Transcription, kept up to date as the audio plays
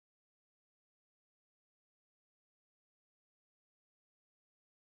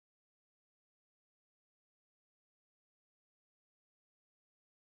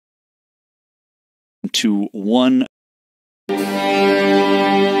into one.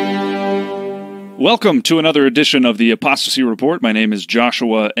 Welcome to another edition of the Apostasy Report. My name is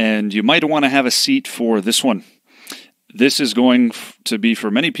Joshua, and you might want to have a seat for this one. This is going to be, for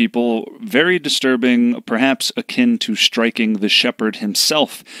many people, very disturbing, perhaps akin to striking the shepherd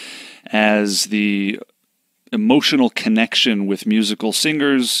himself, as the emotional connection with musical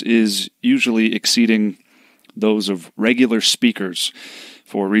singers is usually exceeding those of regular speakers,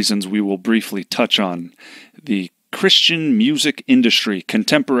 for reasons we will briefly touch on. The Christian music industry,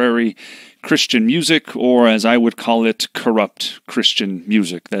 contemporary Christian music, or as I would call it, corrupt Christian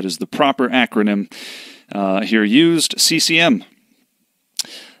music. That is the proper acronym here used, CCM.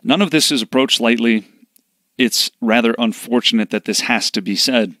 None of this is approached lightly. It's rather unfortunate that this has to be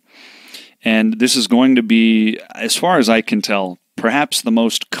said. And this is going to be, as far as I can tell, perhaps the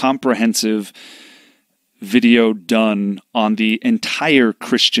most comprehensive video done on the entire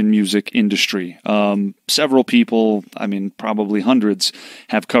Christian music industry. Several people, I mean probably hundreds,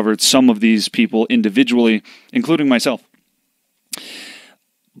 have covered some of these people individually, including myself.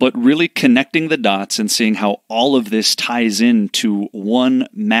 But really connecting the dots and seeing how all of this ties into one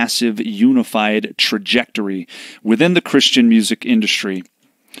massive unified trajectory within the Christian music industry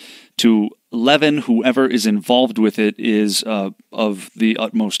to leaven whoever is involved with it is of the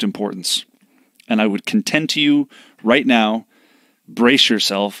utmost importance. And I would contend to you right now, brace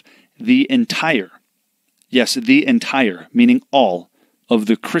yourself, the entire, yes, the entire, meaning all, of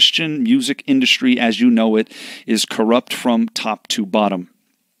the Christian music industry as you know it is corrupt from top to bottom.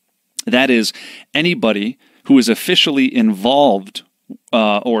 That is, anybody who is officially involved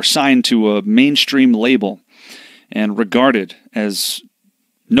or signed to a mainstream label and regarded as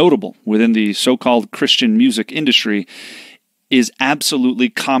notable within the so-called Christian music industry is absolutely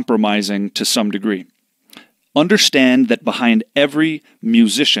compromising to some degree. Understand that behind every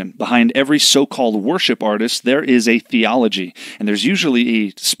musician, behind every so-called worship artist, there is a theology, and there's usually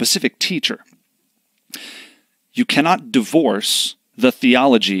a specific teacher. You cannot divorce the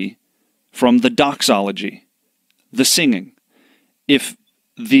theology from the doxology, the singing. If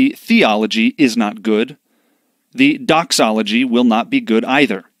the theology is not good, the doxology will not be good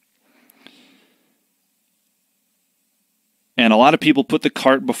either. And a lot of people put the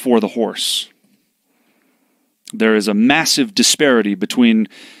cart before the horse. There is a massive disparity between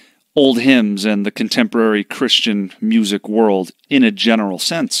old hymns and the contemporary Christian music world in a general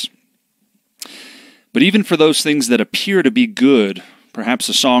sense. But even for those things that appear to be good, perhaps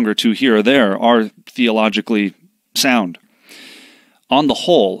a song or two here or there are theologically sound. On the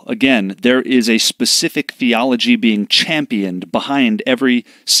whole, again, there is a specific theology being championed behind every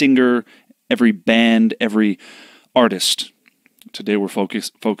singer, every band, every artist. Today we're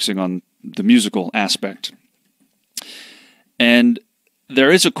focusing on the musical aspect. And there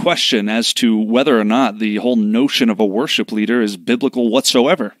is a question as to whether or not the whole notion of a worship leader is biblical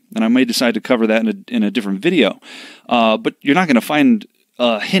whatsoever. And I may decide to cover that in a different video. But you're not going to find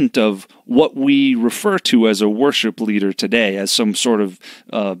a hint of what we refer to as a worship leader today, as some sort of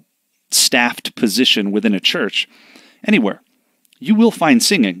staffed position within a church, anywhere. You will find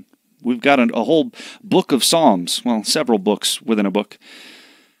singing. We've got a whole book of psalms, well, several books within a book,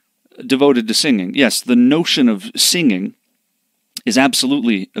 devoted to singing. Yes, the notion of singing is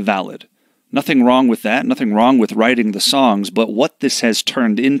absolutely valid. Nothing wrong with that, nothing wrong with writing the songs, but what this has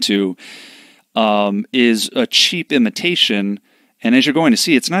turned into is a cheap imitation, and as you're going to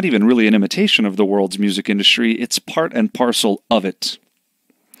see, it's not even really an imitation of the world's music industry, it's part and parcel of it.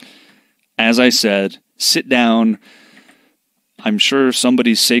 As I said, sit down. I'm sure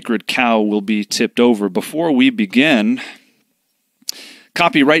somebody's sacred cow will be tipped over. Before we begin,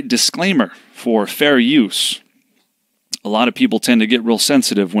 copyright disclaimer for fair use. A lot of people tend to get real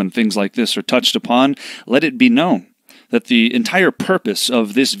sensitive when things like this are touched upon. Let it be known that the entire purpose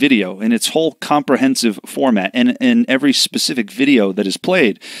of this video, in its whole comprehensive format, and in every specific video that is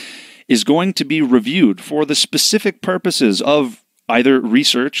played, is going to be reviewed for the specific purposes of either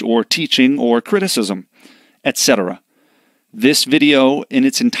research or teaching or criticism, etc. This video in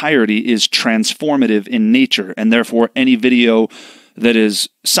its entirety is transformative in nature, and therefore any video that is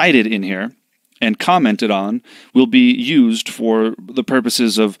cited in here and commented on will be used for the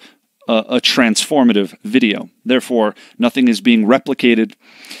purposes of a transformative video. Therefore, nothing is being replicated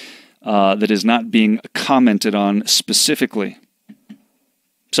that is not being commented on specifically.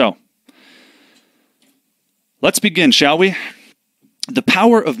 So, let's begin, shall we? The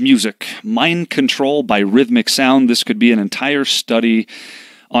power of music, mind control by rhythmic sound. This could be an entire study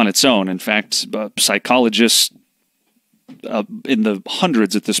on its own. In fact, psychologists in the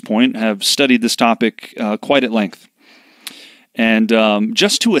hundreds at this point have studied this topic quite at length. And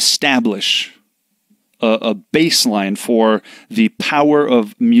just to establish a baseline for the power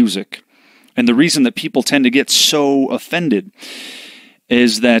of music. And the reason that people tend to get so offended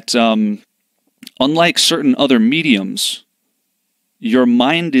is that unlike certain other mediums, your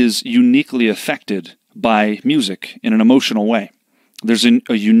mind is uniquely affected by music in an emotional way. There's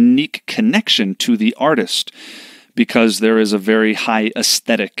a unique connection to the artist because there is a very high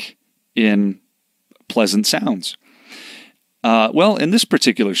aesthetic in pleasant sounds. Well, in this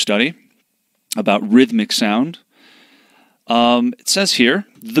particular study about rhythmic sound, it says here,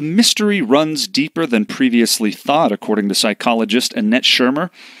 the mystery runs deeper than previously thought, according to psychologist Annette Shermer,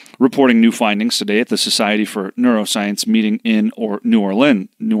 reporting new findings today at the Society for Neuroscience meeting in New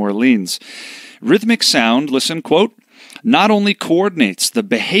Orleans. Rhythmic sound, listen, quote, not only coordinates the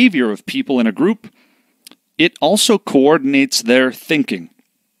behavior of people in a group, it also coordinates their thinking.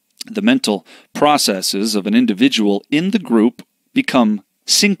 The mental processes of an individual in the group become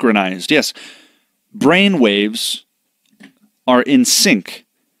synchronized. Yes, brain waves are in sync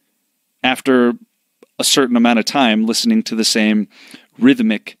after a certain amount of time listening to the same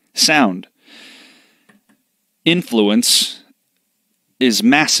rhythmic sound. Influence is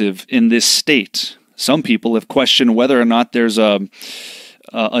massive in this state. Some people have questioned whether or not there's an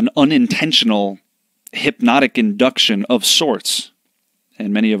unintentional hypnotic induction of sorts.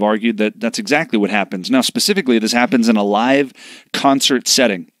 And many have argued that that's exactly what happens. Now, specifically, this happens in a live concert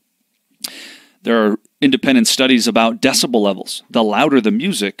setting. There are independent studies about decibel levels. The louder the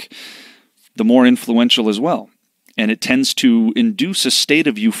music, the more influential as well. And it tends to induce a state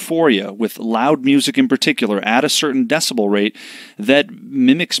of euphoria with loud music in particular at a certain decibel rate that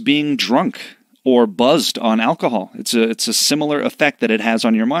mimics being drunk or buzzed on alcohol. It's a similar effect that it has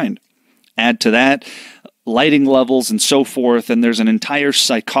on your mind. Add to that lighting levels and so forth, and there's an entire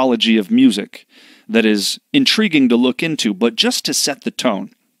psychology of music that is intriguing to look into. But just to set the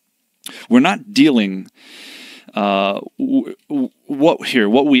tone, we're not dealing what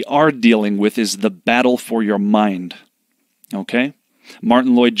we are dealing with is the battle for your mind. Okay?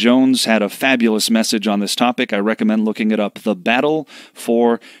 Martin Lloyd-Jones had a fabulous message on this topic. I recommend looking it up. The battle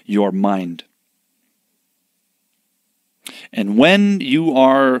for your mind. And when you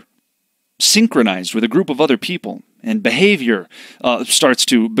are synchronized with a group of other people and behavior starts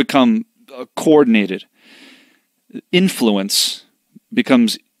to become coordinated, influence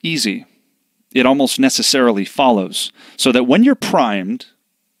becomes easy. It almost necessarily follows. So that when you're primed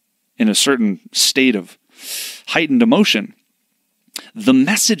in a certain state of heightened emotion, the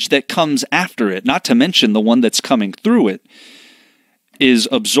message that comes after it, not to mention the one that's coming through it, is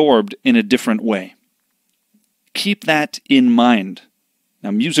absorbed in a different way. Keep that in mind.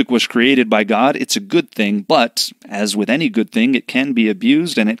 Now, music was created by God. It's a good thing, but as with any good thing, it can be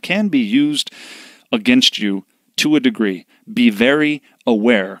abused and it can be used against you to a degree. Be very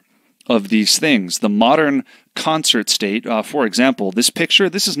aware of these things. The modern concert state, for example, this picture,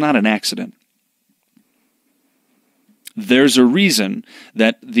 this is not an accident. There's a reason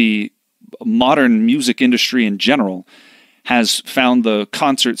that the modern music industry in general has found the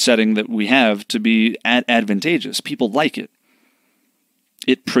concert setting that we have to be advantageous. People like it.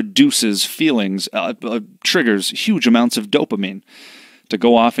 It produces feelings, triggers huge amounts of dopamine to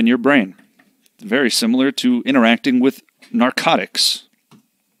go off in your brain. Very similar to interacting with narcotics.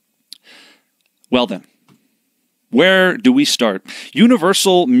 Well then, where do we start?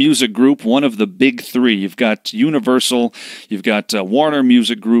 Universal Music Group, one of the big three. You've got Universal, you've got Warner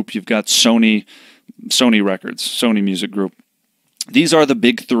Music Group, you've got Sony Records, Sony Music Group. These are the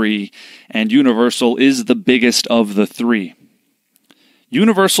big three, and Universal is the biggest of the three.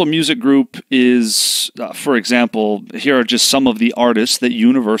 Universal Music Group is, for example, here are just some of the artists that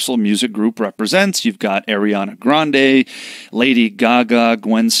Universal Music Group represents. You've got Ariana Grande, Lady Gaga,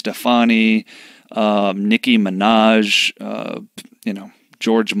 Gwen Stefani, Nicki Minaj,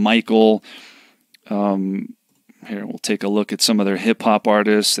 George Michael. Here, we'll take a look at some of their hip-hop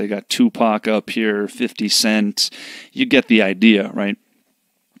artists. They got Tupac up here, 50 Cent. You get the idea, right?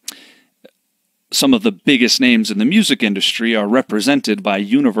 Some of the biggest names in the music industry are represented by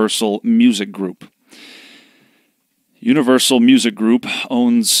Universal Music Group. Universal Music Group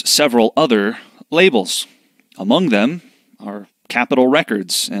owns several other labels. Among them are Capitol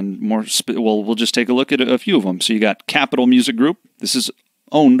Records, and we'll just take a look at a few of them. So you got Capitol Music Group. This is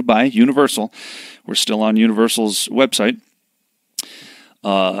owned by Universal. We're still on Universal's website.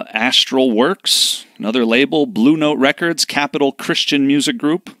 Astral Works, another label. Blue Note Records, Capitol Christian Music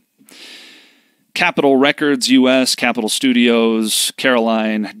Group. Capitol Records US, Capitol Studios,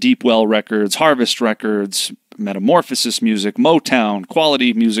 Caroline, Deepwell Records, Harvest Records, Metamorphosis Music, Motown,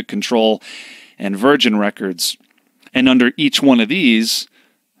 Quality Music Control, and Virgin Records. And under each one of these,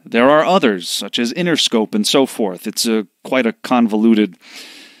 There are others, such as Interscope and so forth. It's quite a convoluted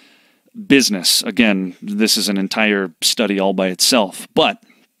business. Again, this is an entire study all by itself. But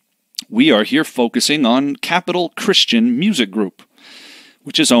we are here focusing on Capital Christian Music Group,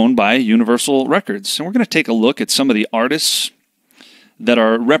 which is owned by Universal Records. And we're going to take a look at some of the artists that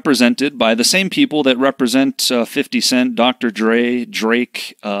are represented by the same people that represent 50 Cent, Dr. Dre,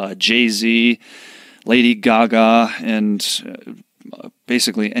 Drake, Jay-Z, Lady Gaga, and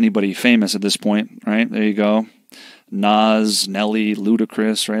basically anybody famous at this point, right? There you go. Nas, Nelly,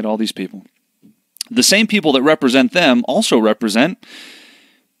 Ludacris, right? All these people. The same people that represent them also represent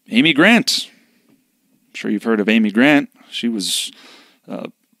Amy Grant. I'm sure you've heard of Amy Grant. She was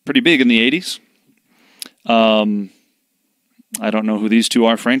pretty big in the 80s. I don't know who these two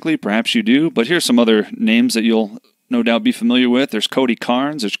are, frankly. Perhaps you do. But here's some other names that you'll no doubt be familiar with. There's Cody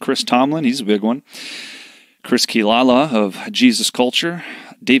Carnes. There's Chris Tomlin. He's a big one. Chris Kilala of Jesus Culture.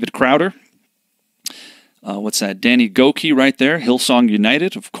 David Crowder. What's that? Danny Goki right there. Hillsong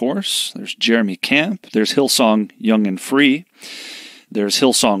United, of course. There's Jeremy Camp. There's Hillsong Young and Free. There's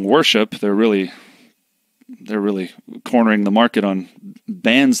Hillsong Worship. They're really cornering the market on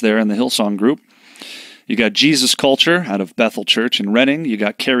bands there in the Hillsong group. You got Jesus Culture out of Bethel Church in Reading. You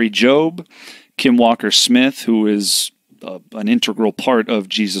got Carrie Job, Kim Walker-Smith, who is an integral part of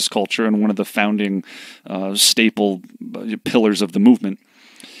Jesus Culture and one of the founding staple pillars of the movement.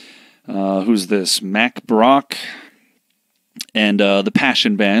 Who's this? Mac Brock and the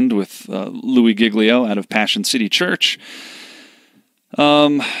Passion Band with Louis Giglio out of Passion City Church.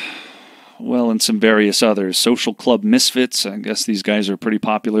 Well, and some various others. Social Club Misfits. I guess these guys are pretty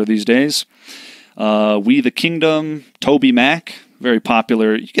popular these days. We the Kingdom, Toby Mac, very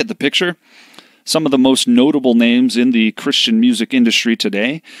popular. You get the picture. Some of the most notable names in the Christian music industry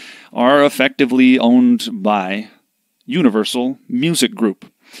today are effectively owned by Universal Music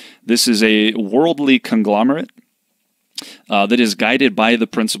Group. This is a worldly conglomerate that is guided by the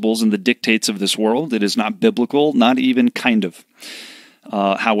principles and the dictates of this world. It is not biblical, not even kind of.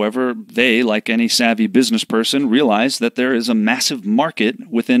 However, they, like any savvy business person, realize that there is a massive market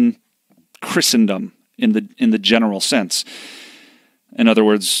within Christendom in the general sense. In other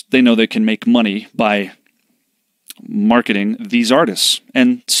words, they know they can make money by marketing these artists,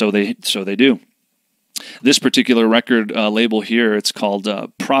 and so they do. This particular record label here, it's called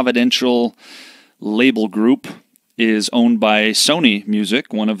Providential Label Group, is owned by Sony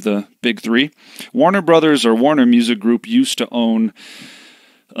Music, one of the big three. Warner Brothers or Warner Music Group used to own.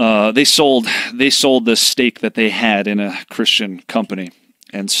 They sold the stake that they had in a Christian company.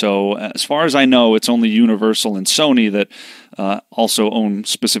 And so, as far as I know, it's only Universal and Sony that also own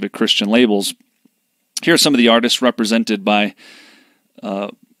specific Christian labels. Here are some of the artists represented by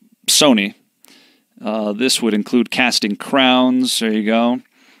Sony. This would include Casting Crowns, there you go,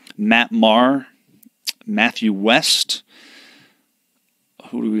 Matt Maher, Matthew West.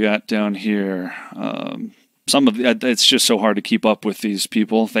 Who do we got down here? It's just so hard to keep up with these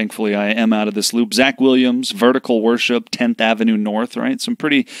people. Thankfully, I am out of this loop. Zach Williams, Vertical Worship, 10th Avenue North, right? Some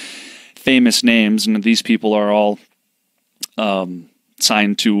pretty famous names, and these people are all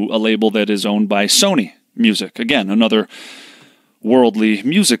signed to a label that is owned by Sony Music. Again, another worldly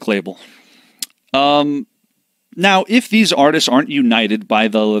music label. Now, if these artists aren't united by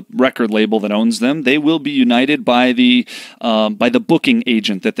the record label that owns them, they will be united by the booking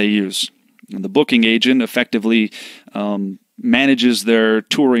agent that they use. And the booking agent effectively manages their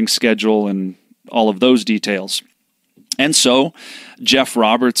touring schedule and all of those details. And so, Jeff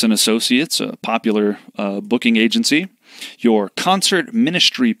Roberts and Associates, a popular booking agency, your concert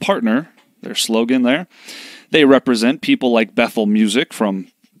ministry partner, their slogan there, they represent people like Bethel Music from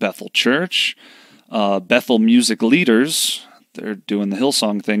Bethel Church, Bethel Music Leaders, they're doing the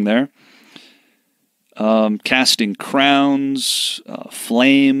Hillsong thing there, Casting Crowns,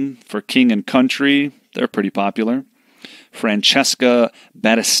 Flame for King and Country, they're pretty popular, Francesca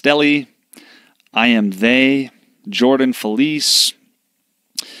Battistelli, I Am They, Jordan Felice,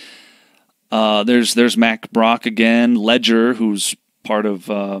 there's Mac Brock again, Ledger, who's part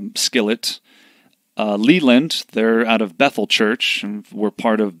of Skillet, Leland, they're out of Bethel Church, and were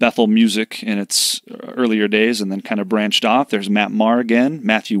part of Bethel Music in its earlier days and then kind of branched off. There's Matt Maher again,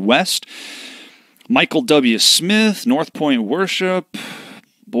 Matthew West, Michael W. Smith, North Point Worship.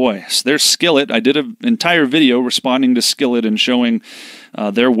 Boy, there's Skillet. I did an entire video responding to Skillet and showing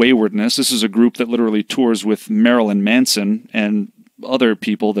their waywardness. This is a group that literally tours with Marilyn Manson and other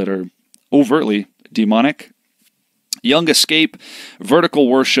people that are overtly demonic. Young Escape, Vertical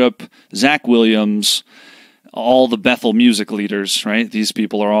Worship, Zach Williams, all the Bethel Music Leaders, right? These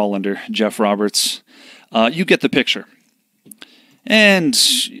people are all under Jeff Roberts. You get the picture. And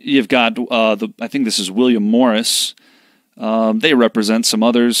you've got, I think this is William Morris. They represent some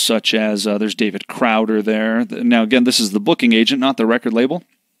others, such as there's David Crowder there. Now, again, this is the booking agent, not the record label.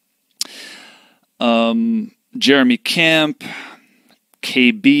 Jeremy Camp,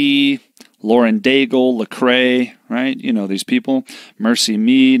 KB, Lauren Daigle, Lecrae, right? You know these people. Mercy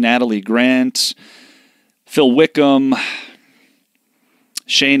Me, Natalie Grant, Phil Wickham,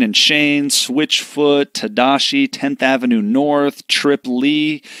 Shane and Shane, Switchfoot, Tadashi, 10th Avenue North, Trip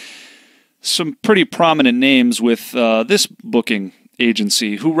Lee. Some pretty prominent names with this booking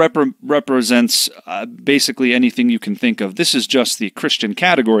agency who represents basically anything you can think of. This is just the Christian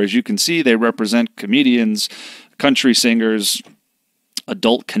category. As you can see, they represent comedians, country singers,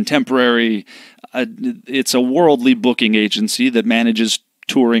 adult contemporary. It's a worldly booking agency that manages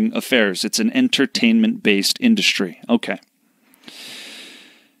touring affairs. It's an entertainment-based industry. Okay.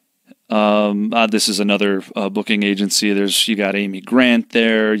 This is another booking agency. You got Amy Grant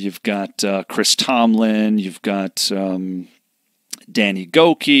there. You've got Chris Tomlin. You've got Danny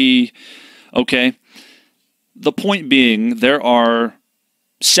Goki. Okay. The point being, there are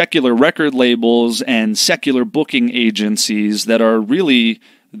secular record labels and secular booking agencies that are really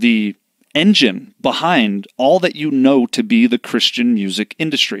the engine behind all that you know to be the Christian music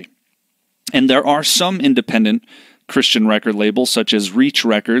industry. And there are some independent Christian record labels, such as Reach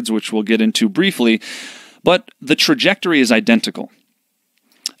Records, which we'll get into briefly, but the trajectory is identical.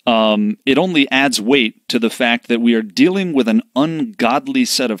 It only adds weight to the fact that we are dealing with an ungodly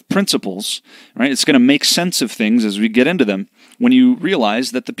set of principles, right? It's going to make sense of things as we get into them when you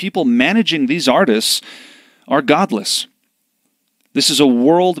realize that the people managing these artists are godless. This is a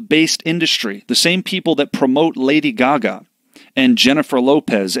world-based industry. The same people that promote Lady Gaga and Jennifer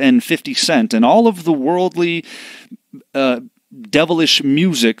Lopez and 50 Cent and all of the worldly devilish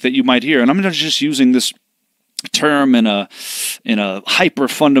music that you might hear. And I'm not just using this term in a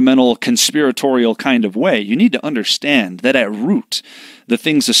hyper-fundamental conspiratorial kind of way. You need to understand that at root, the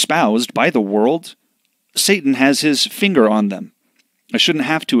things espoused by the world, Satan has his finger on them. I shouldn't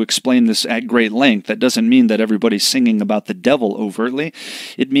have to explain this at great length. That doesn't mean that everybody's singing about the devil overtly.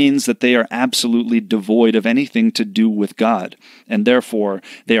 It means that they are absolutely devoid of anything to do with God, and therefore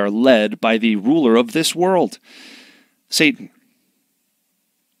they are led by the ruler of this world, Satan.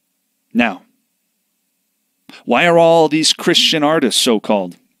 Now, why are all these Christian artists,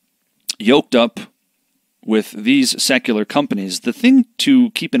 so-called, yoked up with these secular companies? The thing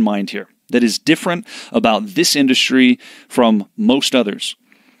to keep in mind here that is different about this industry from most others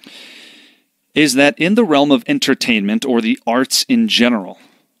is that in the realm of entertainment or the arts in general,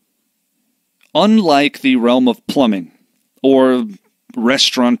 unlike the realm of plumbing or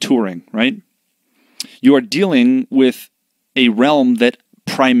restaurateuring, right, you are dealing with a realm that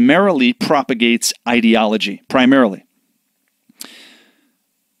primarily propagates ideology, primarily.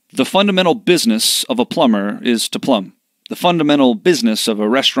 The fundamental business of a plumber is to plumb. The fundamental business of a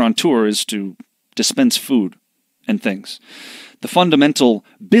restaurateur is to dispense food and things. The fundamental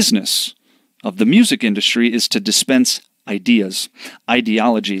business of the music industry is to dispense ideas,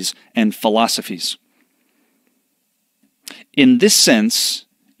 ideologies, and philosophies. In this sense,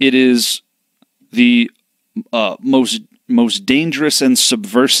 it is the most dangerous and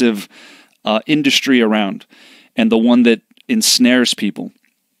subversive industry around, and the one that ensnares people.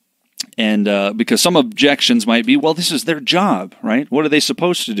 And because some objections might be, well, this is their job, right? What are they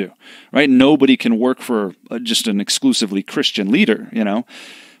supposed to do, right? Nobody can work for just an exclusively Christian leader, you know?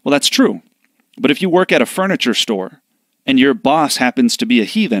 Well, that's true. But if you work at a furniture store and your boss happens to be a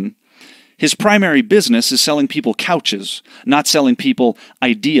heathen, his primary business is selling people couches, not selling people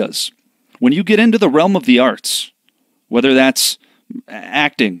ideas. When you get into the realm of the arts, whether that's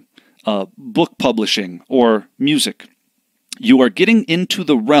acting, book publishing, or music, you are getting into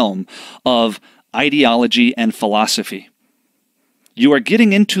the realm of ideology and philosophy. You are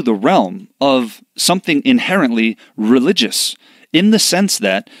getting into the realm of something inherently religious, in the sense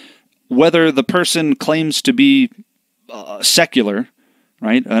that whether the person claims to be secular,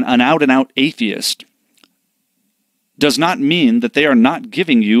 right, an out-and-out atheist, does not mean that they are not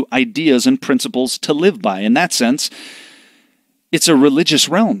giving you ideas and principles to live by. In that sense, it's a religious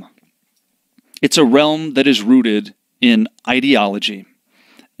realm. It's a realm that is rooted in ideology,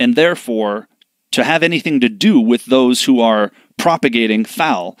 and therefore, to have anything to do with those who are propagating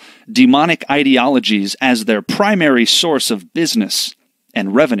foul, demonic ideologies as their primary source of business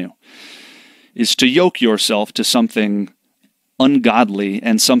and revenue is to yoke yourself to something ungodly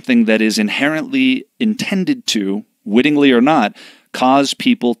and something that is inherently intended to, wittingly or not, cause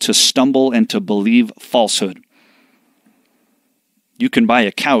people to stumble and to believe falsehood. You can buy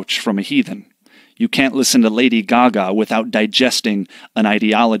a couch from a heathen. You can't listen to Lady Gaga without digesting an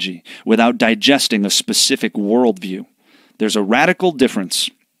ideology, without digesting a specific worldview. There's a radical difference.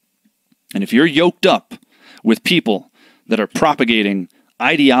 And if you're yoked up with people that are propagating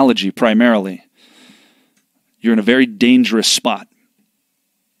ideology primarily, you're in a very dangerous spot.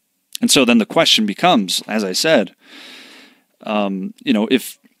 And so then the question becomes, as I said,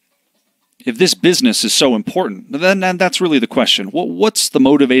 if this business is so important, then that's really the question. What's the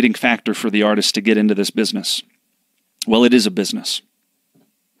motivating factor for the artist to get into this business? Well, it is a business.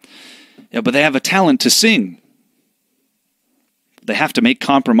 Yeah, but they have a talent to sing. They have to make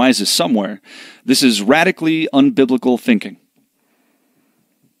compromises somewhere. This is radically unbiblical thinking.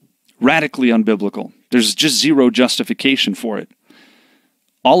 Radically unbiblical. There's just zero justification for it.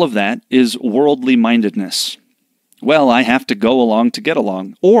 All of that is worldly mindedness. Well, I have to go along to get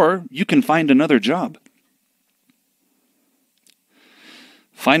along. Or you can find another job.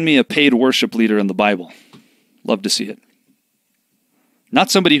 Find me a paid worship leader in the Bible. Love to see it.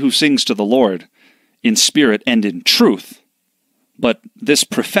 Not somebody who sings to the Lord in spirit and in truth. But this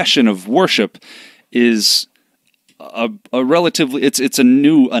profession of worship is a relatively, it's a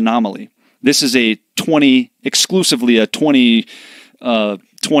new anomaly. This is exclusively a 20 and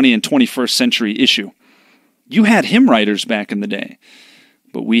 21st century issue. You had hymn writers back in the day,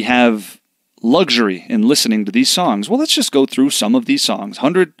 but we have luxury in listening to these songs. Well, let's just go through some of these songs.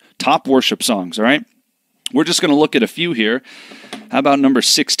 100 top worship songs, all right? We're just going to look at a few here. How about number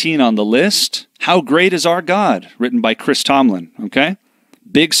 16 on the list? How Great Is Our God, written by Chris Tomlin, okay?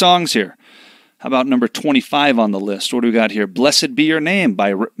 Big songs here. How about number 25 on the list? What do we got here? Blessed Be Your Name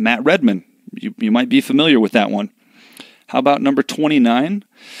by Matt Redman. You might be familiar with that one. How about number 29?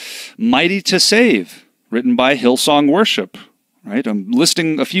 Mighty to Save, written by Hillsong Worship. Right? I'm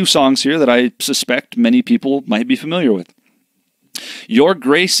listing a few songs here that I suspect many people might be familiar with. Your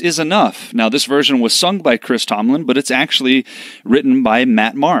Grace Is Enough. Now, this version was sung by Chris Tomlin, but it's actually written by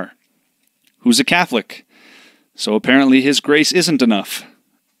Matt MAAR, who's a Catholic. So apparently his grace isn't enough.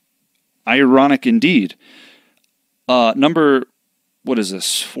 Ironic indeed. Number, what is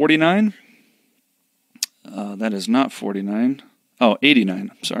this, 49? That is not 49. Oh,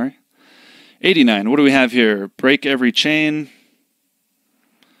 89, I'm sorry. 89, what do we have here? Break Every Chain.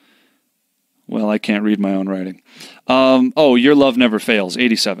 Well, I can't read my own writing. Your Love Never Fails,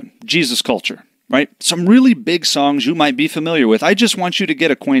 87. Jesus Culture, right? Some really big songs you might be familiar with. I just want you to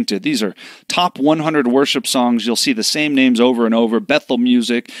get acquainted. These are top 100 worship songs. You'll see the same names over and over. Bethel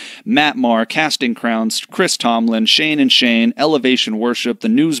Music, Matt MAAR, Casting Crowns, Chris Tomlin, Shane and Shane, Elevation Worship, The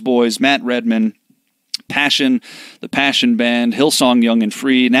Newsboys, Matt Redman, Passion, the Passion Band, Hillsong Young and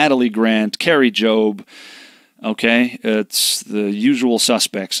Free, Natalie Grant, Carrie Job. Okay, it's the usual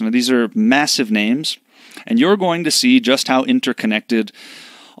suspects. Now, these are massive names, and you're going to see just how interconnected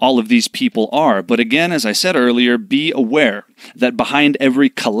all of these people are. But again, as I said earlier, be aware that behind every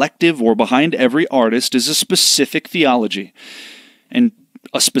collective or behind every artist is a specific theology and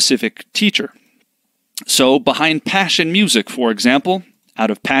a specific teacher. So behind Passion Music, for example,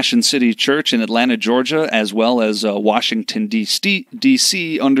 out of Passion City Church in Atlanta, Georgia, as well as Washington,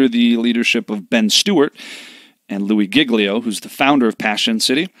 D.C., under the leadership of Ben Stewart and Louis Giglio, who's the founder of Passion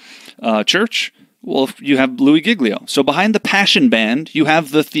City Church. Well, you have Louis Giglio. So behind the Passion Band, you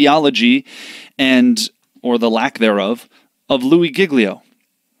have the theology or the lack thereof, of Louis Giglio.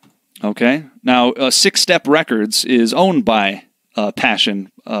 Okay? Now, Six Step Records is owned by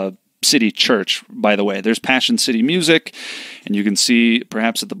Passion City Church, by the way. There's Passion City Music, and you can see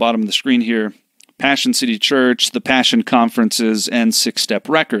perhaps at the bottom of the screen here, Passion City Church, the Passion Conferences, and Six Step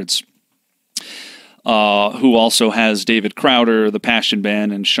Records, who also has David Crowder, the Passion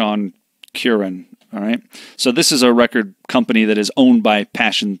Band, and Sean Curran. All right, so this is a record company that is owned by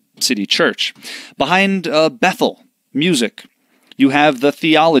Passion City Church. Behind Bethel Music, you have the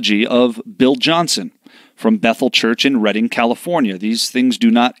theology of Bill Johnson from Bethel Church in Redding, California. These things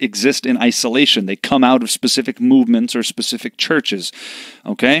do not exist in isolation. They come out of specific movements or specific churches.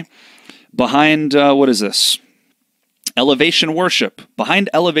 Okay? Behind, what is this? Elevation Worship. Behind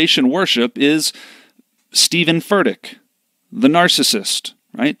Elevation Worship is Stephen Furtick, the narcissist.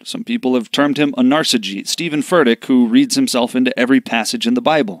 Right? Some people have termed him a narcissist. Stephen Furtick, who reads himself into every passage in the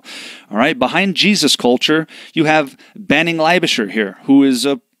Bible. All right? Behind Jesus Culture, you have Banning Liebischer here, who is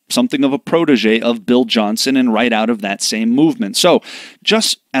something of a protege of Bill Johnson and right out of that same movement. So,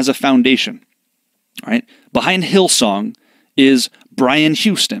 just as a foundation, all right? Behind Hillsong is Brian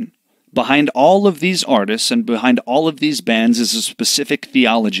Houston. Behind all of these artists and behind all of these bands is a specific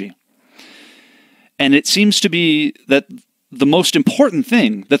theology. And it seems to be that the most important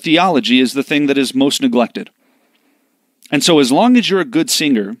thing, the theology, is the thing that is most neglected. And so as long as you're a good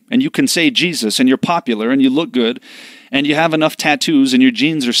singer and you can say Jesus and you're popular and you look good and you have enough tattoos and your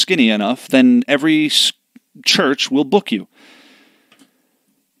jeans are skinny enough, then every church will book you.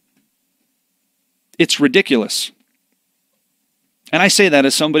 It's ridiculous. And I say that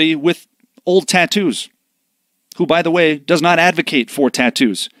as somebody with old tattoos, who, by the way, does not advocate for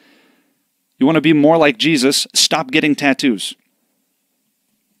tattoos. You want to be more like Jesus, stop getting tattoos.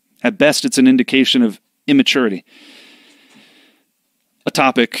 At best, it's an indication of immaturity. A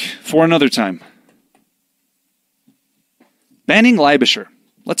topic for another time. Banning Leibischer.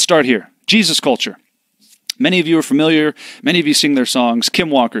 Let's start here. Jesus culture. Many of you are familiar. Many of you sing their songs. Kim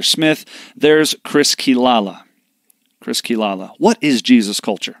Walker-Smith. There's Chris Kilala. Chris Kilala. What is Jesus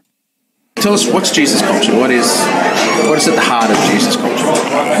culture? Tell us, what's Jesus culture? What is at the heart of Jesus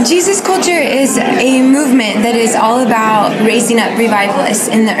culture? Jesus culture is a movement that is all about raising up revivalists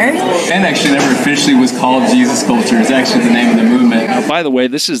in the earth. And actually never officially was called Jesus culture. It's actually the name of the movement. Now, by the way,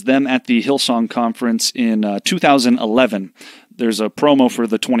 this is them at the Hillsong Conference in 2011. There's a promo for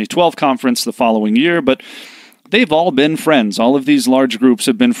the 2012 conference the following year, but they've all been friends. All of these large groups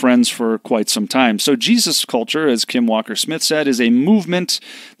have been friends for quite some time. So Jesus culture, as Kim Walker-Smith said, is a movement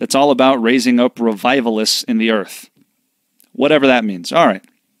that's all about raising up revivalists in the earth. Whatever that means. All right.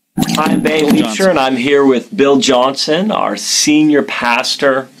 I'm Bay Leacher, and I'm here with Bill Johnson, our senior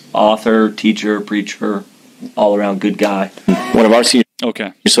pastor, author, teacher, preacher, all-around good guy. One of our senior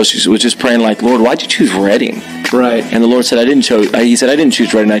associates was just praying like, Lord, why'd you choose Reading? Right. And the Lord said, he said, I didn't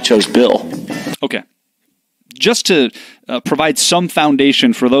choose Reading, I chose Bill. Okay. Just to provide some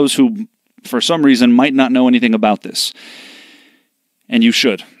foundation for those who, for some reason, might not know anything about this. And you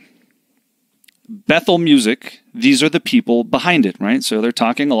should. Bethel Music, these are the people behind it, right? So they're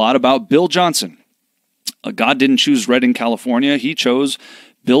talking a lot about Bill Johnson. God didn't choose Redding, California. He chose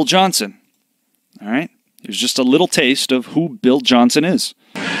Bill Johnson. All right? Here's just a little taste of who Bill Johnson is.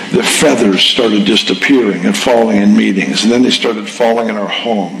 The feathers started just appearing and falling in meetings, and then they started falling in our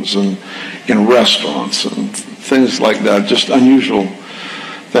homes and in restaurants and things like that, just unusual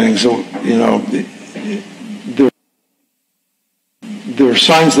things. You know, there are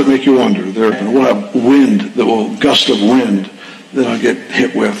signs that make you wonder. We'll have wind, gust of wind that I'll get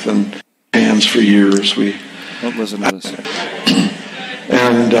hit with, and hands for years. Listen to this.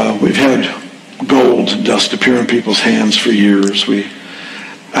 And we've had gold dust appear in people's hands for years.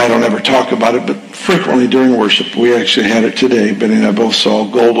 I don't ever talk about it, but frequently during worship, we actually had it today. Benny and I both saw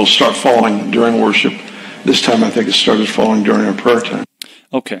gold will start falling during worship. This time I think it started falling during our prayer time.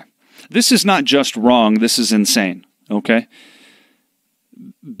 Okay. This is not just wrong, this is insane. Okay?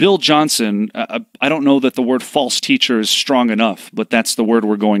 Bill Johnson, I don't know that the word false teacher is strong enough, but that's the word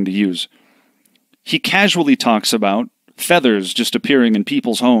we're going to use. He casually talks about feathers just appearing in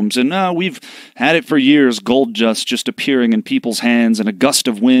people's homes, and we've had it for years, gold dust just appearing in people's hands, and a gust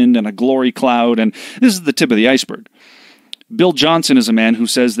of wind, and a glory cloud, and this is the tip of the iceberg. Bill Johnson is a man who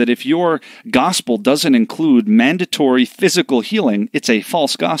says that if your gospel doesn't include mandatory physical healing, it's a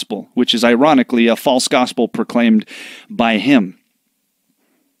false gospel, which is ironically a false gospel proclaimed by him.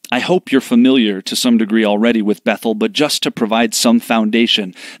 I hope you're familiar to some degree already with Bethel, but just to provide some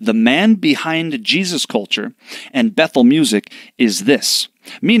foundation, the man behind Jesus culture and Bethel music is this,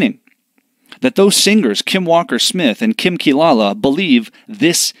 meaning that those singers, Kim Walker-Smith and Kim Kilala, believe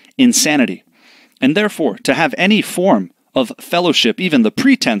this insanity. And therefore, to have any form of fellowship, even the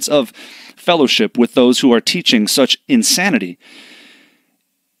pretense of fellowship with those who are teaching such insanity,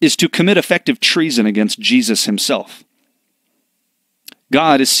 is to commit effective treason against Jesus himself.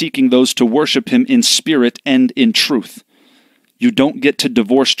 God is seeking those to worship him in spirit and in truth. You don't get to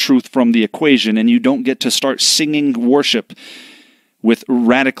divorce truth from the equation, and you don't get to start singing worship with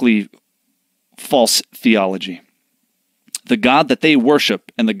radically false theology. The God that they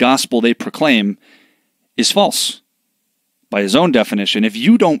worship and the gospel they proclaim is false. By his own definition, if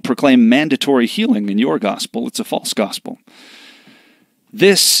you don't proclaim mandatory healing in your gospel, it's a false gospel.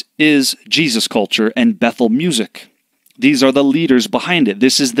 This is Jesus culture and Bethel music. These are the leaders behind it.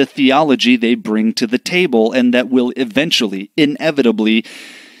 This is the theology they bring to the table, and that will eventually, inevitably,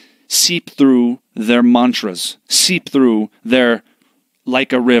 seep through their mantras, seep through their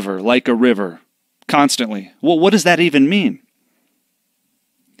like a river, constantly. Well, what does that even mean?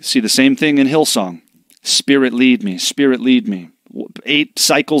 You see the same thing in Hillsong. Spirit lead me, Spirit lead me. 8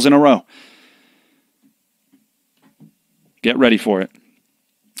 cycles in a row. Get ready for it.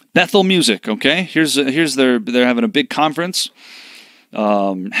 Bethel music, okay? Here's they're having a big conference,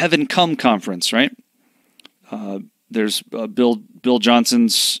 Heaven Come conference, right? There's Bill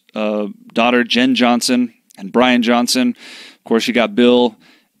Johnson's daughter Jen Johnson and Brian Johnson. Of course, you got Bill,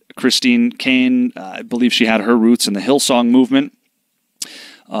 Christine Caine, I believe she had her roots in the Hillsong movement.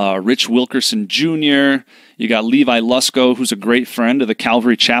 Rich Wilkerson Jr., you got Levi Lusko, who's a great friend of the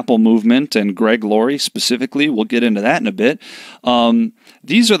Calvary Chapel movement, and Greg Laurie specifically. We'll get into that in a bit.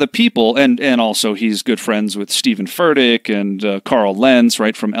 These are the people, and also he's good friends with Stephen Furtick and Carl Lenz,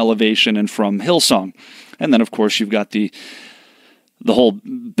 right, from Elevation and from Hillsong. And then, of course, you've got the whole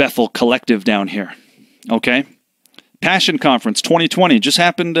Bethel collective down here. Okay? Passion Conference 2020 just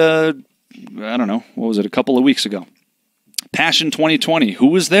happened, I don't know, what was it, a couple of weeks ago. Passion 2020, who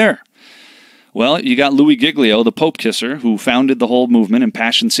was there? Well, you got Louis Giglio, the Pope Kisser, who founded the whole movement in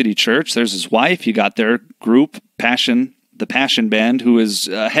Passion City Church. There's his wife. You got their group, Passion, the Passion Band, who is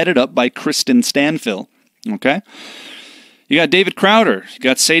headed up by Kristen Stanfill. Okay? You got David Crowder. You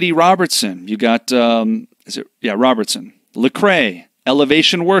got Sadie Robertson. You got, Robertson. Lecrae.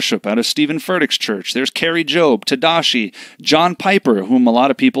 Elevation Worship out of Stephen Furtick's church. There's Carrie Job, Tadashi, John Piper, whom a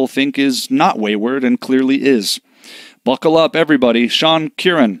lot of people think is not wayward and clearly is. Buckle up, everybody. Sean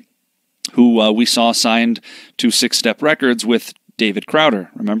Curran, who we saw signed to Six Step Records with David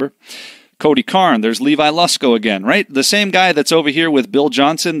Crowder, remember? Cody Karn, there's Levi Lusko again, right? The same guy that's over here with Bill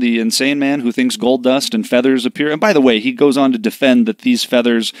Johnson, the insane man who thinks gold dust and feathers appear. And by the way, he goes on to defend that these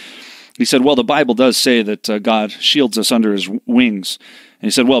feathers, he said, well, the Bible does say that God shields us under his wings. And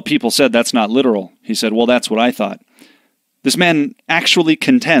he said, well, people said that's not literal. He said, well, that's what I thought. This man actually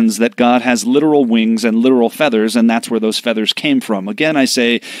contends that God has literal wings and literal feathers, and that's where those feathers came from. Again, I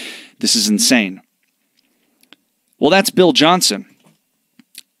say, this is insane. Well, that's Bill Johnson.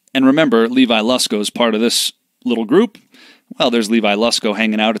 And remember, Levi Lusko is part of this little group. Well, there's Levi Lusko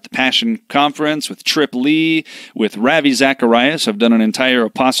hanging out at the Passion Conference with Trip Lee, with Ravi Zacharias. I've done an entire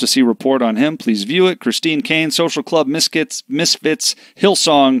apostasy report on him. Please view it. Christine Caine, Social Club Misfits,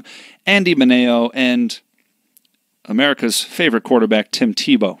 Hillsong, Andy Mineo, and America's favorite quarterback, Tim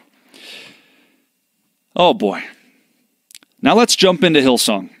Tebow. Oh, boy. Now let's jump into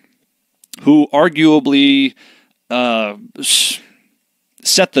Hillsong, who arguably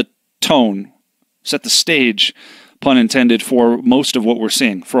set the tone, set the stage, pun intended, for most of what we're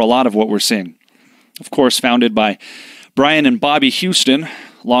seeing, for a lot of what we're seeing. Of course, founded by Brian and Bobby Houston,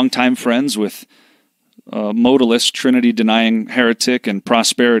 longtime friends with modalist, Trinity-denying heretic, and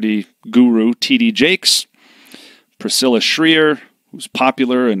prosperity guru T.D. Jakes. Priscilla Schreier, who's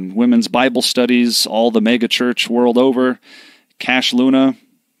popular in women's Bible studies, all the megachurch world over. Cash Luna,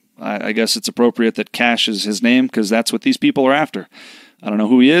 I guess it's appropriate that Cash is his name, because that's what these people are after. I don't know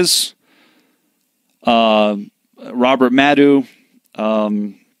who he is. Robert Madu,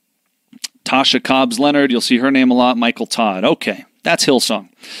 Tasha Cobbs Leonard, you'll see her name a lot. Michael Todd. Okay, that's Hillsong.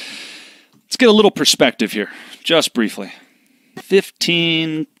 Let's get a little perspective here, just briefly.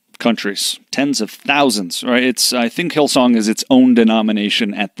 15 countries, tens of thousands, right? I think Hillsong is its own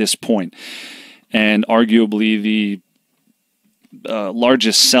denomination at this point, and arguably the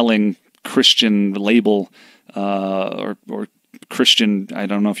largest selling Christian label or Christian, I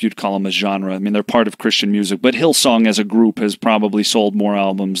don't know if you'd call them a genre. I mean, they're part of Christian music, but Hillsong as a group has probably sold more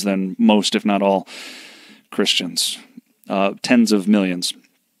albums than most, if not all, Christians. Tens of millions.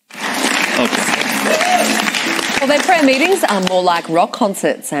 Okay. Well, their prayer meetings are more like rock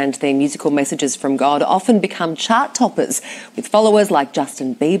concerts, and their musical messages from God often become chart toppers. With followers like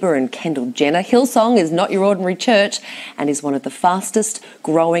Justin Bieber and Kendall Jenner, Hillsong is not your ordinary church and is one of the fastest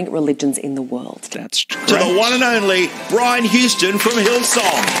growing religions in the world. That's true. To the one and only Brian Houston from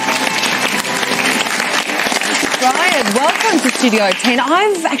Hillsong. Brian, welcome to Studio 10.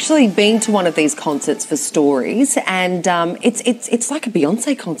 I've actually been to one of these concerts for stories, and it's like a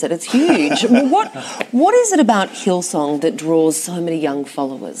Beyonce concert. It's huge. What is it about Hillsong that draws so many young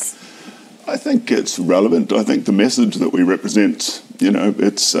followers? I think it's relevant. I think the message that we represent,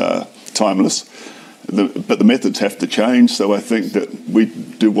 it's timeless. But the methods have to change, so I think that we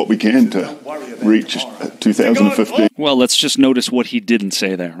do what we can to reach 2015. Well, let's just notice what he didn't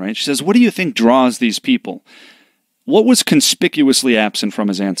say there, right? She says, what do you think draws these people? What was conspicuously absent from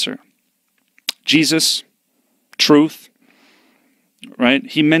his answer? Jesus, truth, right?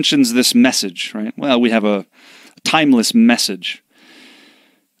 He mentions this message, right? Well, we have a timeless message.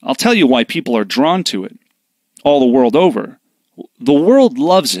 I'll tell you why people are drawn to it all the world over. The world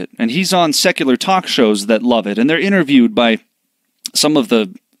loves it, and he's on secular talk shows that love it, and they're interviewed by some of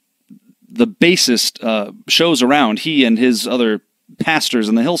the basest shows around, he and his other pastors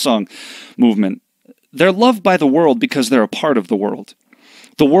in the Hillsong movement. They're loved by the world because they're a part of the world.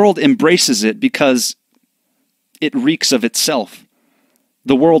 The world embraces it because it reeks of itself.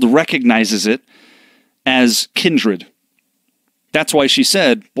 The world recognizes it as kindred. That's why she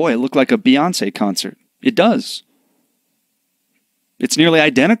said, boy, it looked like a Beyonce concert. It does. It's nearly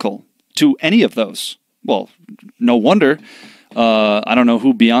identical to any of those. Well, no wonder. I don't know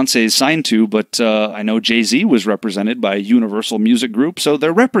who Beyonce is signed to, but I know Jay-Z was represented by Universal Music Group, so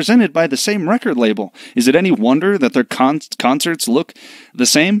they're represented by the same record label. Is it any wonder that their concerts look the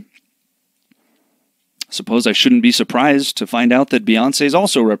same? Suppose I shouldn't be surprised to find out that Beyonce is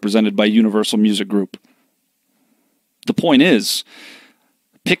also represented by Universal Music Group. The point is,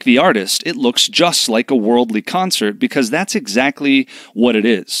 pick the artist, it looks just like a worldly concert because that's exactly what it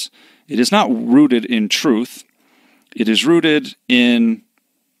is. It is not rooted in truth. It is rooted in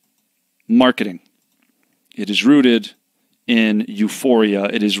marketing. It is rooted in euphoria.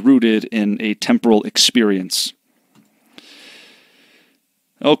 It is rooted in a temporal experience.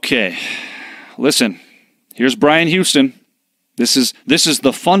 Okay, listen. Here's Brian Houston. This is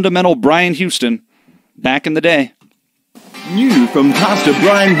the fundamental Brian Houston back in the day. New from Pastor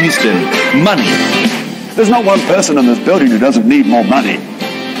Brian Houston, money. There's not one person in this building who doesn't need more money.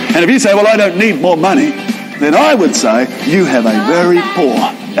 And if you say, well, I don't need more money, then I would say you have a very poor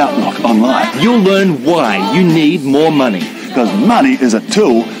outlook on life. You'll learn why you need more money. Because money is a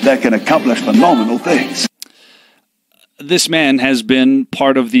tool that can accomplish phenomenal things. This man has been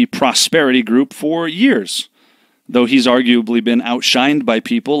part of the prosperity group for years, though he's arguably been outshined by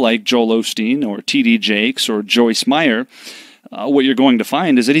people like Joel Osteen or T.D. Jakes or Joyce Meyer. What you're going to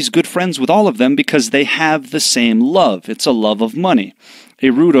find is that he's good friends with all of them because they have the same love. It's a love of money, a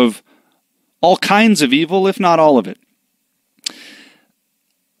root of all kinds of evil, if not all of it.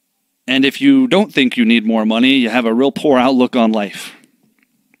 And if you don't think you need more money, you have a real poor outlook on life.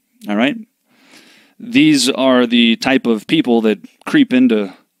 All right? These are the type of people that creep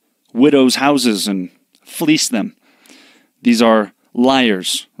into widows' houses and fleece them. These are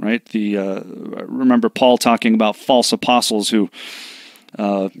liars, right? Remember Paul talking about false apostles who,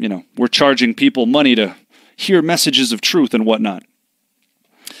 were charging people money to hear messages of truth and whatnot.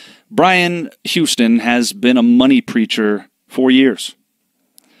 Brian Houston has been a money preacher for years.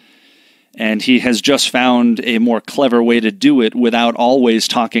 And he has just found a more clever way to do it without always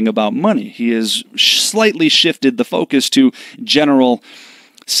talking about money. He has slightly shifted the focus to general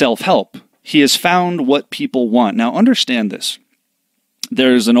self-help. He has found what people want. Now, understand this.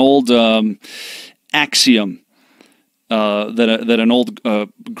 There's an old axiom that an old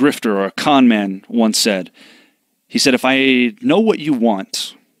grifter or a con man once said. He said, if I know what you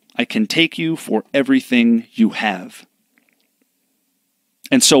want, I can take you for everything you have.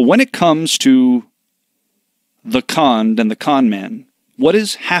 And so when it comes to the conned and the con man, what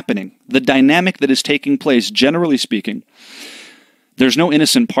is happening? The dynamic that is taking place, generally speaking, there's no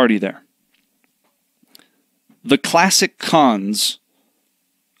innocent party there. The classic cons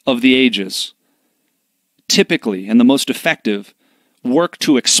of the ages, typically, and the most effective, work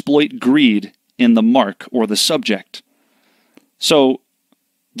to exploit greed in the mark or the subject. So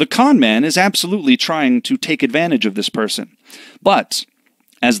the con man is absolutely trying to take advantage of this person. But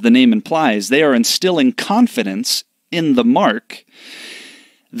as the name implies, they are instilling confidence in the mark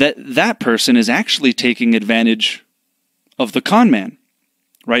that that person is actually taking advantage of the con man,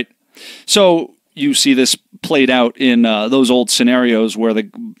 right? So you see this played out in those old scenarios where the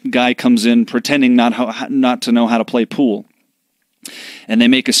guy comes in pretending not to know how to play pool. And they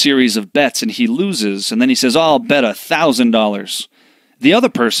make a series of bets and he loses. And then he says, oh, I'll bet $1,000. The other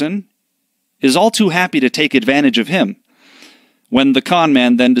person is all too happy to take advantage of him, when the con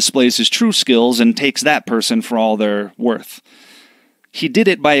man then displays his true skills and takes that person for all they're worth. He did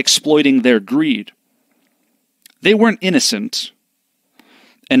it by exploiting their greed. They weren't innocent,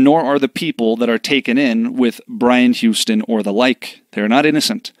 and nor are the people that are taken in with Brian Houston or the like. They're not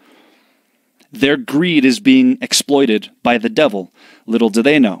innocent. Their greed is being exploited by the devil. Little do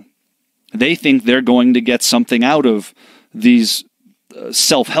they know. They think they're going to get something out of these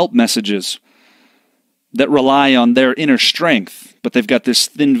self-help messages that rely on their inner strength, but they've got this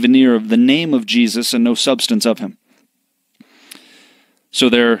thin veneer of the name of Jesus and no substance of him. So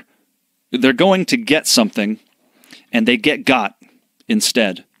they're going to get something, and they get got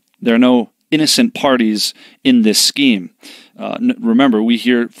instead. There are no innocent parties in this scheme. Remember, we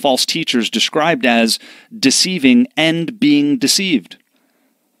hear false teachers described as deceiving and being deceived.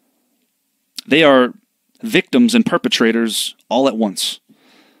 They are victims and perpetrators all at once.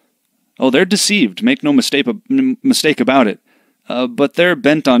 Oh, they're deceived, make no mistake about it, but they're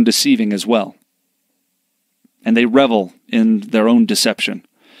bent on deceiving as well. And they revel in their own deception.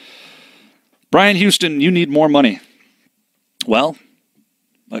 Brian Houston, you need more money. Well,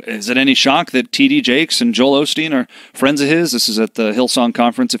 is it any shock that T.D. Jakes and Joel Osteen are friends of his? This is at the Hillsong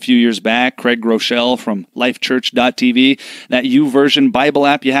Conference a few years back. Craig Groeschel from lifechurch.tv. That YouVersion Bible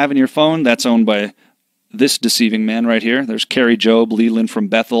app you have in your phone, that's owned by this deceiving man right here. There's Kerry Jobe, Leland from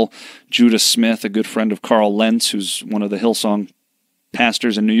Bethel, Judah Smith, a good friend of Carl Lentz, who's one of the Hillsong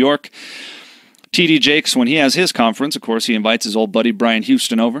pastors in New York. T.D. Jakes, when he has his conference, of course, he invites his old buddy Brian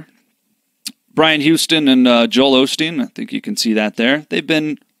Houston over. Brian Houston and Joel Osteen, I think you can see that there. They've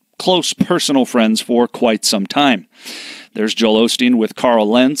been close personal friends for quite some time. There's Joel Osteen with Carl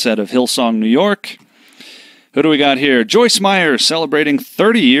Lentz out of Hillsong, New York. Who do we got here? Joyce Meyer celebrating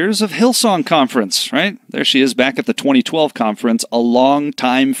 30 years of Hillsong Conference, right? There she is back at the 2012 conference, a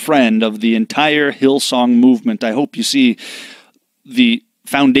longtime friend of the entire Hillsong movement. I hope you see the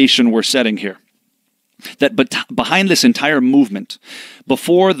foundation we're setting here. That behind this entire movement,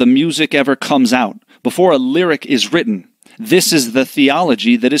 before the music ever comes out, before a lyric is written, this is the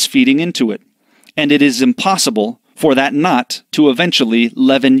theology that is feeding into it. And it is impossible for that not to eventually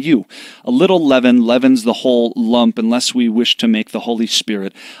leaven you. A little leaven leavens the whole lump unless we wish to make the Holy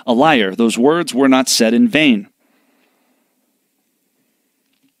Spirit a liar. Those words were not said in vain.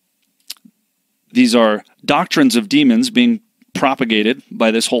 These are doctrines of demons being propagated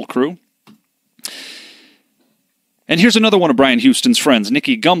by this whole crew. And here's another one of Brian Houston's friends,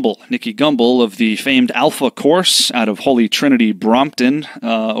 Nicky Gumbel. Nicky Gumbel of the famed Alpha course out of Holy Trinity Brompton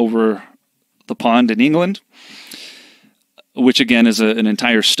over the pond in England, which again is an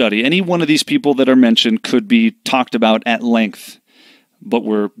entire study. Any one of these people that are mentioned could be talked about at length, but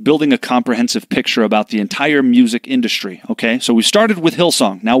we're building a comprehensive picture about the entire music industry, okay? So we started with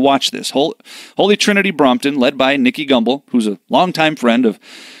Hillsong. Now watch this. Holy Trinity Brompton, led by Nicky Gumbel, who's a longtime friend of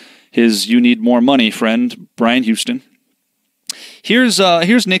his You Need More Money friend, Brian Houston. Here's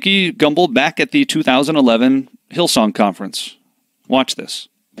Nicky Gumbel back at the 2011 Hillsong Conference. Watch this.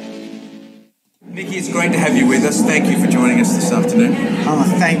 Nicky, it's great to have you with us. Thank you for joining us this afternoon. Oh,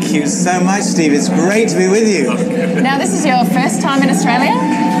 thank you so much, Steve. It's great to be with you. Now, this is your first time in Australia?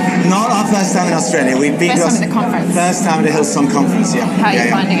 Not our first time in Australia. We've been first time at the conference. First time at the Hillsong Conference, yeah. How are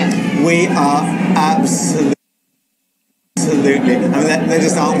you finding it? We are absolutely. I mean, there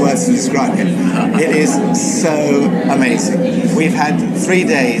just aren't words to describe it. It is so amazing. We've had 3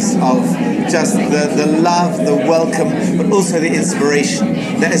 days of just the love, the welcome, but also the inspiration.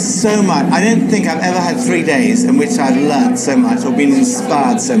 There is so much. I don't think I've ever had 3 days in which I've learned so much or been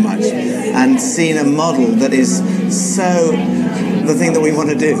inspired so much and seen a model that is so the thing that we want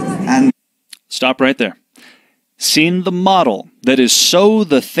to do. And stop right there. Seen the model that is so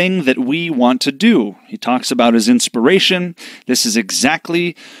the thing that we want to do. He talks about his inspiration. This is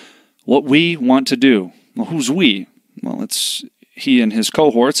exactly what we want to do. Well, who's we? Well, it's he and his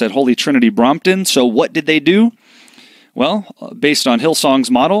cohorts at Holy Trinity Brompton. So what did they do? Well, based on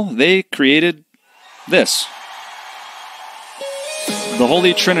Hillsong's model, they created this. The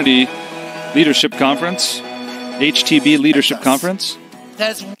Holy Trinity Leadership Conference, HTB Leadership Conference.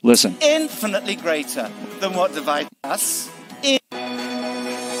 Listen. Infinitely greater than what divides us.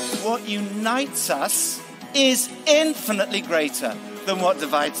 What unites us is infinitely greater than what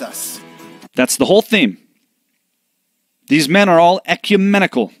divides us. That's the whole theme. These men are all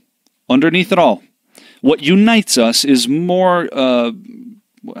ecumenical underneath it all. What unites us is more,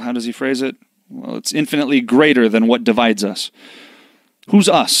 how does he phrase it? Well, it's infinitely greater than what divides us. Who's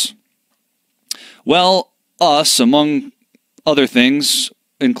us? Well, us, among other things,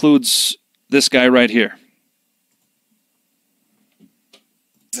 includes this guy right here.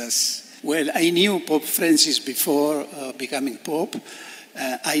 Well, I knew Pope Francis before becoming Pope.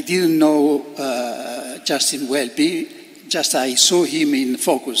 I didn't know Justin Welby, just I saw him in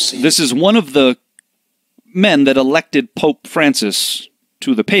Focus. This is one of the men that elected Pope Francis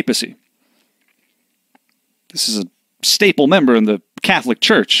to the papacy. This is a staple member in the Catholic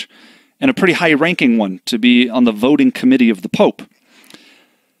Church, and a pretty high-ranking one to be on the voting committee of the Pope.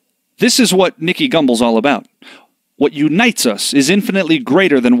 This is what Nicky Gumbel's all about. What unites us is infinitely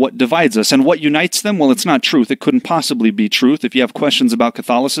greater than what divides us. And what unites them? Well, it's not truth. It couldn't possibly be truth. If you have questions about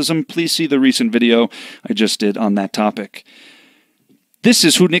Catholicism, please see the recent video I just did on that topic. This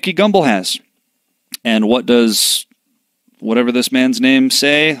is who Nicky Gumbel has. And what does whatever this man's name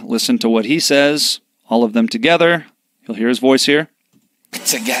say? Listen to what he says. All of them together. You'll hear his voice here.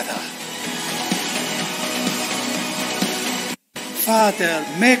 Together. Father,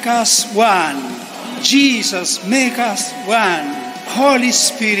 make us one. Jesus, make us one. Holy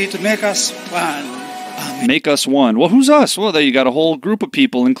Spirit, make us one. Amen. Make us one. Well, who's us? Well, there you got a whole group of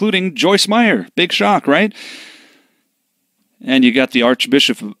people, including Joyce Meyer. Big shock, right? And you got the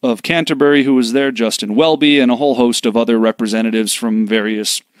Archbishop of Canterbury who was there, Justin Welby, and a whole host of other representatives from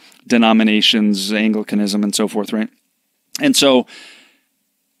various denominations, Anglicanism, and so forth, right? And so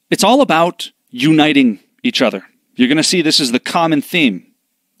it's all about uniting each other. You're going to see this is the common theme.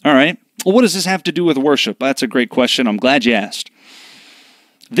 All right, Well, what does this have to do with worship? That's a great question. I'm glad you asked.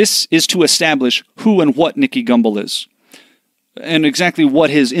 This is to establish who and what Nicky Gumbel is, and exactly what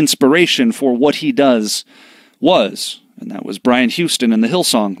his inspiration for what he does was, and that was Brian Houston and the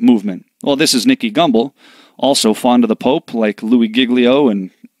Hillsong movement. Well, this is Nicky Gumbel, also fond of the Pope, like Louis Giglio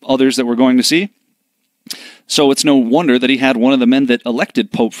and others that we're going to see. So it's no wonder that he had one of the men that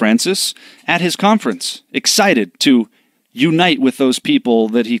elected Pope Francis at his conference, excited to unite with those people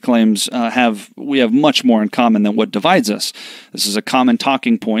that he claims we have much more in common than what divides us. This is a common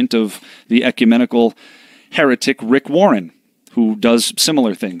talking point of the ecumenical heretic Rick Warren, who does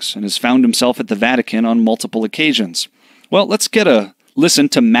similar things and has found himself at the Vatican on multiple occasions. Well, let's get a listen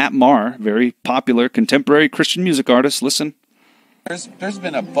to Matt Maher, very popular contemporary Christian music artist. Listen. There's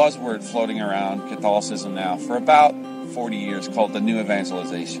been a buzzword floating around Catholicism now for about 40 years called the new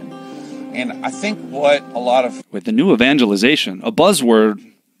evangelization. And I think what a lot of... With the new evangelization, a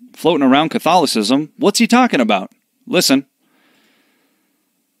buzzword floating around Catholicism, what's he talking about? Listen.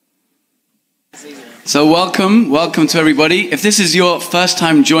 So welcome to everybody. If this is your first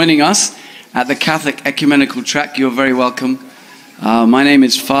time joining us at the Catholic Ecumenical Track, you're very welcome. My name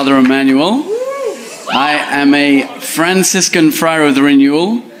is Father Emmanuel. I am a Franciscan Friar of the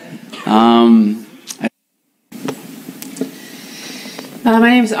Renewal. My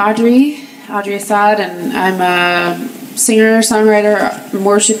name is Audrey Assad, and I'm a singer, songwriter,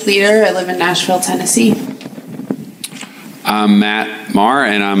 worship leader. I live in Nashville, Tennessee. I'm Matt Maher,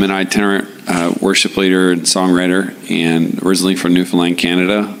 and I'm an itinerant worship leader and songwriter, and originally from Newfoundland,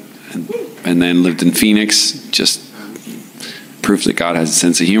 Canada, and then lived in Phoenix. Just proof that God has a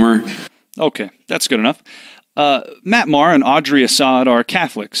sense of humor. Okay, that's good enough. Matt Maher and Audrey Assad are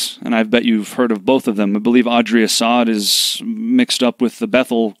Catholics, and I bet you've heard of both of them. I believe Audrey Assad is mixed up with the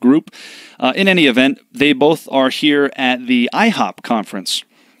Bethel group. In any event, they both are here at the IHOP conference.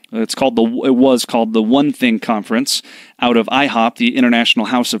 It was called the One Thing Conference out of IHOP, the International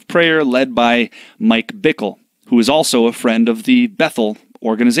House of Prayer, led by Mike Bickle, who is also a friend of the Bethel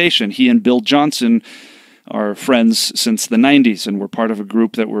organization. He and Bill Johnson are friends since the 90s and were part of a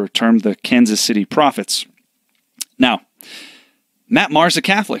group that were termed the Kansas City Prophets. Now, Matt Maher's a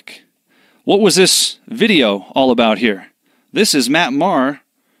Catholic. What was this video all about here? This is Matt Maher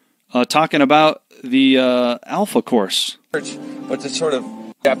talking about the Alpha course. But to sort of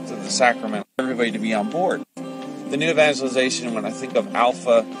depth of the sacrament, everybody to be on board. The new evangelization, when I think of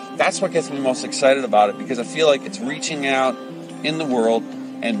Alpha, that's what gets me most excited about it, because I feel like it's reaching out in the world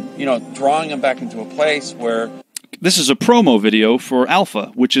and, drawing them back into a place where... This is a promo video for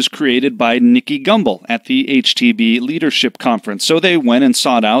Alpha, which is created by Nicky Gumbel at the HTB Leadership Conference. So they went and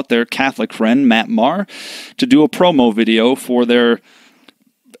sought out their Catholic friend, Matt Maher, to do a promo video for their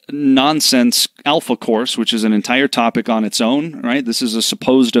nonsense Alpha course, which is an entire topic on its own, right? This is a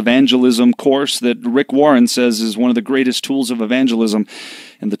supposed evangelism course that Rick Warren says is one of the greatest tools of evangelism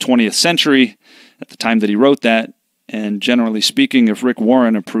in the 20th century at the time that he wrote that. And generally speaking, if Rick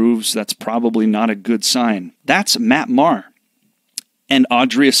Warren approves, that's probably not a good sign. That's Matt Maher and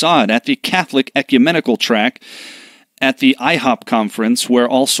Audrey Assad at the Catholic Ecumenical Track at the IHOP conference, where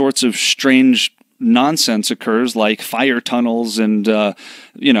all sorts of strange nonsense occurs, like fire tunnels and,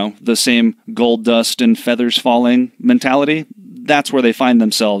 the same gold dust and feathers falling mentality. That's where they find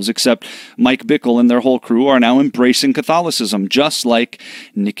themselves, except Mike Bickle and their whole crew are now embracing Catholicism, just like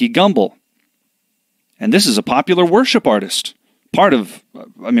Nicky Gumbel. And this is a popular worship artist, one of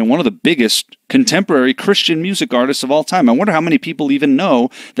the biggest contemporary Christian music artists of all time. I wonder how many people even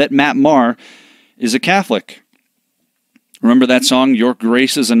know that Matt Maher is a Catholic. Remember that song, Your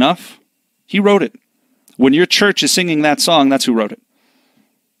Grace is Enough? He wrote it. When your church is singing that song, that's who wrote it.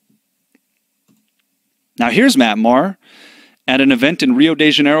 Now here's Matt Maher at an event in Rio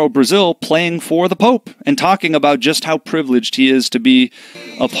de Janeiro, Brazil, playing for the Pope and talking about just how privileged he is to be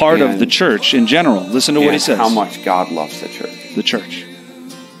a part of the church in general. Listen to what he says. How much God loves the church. The church.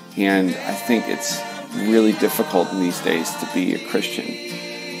 And I think it's really difficult in these days to be a Christian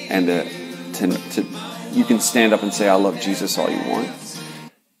and to you can stand up and say, I love Jesus all you want.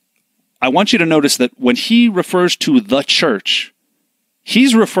 I want you to notice that when he refers to the church,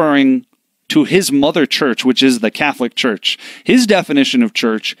 he's referring to his mother church, which is the Catholic Church. His definition of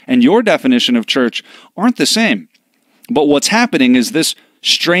church and your definition of church aren't the same. But what's happening is this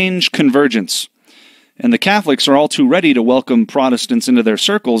strange convergence. And the Catholics are all too ready to welcome Protestants into their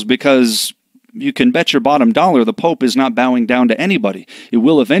circles because you can bet your bottom dollar the Pope is not bowing down to anybody. It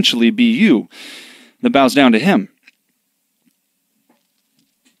will eventually be you that bows down to him.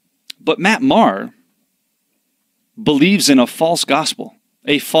 But Matt Maher believes in a false gospel,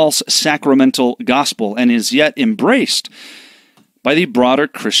 a false sacramental gospel, and is yet embraced by the broader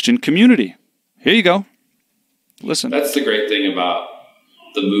Christian community. Here you go. Listen. That's the great thing about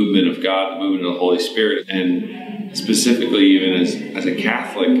the movement of God, the movement of the Holy Spirit, and specifically even as a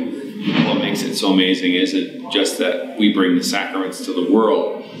Catholic, what makes it so amazing isn't just that we bring the sacraments to the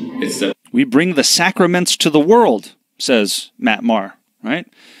world, it's that we bring the sacraments to the world, says Matt Maher, right?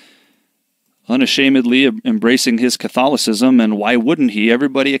 Unashamedly embracing his Catholicism, and why wouldn't he?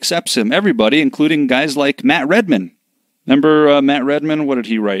 Everybody accepts him. Everybody, including guys like Matt Redman. Remember Matt Redman? What did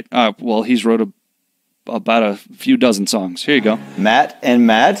he write? Well, he's wrote about a few dozen songs. Here you go. Matt and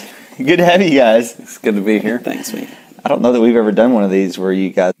Matt, good to have you guys. It's good to be here. Thanks, man. I don't know that we've ever done one of these where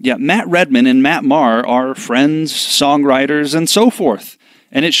you guys... Yeah, Matt Redman and Matt Maher are friends, songwriters, and so forth.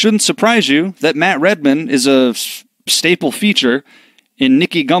 And it shouldn't surprise you that Matt Redman is a staple feature in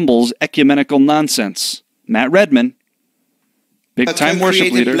Nicky Gumbel's ecumenical nonsense. Matt Redman, big-time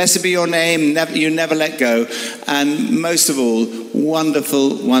worship leader. Blessed be your name, you never let go. And most of all,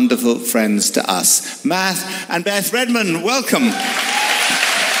 wonderful, wonderful friends to us. Matt and Beth Redman, welcome.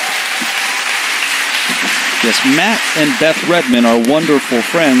 Yes, Matt and Beth Redman are wonderful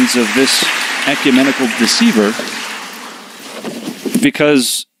friends of this ecumenical deceiver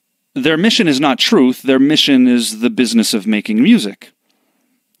because their mission is not truth. Their mission is the business of making music.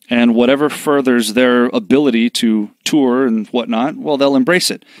 And whatever furthers their ability to tour and whatnot, well, they'll embrace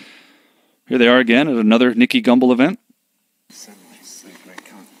it. Here they are again at another Nicky Gumbel event.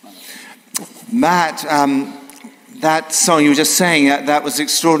 Matt, that song you were just saying, that was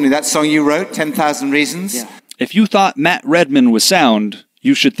extraordinary. That song you wrote, 10,000 Reasons? Yeah. If you thought Matt Redman was sound,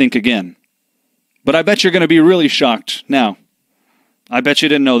 you should think again. But I bet you're going to be really shocked now. I bet you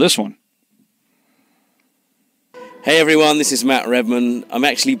didn't know this one. Hey everyone, this is Matt Redman. I'm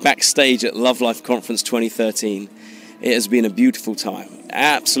actually backstage at Love Life Conference 2013. It has been a beautiful time,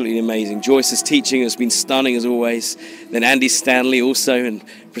 absolutely amazing. Joyce's teaching has been stunning as always. Then Andy Stanley also, and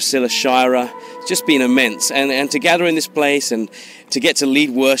Priscilla Shira. It's just been immense. And to gather in this place and to get to lead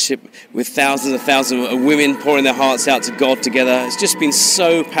worship with thousands and thousands of women pouring their hearts out to God together, it's just been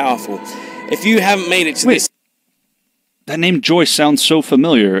so powerful. If you haven't made it to this... That name Joyce sounds so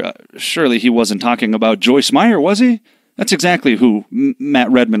familiar. Surely he wasn't talking about Joyce Meyer, was he? That's exactly who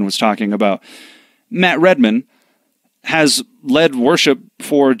Matt Redman was talking about. Matt Redman has led worship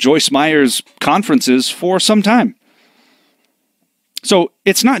for Joyce Meyer's conferences for some time. So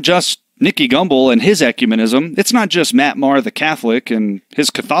it's not just Nicky Gumbel and his ecumenism. It's not just Matt Maher the Catholic and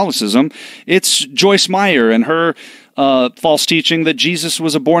his Catholicism. It's Joyce Meyer and her false teaching that Jesus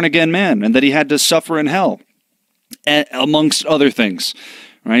was a born-again man and that he had to suffer in hell, amongst other things.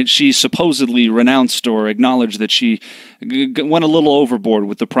 Right? She supposedly renounced or acknowledged that she went a little overboard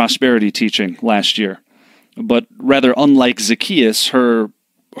with the prosperity teaching last year. But rather, unlike Zacchaeus, her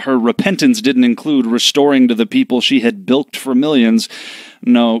repentance didn't include restoring to the people she had bilked for millions.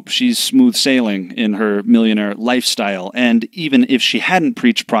 No, she's smooth sailing in her millionaire lifestyle. And even if she hadn't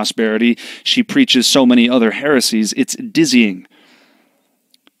preached prosperity, she preaches so many other heresies, it's dizzying.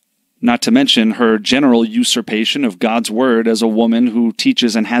 Not to mention her general usurpation of God's word as a woman who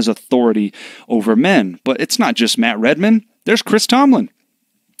teaches and has authority over men. But it's not just Matt Redman. There's Chris Tomlin.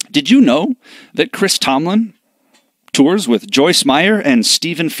 Did you know that Chris Tomlin tours with Joyce Meyer and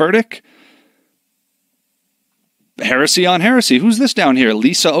Stephen Furtick? Heresy on heresy. Who's this down here?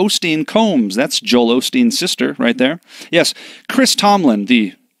 Lisa Osteen Combs. That's Joel Osteen's sister right there. Yes, Chris Tomlin,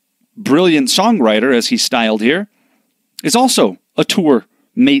 the brilliant songwriter, as he's styled here, is also a tour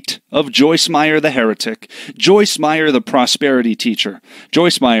mate of Joyce Meyer the heretic, Joyce Meyer the prosperity teacher,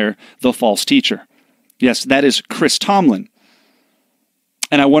 Joyce Meyer the false teacher. Yes, that is Chris Tomlin.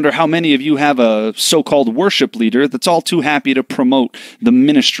 And I wonder how many of you have a so-called worship leader that's all too happy to promote the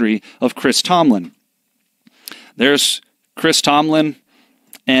ministry of Chris Tomlin. There's Chris Tomlin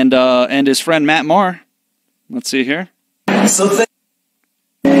and his friend Matt Maher. Let's see here. And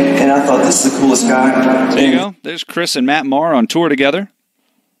I thought, this is the coolest guy. There you go. There's Chris and Matt Maher on tour together.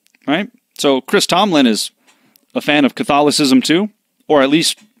 Right? So Chris Tomlin is a fan of Catholicism too, or at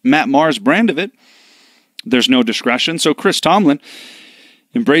least Matt Maher's brand of it. There's no discretion. So Chris Tomlin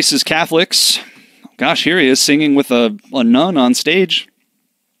embraces Catholics. Gosh, here he is singing with a nun on stage.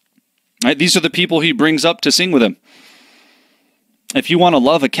 Right? These are the people he brings up to sing with him. If you want to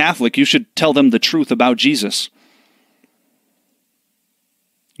love a Catholic, you should tell them the truth about Jesus.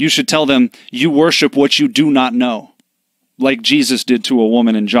 You should tell them you worship what you do not know, like Jesus did to a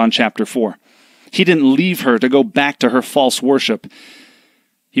woman in John chapter 4. He didn't leave her to go back to her false worship.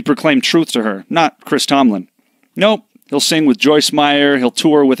 He proclaimed truth to her, not Chris Tomlin. Nope. He'll sing with Joyce Meyer, he'll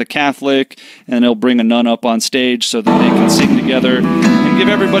tour with a Catholic, and he'll bring a nun up on stage so that they can sing together and give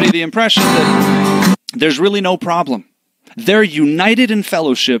everybody the impression that there's really no problem. They're united in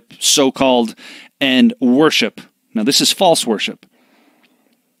fellowship, so-called, and worship. Now, this is false worship.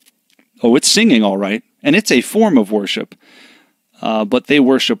 Oh, it's singing, all right, and it's a form of worship, but they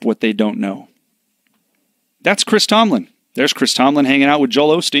worship what they don't know. That's Chris Tomlin. There's Chris Tomlin hanging out with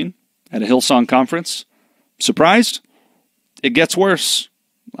Joel Osteen at a Hillsong conference. Surprised? It gets worse.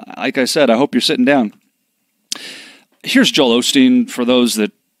 Like I said, I hope you're sitting down. Here's Joel Osteen for those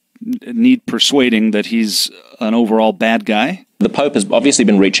that need persuading that he's an overall bad guy. The Pope has obviously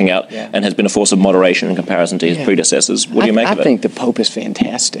been reaching out and has been a force of moderation in comparison to his predecessors. What do you make of it? I think the Pope is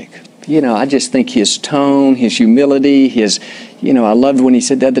fantastic. You know, I just think his tone, his humility, his, you know, I loved when he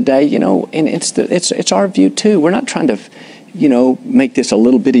said the other day, you know, and it's our view too. We're not trying to, you know, make this a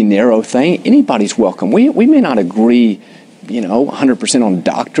little bitty narrow thing. Anybody's welcome. We may not agree, you know, 100% on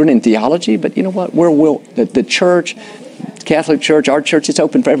doctrine and theology, but you know what? The church, Catholic Church, our church, it's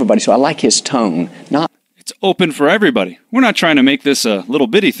open for everybody. So I like his tone. It's open for everybody. We're not trying to make this a little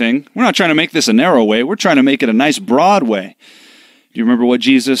bitty thing. We're not trying to make this a narrow way. We're trying to make it a nice broad way. Do you remember what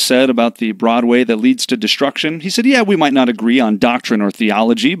Jesus said about the broad way that leads to destruction? He said, yeah, we might not agree on doctrine or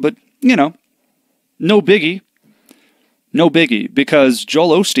theology, but, you know, no biggie. No biggie, because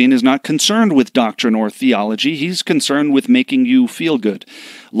Joel Osteen is not concerned with doctrine or theology. He's concerned with making you feel good,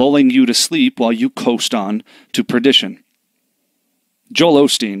 lulling you to sleep while you coast on to perdition. Joel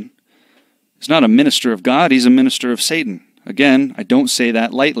Osteen is not a minister of God, he's a minister of Satan. Again, I don't say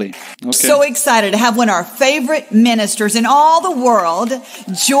that lightly. Okay. So excited to have one of our favorite ministers in all the world,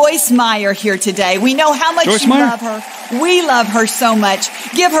 Joyce Meyer, here today. We know how much you love her. We love her so much.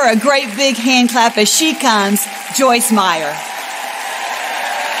 Give her a great big hand clap as she comes, Joyce Meyer.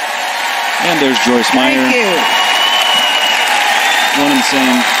 And there's Joyce Meyer. Thank you. One and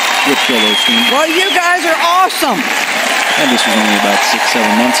same with Joel Osteen. Well, you guys are awesome. And this was only about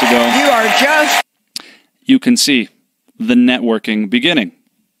 6-7 months ago. You are just... You can see the networking beginning.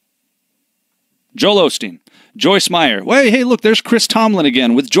 Joel Osteen, Joyce Meyer. Hey, look, there's Chris Tomlin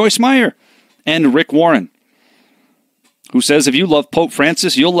again with Joyce Meyer. And Rick Warren, who says if you love Pope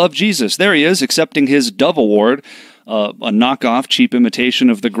Francis, you'll love Jesus. There he is, accepting his Dove Award, a knockoff, cheap imitation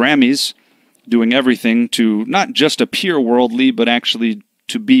of the Grammys, doing everything to not just appear worldly, but actually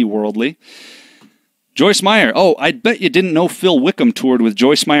to be worldly. Joyce Meyer. Oh, I bet you didn't know Phil Wickham toured with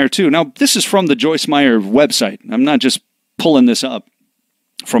Joyce Meyer, too. Now, this is from the Joyce Meyer website. I'm not just pulling this up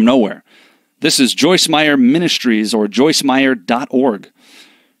from nowhere. This is Joyce Meyer Ministries or joycemeyer.org.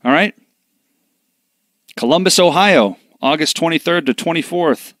 All right? Columbus, Ohio, August 23rd to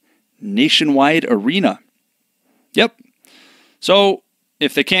 24th. Nationwide Arena. Yep. So,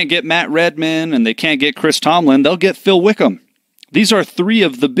 if they can't get Matt Redman and they can't get Chris Tomlin, they'll get Phil Wickham. These are three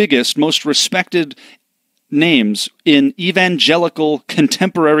of the biggest, most respected names in evangelical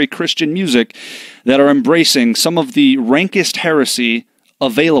contemporary Christian music that are embracing some of the rankest heresy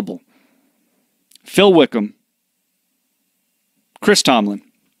available. Phil Wickham, Chris Tomlin,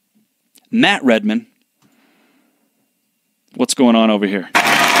 Matt Redman. What's going on over here?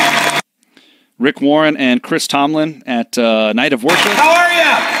 Rick Warren and Chris Tomlin at Night of Worship. How are you?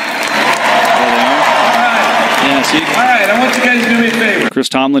 There they are. Yeah, see? All right, I want you guys to do me a favor. Chris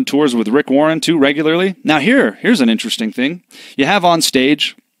Tomlin tours with Rick Warren, too, regularly. Now, here's an interesting thing. You have on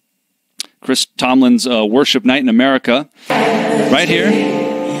stage Chris Tomlin's Worship Night in America. Right here,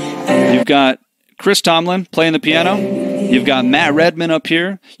 you've got Chris Tomlin playing the piano. You've got Matt Redman up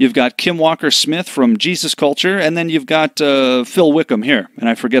here. You've got Kim Walker-Smith from Jesus Culture. And then you've got Phil Wickham here. And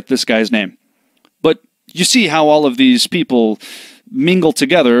I forget this guy's name. But you see how all of these people mingle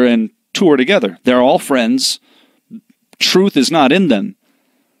together and tour together. They're all friends. Truth is not in them.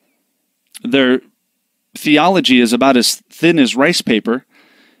 Their theology is about as thin as rice paper,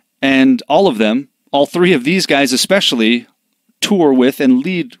 and all of them, all three of these guys especially, tour with and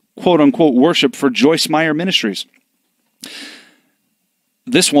lead quote-unquote worship for Joyce Meyer Ministries.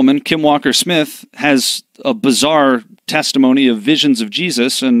 This woman, Kim Walker-Smith, has a bizarre testimony of visions of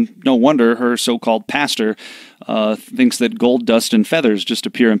Jesus, and no wonder her so-called pastor thinks that gold, dust, and feathers just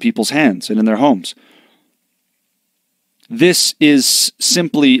appear in people's hands and in their homes. This is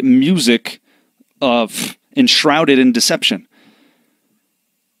simply music enshrouded in deception.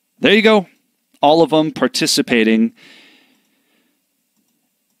 There you go. All of them participating,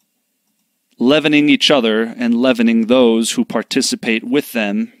 leavening each other and leavening those who participate with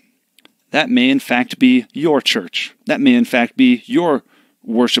them. That may in fact be your church. That may in fact be your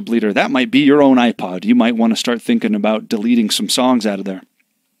worship leader. That might be your own iPod. You might want to start thinking about deleting some songs out of there.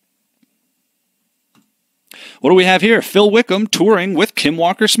 What do we have here? Phil Wickham touring with Kim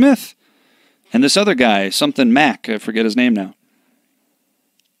Walker-Smith. And this other guy, something Mac, I forget his name now.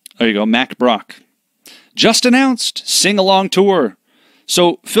 There you go, Mac Brock. just announced sing-along tour.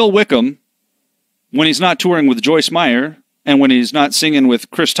 So Phil Wickham, when he's not touring with Joyce Meyer, and when he's not singing with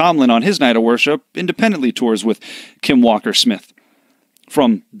Chris Tomlin on his night of worship, independently tours with Kim Walker-Smith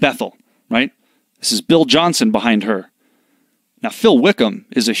from Bethel, right? This is Bill Johnson behind her. Now, Phil Wickham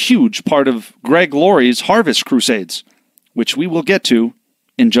is a huge part of Greg Laurie's Harvest Crusades, which we will get to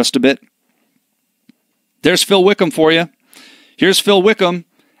in just a bit. There's Phil Wickham for you. Here's Phil Wickham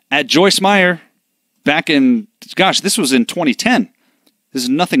at Joyce Meyer back in, gosh, this was in 2010. This is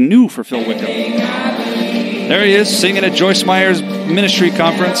nothing new for Phil Wickham. There he is, singing at Joyce Meyer's ministry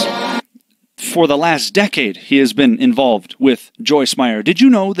conference. For the last decade, he has been involved with Joyce Meyer. Did you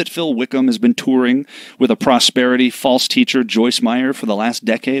know that Phil Wickham has been touring with a prosperity false teacher, Joyce Meyer, for the last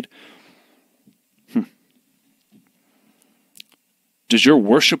decade? Does your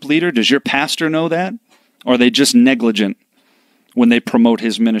worship leader, does your pastor know that? Or are they just negligent when they promote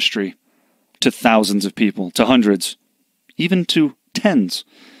his ministry to thousands of people, to hundreds, even to tens?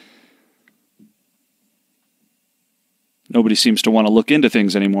 Nobody seems to want to look into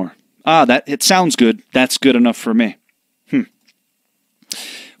things anymore. It sounds good. That's good enough for me.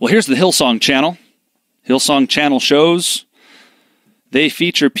 Well, here's the Hillsong Channel. Hillsong Channel shows. They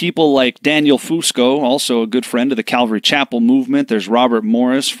feature people like Daniel Fusco, also a good friend of the Calvary Chapel movement. There's Robert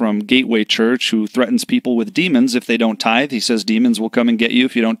Morris from Gateway Church, who threatens people with demons if they don't tithe. He says demons will come and get you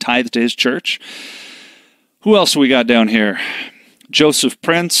if you don't tithe to his church. Who else we got down here? Joseph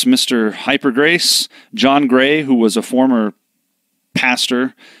Prince, Mr. Hypergrace, John Gray, who was a former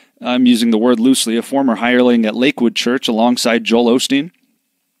pastor, I'm using the word loosely, a former hireling at Lakewood Church alongside Joel Osteen.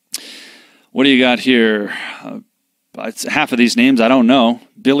 What do you got here? Half of these names I don't know.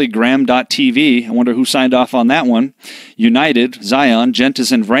 BillyGraham.tv, I wonder who signed off on that one. United, Zion,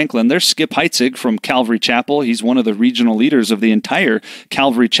 Gentis, and Franklin. There's Skip Heitzig from Calvary Chapel. He's one of the regional leaders of the entire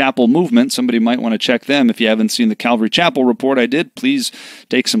Calvary Chapel movement. Somebody might want to check them. If you haven't seen the Calvary Chapel report I did, please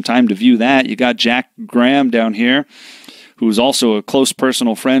take some time to view that. You got Jack Graham down here, who's also a close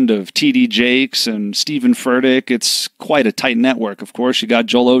personal friend of T.D. Jakes and Stephen Furtick. It's quite a tight network, of course. You got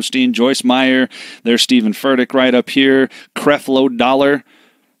Joel Osteen, Joyce Meyer, there's Stephen Furtick right up here, Creflo Dollar,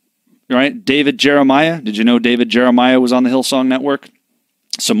 right? David Jeremiah. Did you know David Jeremiah was on the Hillsong Network?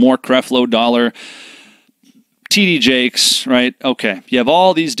 Some more Creflo Dollar, T.D. Jakes, right? Okay, you have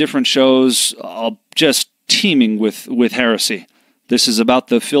all these different shows just teeming with heresy. This is about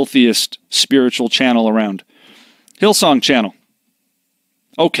the filthiest spiritual channel around. Hillsong Channel.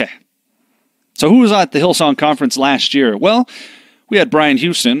 Okay. So who was at the Hillsong Conference last year? Well, we had Brian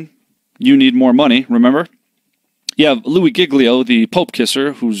Houston. You Need More Money, remember? You have Louis Giglio, the Pope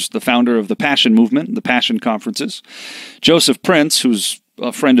Kisser, who's the founder of the Passion Movement, the Passion Conferences. Joseph Prince, who's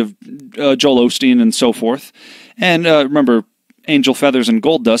a friend of Joel Osteen and so forth. And remember, Angel Feathers and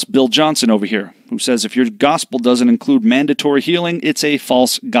Gold Dust, Bill Johnson over here, who says if your gospel doesn't include mandatory healing, it's a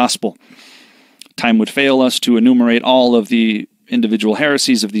false gospel. Time would fail us to enumerate all of the individual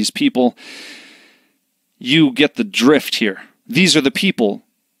heresies of these people. You get the drift here. These are the people.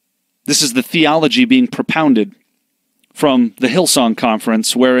 This is the theology being propounded from the Hillsong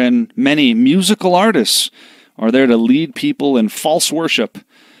Conference, wherein many musical artists are there to lead people in false worship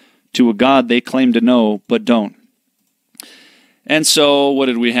to a God they claim to know but don't. And so, what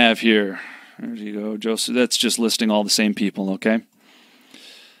did we have here? There you go, Joseph. That's just listing all the same people, okay?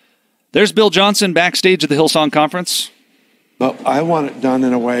 There's Bill Johnson backstage at the Hillsong Conference. But I want it done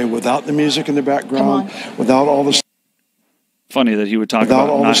in a way without the music in the background, without all the funny that he would talk without about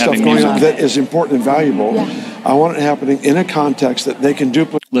all not the stuff having going music. on that is important and valuable. Yeah. I want it happening in a context that they can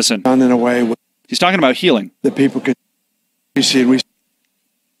duplicate. Listen, done in a way he's talking about healing. That people can see. We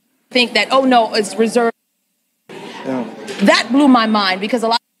think that it's reserved. Yeah. That blew my mind because a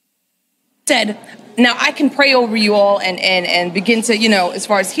lot said. Now, I can pray over you all and begin to, as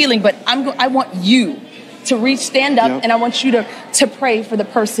far as healing, but I want you to stand up, and I want you to pray for the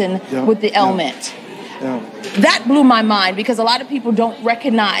person with the ailment. That blew my mind because a lot of people don't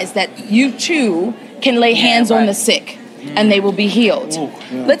recognize that you, too, can lay hands on the sick and they will be healed.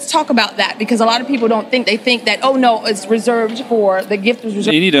 Let's talk about that because a lot of people don't think. They think that, it's reserved for, the gift is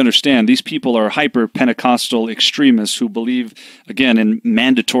reserved. You need to understand, these people are hyper-Pentecostal extremists who believe, again, in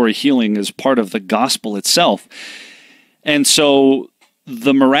mandatory healing as part of the gospel itself. And so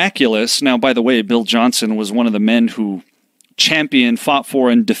the miraculous, now, by the way, Bill Johnson was one of the men who championed, fought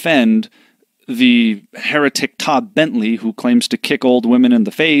for, and defend the heretic Todd Bentley, who claims to kick old women in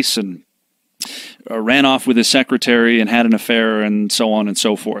the face and ran off with his secretary and had an affair and so on and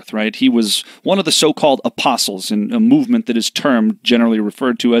so forth, right? He was one of the so-called apostles in a movement that is termed, generally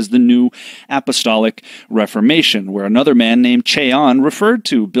referred to as the New Apostolic Reformation, where another man named Cheon referred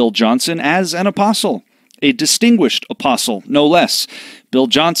to Bill Johnson as an apostle. a distinguished apostle, no less. Bill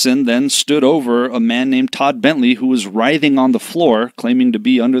Johnson then stood over a man named Todd Bentley who was writhing on the floor, claiming to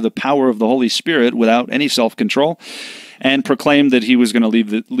be under the power of the Holy Spirit without any self-control, and proclaimed that he was going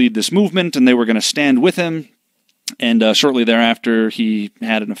to lead this movement and they were going to stand with him. And shortly thereafter, he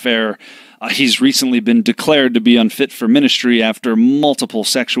had an affair. He's recently been declared to be unfit for ministry after multiple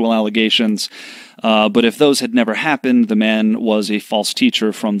sexual allegations. But if those had never happened, the man was a false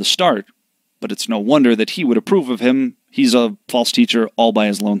teacher from the start. But it's no wonder that he would approve of him. He's a false teacher all by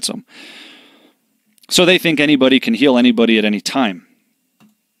his lonesome. So they think anybody can heal anybody at any time.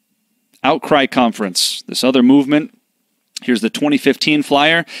 Outcry Conference, this other movement. Here's the 2015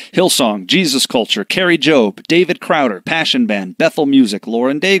 flyer. Hillsong, Jesus Culture, Carrie Job, David Crowder, Passion Band, Bethel Music,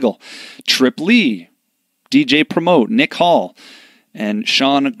 Lauren Daigle, Trip Lee, DJ Promote, Nick Hall, and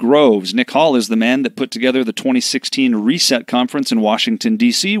Sean Groves. Nick Hall is the man that put together the 2016 Reset Conference in Washington,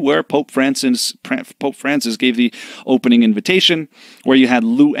 D.C., where Pope Francis gave the opening invitation, where you had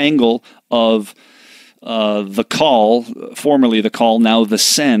Lou Engle of The Call, formerly The Call, now The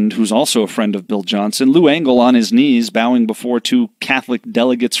Send, who's also a friend of Bill Johnson. Lou Engle on his knees, bowing before two Catholic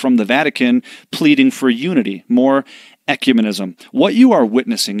delegates from the Vatican, pleading for unity, more ecumenism. What you are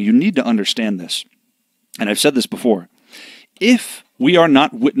witnessing, you need to understand this. And I've said this before. If we are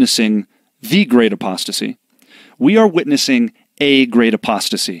not witnessing the great apostasy, we are witnessing a great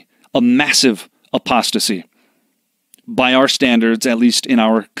apostasy, a massive apostasy, by our standards, at least in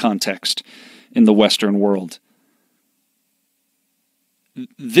our context, in the Western world.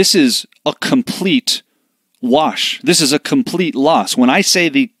 This is a complete wash. This is a complete loss. When I say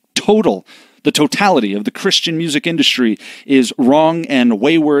the totality of the Christian music industry is wrong and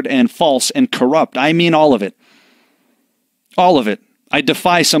wayward and false and corrupt, I mean all of it. All of it. I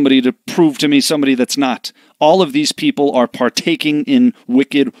defy somebody to prove to me somebody that's not. All of these people are partaking in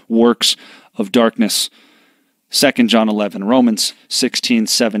wicked works of darkness. 2 John 11, Romans 16,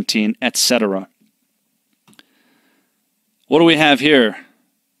 17, etc. What do we have here?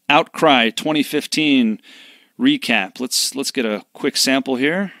 Outcry 2015 recap. Let's get a quick sample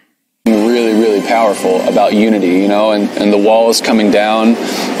here. Really, really powerful about unity, you know, and the wall is coming down,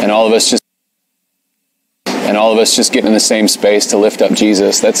 and all of us just getting in the same space to lift up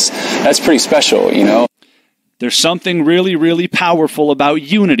Jesus. That's pretty special, you know. There's something really, really powerful about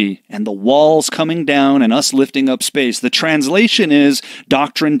unity and the walls coming down and us lifting up space. The translation is,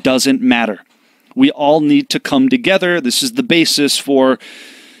 doctrine doesn't matter. We all need to come together. This is the basis for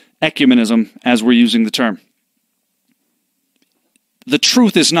ecumenism, as we're using the term. The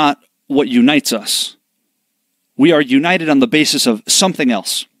truth is not what unites us. We are united on the basis of something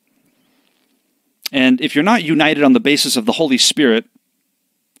else. And if you're not united on the basis of the Holy Spirit,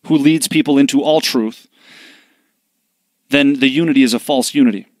 who leads people into all truth, then the unity is a false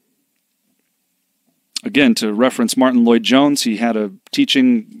unity. Again, to reference Martin Lloyd-Jones, he had a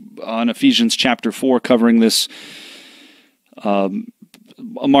teaching on Ephesians chapter 4 covering this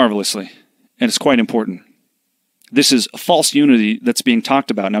marvelously, and it's quite important. This is a false unity that's being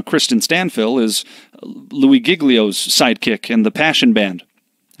talked about. Now, Kristen Stanfill is Louis Giglio's sidekick in the Passion Band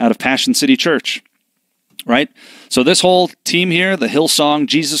out of Passion City Church. Right? So this whole team here, the Hillsong,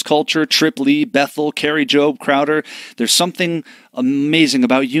 Jesus Culture, Trip Lee, Bethel, Carrie Job, Crowder, there's something amazing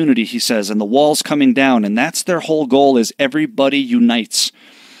about unity, he says, and the walls coming down, and that's their whole goal, is everybody unites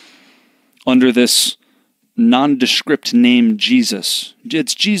under this nondescript name Jesus.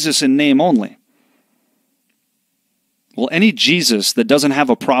 It's Jesus in name only. Well, any Jesus that doesn't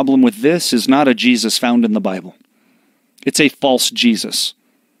have a problem with this is not a Jesus found in the Bible. It's a false Jesus.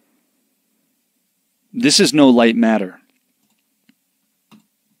 This is no light matter.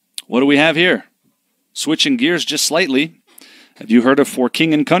 What do we have here? Switching gears just slightly. Have you heard of For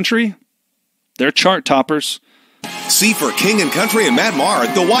King and Country? They're chart toppers. See For King and Country and Matt Maher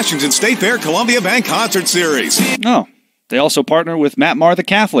at the Washington State Fair Columbia Band Concert Series. Oh, they also partner with Matt Maher the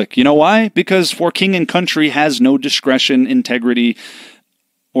Catholic. You know why? Because For King and Country has no discretion, integrity,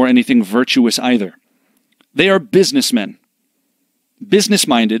 or anything virtuous either. They are businessmen.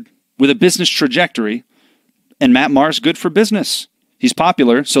 Business-minded, with a business trajectory, and Matt Maher's good for business. He's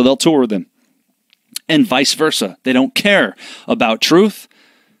popular, so they'll tour with him. And vice versa. They don't care about truth.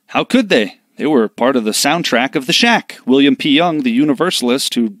 How could they? They were part of the soundtrack of The Shack. William P. Young, the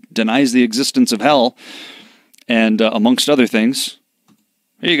universalist who denies the existence of hell, and amongst other things.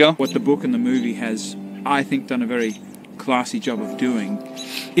 Here you go. What the book and the movie has, I think, done a very classy job of doing,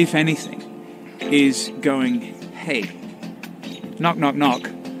 if anything, is going, hey, knock, knock, knock.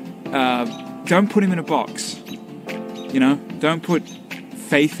 Don't put him in a box. You know, don't put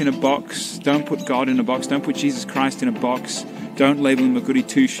faith in a box. Don't put God in a box. Don't put Jesus Christ in a box. Don't label him a goody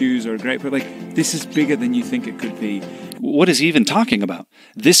two-shoes or a great, but like, this is bigger than you think it could be. What is he even talking about?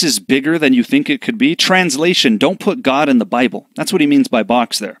 This is bigger than you think it could be? Translation, don't put God in the Bible. That's what he means by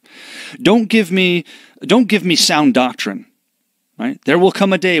box there. Don't give me sound doctrine. Right? There will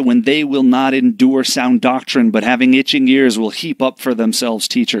come a day when they will not endure sound doctrine, but having itching ears will heap up for themselves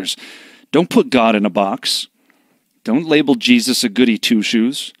teachers. Don't put God in a box. Don't label Jesus a goody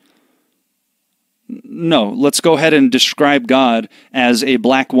two-shoes. No, let's go ahead and describe God as a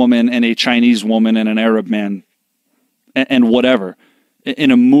black woman and a Chinese woman and an Arab man and whatever in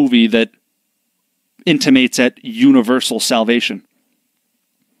a movie that intimates at universal salvation,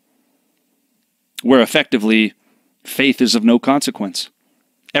 where effectively faith is of no consequence.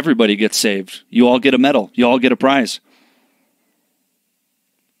 Everybody gets saved. You all get a medal. You all get a prize.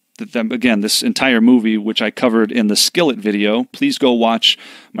 Again, this entire movie, which I covered in the Skillet video, please go watch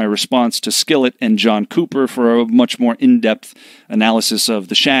my response to Skillet and John Cooper for a much more in-depth analysis of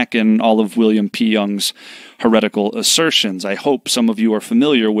the Shack and all of William P. Young's heretical assertions. I hope some of you are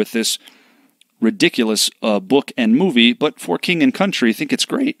familiar with this ridiculous book and movie, but for King and Country, I think it's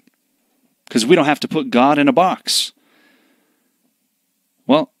great, because we don't have to put God in a box.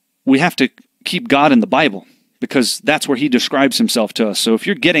 Well, we have to keep God in the Bible, because that's where he describes himself to us. So if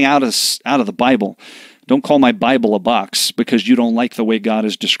you're getting out of the Bible, don't call my Bible a box because you don't like the way God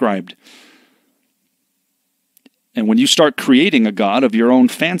is described. And when you start creating a God of your own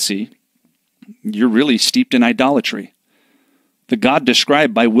fancy, you're really steeped in idolatry. The God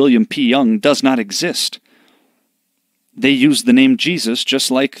described by William P. Young does not exist. They use the name Jesus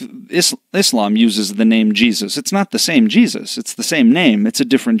just like Islam uses the name Jesus. It's not the same Jesus. It's the same name. It's a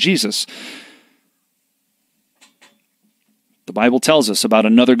different Jesus. The Bible tells us about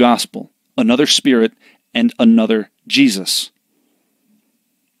another gospel, another spirit, and another Jesus.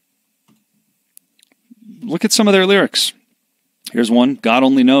 Look at some of their lyrics. Here's one. God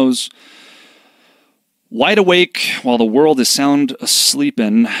only knows. Wide awake while the world is sound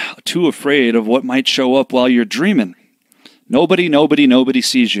asleepin', too afraid of what might show up while you're dreaming. Nobody, nobody, nobody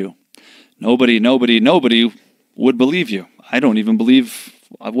sees you. Nobody, nobody, nobody would believe you. I don't even believe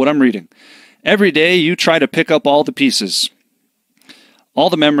what I'm reading. Every day you try to pick up all the pieces. All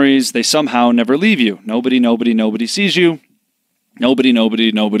the memories, they somehow never leave you. Nobody, nobody, nobody sees you. Nobody,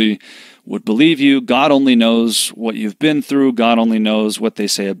 nobody, nobody would believe you. God only knows what you've been through. God only knows what they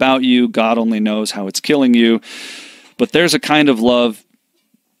say about you. God only knows how it's killing you. But there's a kind of love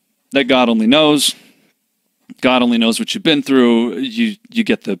that God only knows. God only knows what you've been through. You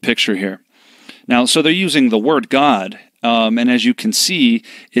get the picture here. Now, so they're using the word God, and as you can see,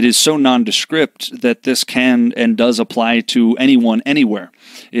 it is so nondescript that this can and does apply to anyone, anywhere.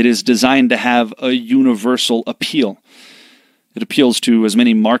 It is designed to have a universal appeal. It appeals to as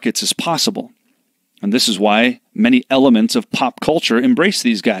many markets as possible. And this is why many elements of pop culture embrace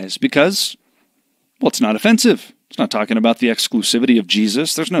these guys, because, well, it's not offensive. It's not talking about the exclusivity of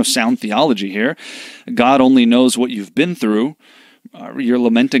Jesus. There's no sound theology here. God only knows what you've been through. You're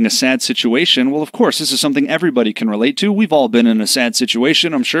lamenting a sad situation. Well, of course, this is something everybody can relate to. We've all been in a sad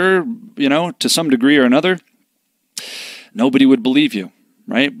situation, I'm sure, to some degree or another. Nobody would believe you,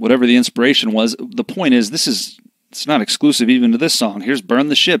 right? Whatever the inspiration was. The point is, it's not exclusive even to this song. Here's Burn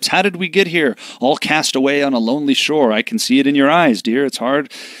the Ships. How did we get here? All cast away on a lonely shore. I can see it in your eyes, dear. It's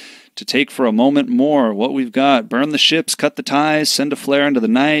hard to take for a moment more what we've got. Burn the ships, cut the ties, send a flare into the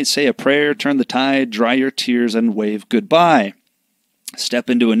night, say a prayer, turn the tide, dry your tears, and wave goodbye. Step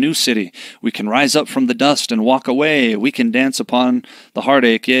into a new city. We can rise up from the dust and walk away. We can dance upon the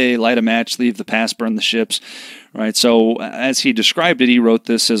heartache. Yea, light a match, leave the past, burn the ships. Right. So as he described it, he wrote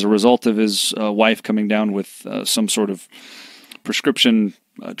this as a result of his wife coming down with some sort of prescription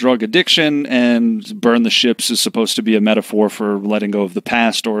drug addiction, and burn the ships is supposed to be a metaphor for letting go of the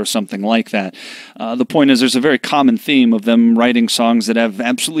past or something like that. The point is, there's a very common theme of them writing songs that have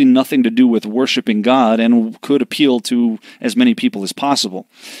absolutely nothing to do with worshiping God and could appeal to as many people as possible.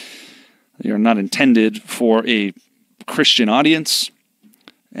 They are not intended for a Christian audience,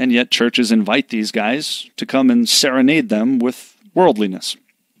 and yet churches invite these guys to come and serenade them with worldliness.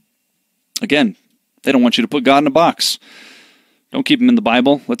 Again, they don't want you to put God in a box. Don't keep him in the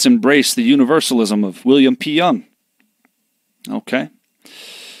Bible. Let's embrace the universalism of William P. Young. Okay.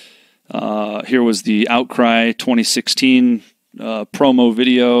 Here was the Outcry 2016 promo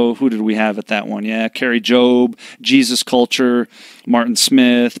video. Who did we have at that one? Yeah, Carrie Job, Jesus Culture, Martin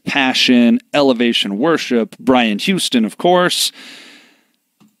Smith, Passion, Elevation Worship, Brian Houston, of course.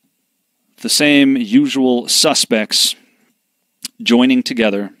 The same usual suspects joining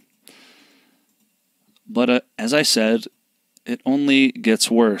together. But as I said, it only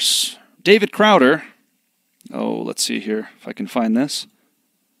gets worse. David Crowder, Oh, let's see here if I can find this.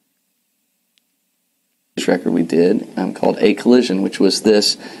 This record we did called A Collision, which was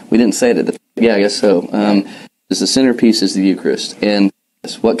this. We didn't say it at the. Yeah, I guess so. The centerpiece is the Eucharist, and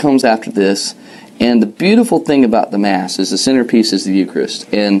what comes after this. And the beautiful thing about the Mass is the centerpiece is the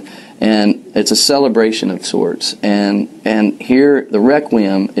Eucharist, and it's a celebration of sorts. And here the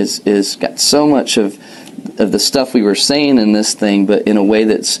Requiem is got so much of the stuff we were saying in this thing, but in a way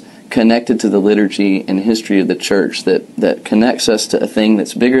that's connected to the liturgy and history of the church, that connects us to a thing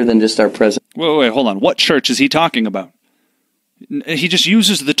that's bigger than just our present. Wait, hold on. What church is he talking about? He just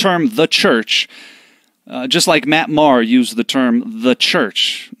uses the term the church, just like Matt Maher used the term the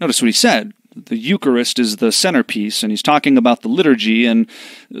church. Notice what he said. The Eucharist is the centerpiece, and he's talking about the liturgy and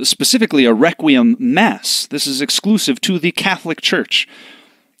specifically a Requiem Mass. This is exclusive to the Catholic Church.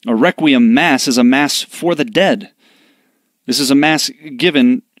 A Requiem Mass is a Mass for the dead. This is a Mass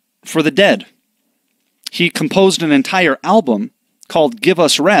given for the dead. He composed an entire album called Give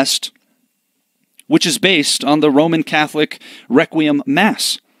Us Rest, which is based on the Roman Catholic Requiem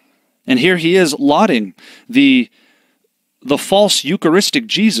Mass. And here he is lauding the false Eucharistic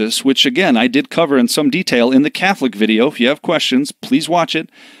Jesus, which again I did cover in some detail in the Catholic video. If you have questions, please watch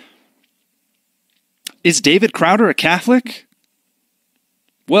it. Is David Crowder a Catholic?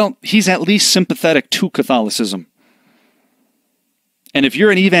 Well, he's at least sympathetic to Catholicism. And if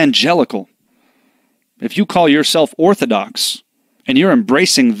you're an evangelical, if you call yourself Orthodox, and you're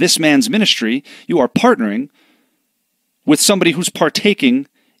embracing this man's ministry, you are partnering with somebody who's partaking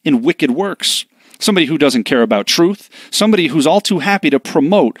in wicked works. Somebody who doesn't care about truth, somebody who's all too happy to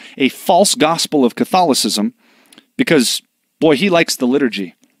promote a false gospel of Catholicism because, boy, he likes the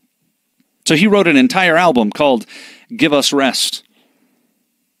liturgy. So he wrote an entire album called Give Us Rest.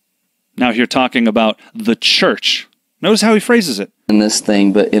 Now here talking about the church. Notice how he phrases it. In this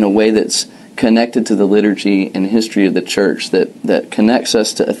thing, but in a way that's connected to the liturgy and history of the church, that connects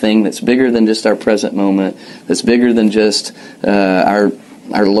us to a thing that's bigger than just our present moment, that's bigger than just our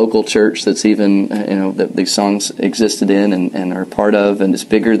local church that's even, that these songs existed in and are part of, and it's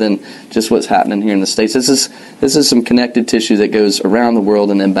bigger than just what's happening here in the States. This is some connected tissue that goes around the world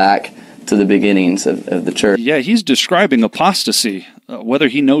and then back to the beginnings of the church. Yeah, he's describing apostasy, whether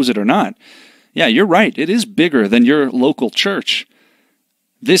he knows it or not. Yeah, you're right. It is bigger than your local church.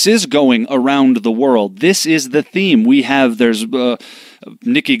 This is going around the world. This is the theme. We have, there's,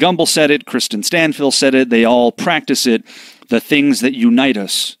 Nicky Gumbel said it, Kristen Stanfill said it, they all practice it. The things that unite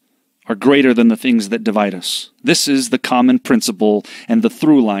us are greater than the things that divide us. This is the common principle and the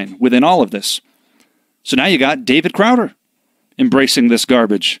through line within all of this. So now you got David Crowder embracing this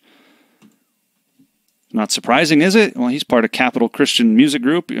garbage. Not surprising, is it? Well, he's part of Capital Christian Music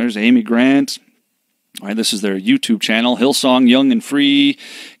Group. There's Amy Grant. All right, this is their YouTube channel. Hillsong, Young and Free,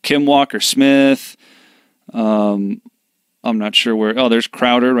 Kim Walker-Smith. I'm not sure where. Oh, there's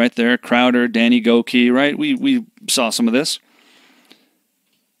Crowder right there. Crowder, Danny Goki, right? We saw some of this.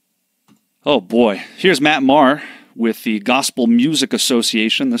 Oh, boy. Here's Matt Maher with the Gospel Music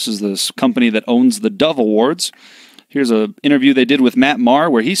Association. This is this company that owns the Dove Awards. Here's an interview they did with Matt Maher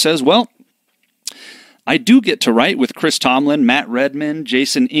where he says, well, I do get to write with Chris Tomlin, Matt Redman,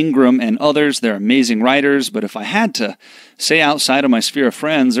 Jason Ingram, and others. They're amazing writers, but if I had to say outside of my sphere of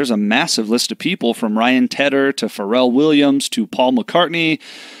friends, there's a massive list of people from Ryan Tedder to Pharrell Williams to Paul McCartney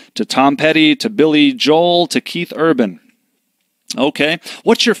to Tom Petty to Billy Joel to Keith Urban. Okay,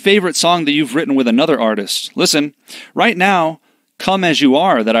 what's your favorite song that you've written with another artist? Listen, right now, Come As You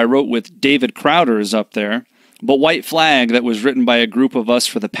Are that I wrote with David Crowder is up there. But White Flag, that was written by a group of us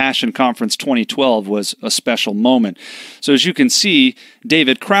for the Passion Conference 2012, was a special moment. So as you can see,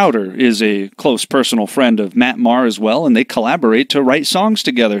 David Crowder is a close personal friend of Matt Maher as well, and they collaborate to write songs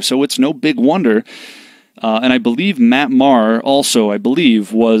together. So it's no big wonder. And I believe Matt Maher also,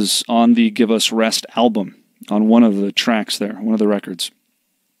 was on the Give Us Rest album, on one of the tracks there, one of the records.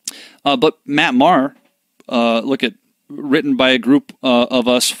 But Matt Maher, written by a group of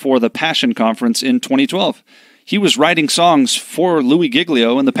us for the Passion Conference in 2012. He was writing songs for Louis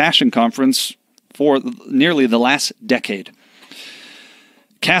Giglio in the Passion Conference for nearly the last decade.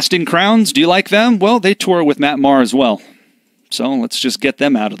 Casting Crowns, do you like them? Well, they tour with Matt Maher as well. So let's just get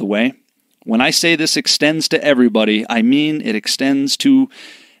them out of the way. When I say this extends to everybody, I mean it extends to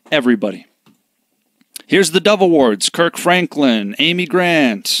everybody. Here's the Dove Awards. Kirk Franklin, Amy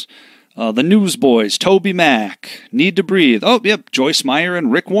Grant, the Newsboys, Toby Mac, Need to Breathe. Oh, yep, Joyce Meyer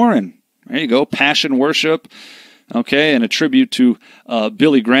and Rick Warren. There you go, Passion Worship. Okay, and a tribute to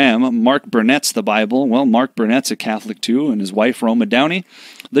Billy Graham, Mark Burnett's The Bible. Well, Mark Burnett's a Catholic too, and his wife, Roma Downey.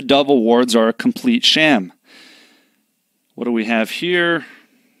 The Dove Awards are a complete sham. What do we have here?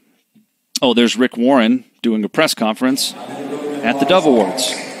 Oh, there's Rick Warren doing a press conference at the Dove Awards.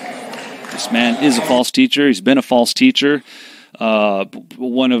 This man is a false teacher. He's been a false teacher. A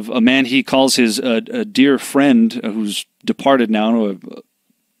man he calls his a dear friend who's departed now,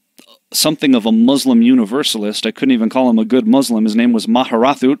 something of a Muslim universalist. I couldn't even call him a good Muslim. His name was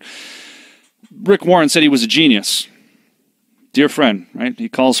Maharathut. Rick Warren said he was a genius. Dear friend, right? He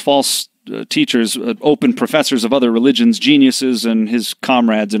calls false teachers, open professors of other religions, geniuses and his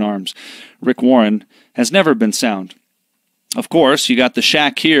comrades in arms. Rick Warren has never been sound. Of course, you got the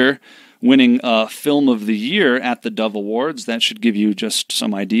Shaq here winning Film of the Year at the Dove Awards. That should give you just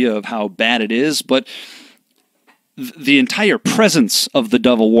some idea of how bad it is. But the entire presence of the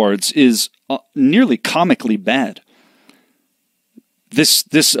Dove Awards is nearly comically bad.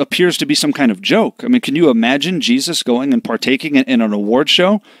 This appears to be some kind of joke. I mean, can you imagine Jesus going and partaking in an award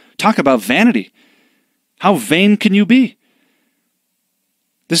show? Talk about vanity. How vain can you be?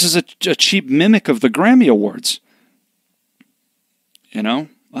 This is a cheap mimic of the Grammy Awards. You know?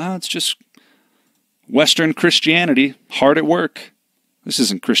 Well, it's just Western Christianity, hard at work. This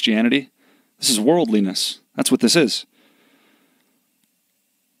isn't Christianity. This is worldliness. That's what this is.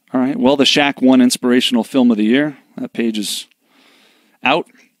 All right, well, the Shaq won Inspirational Film of the Year. That page is out.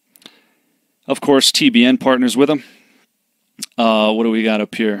 Of course, TBN partners with them. What do we got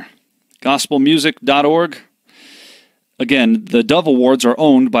up here? GospelMusic.org. Again, the Dove Awards are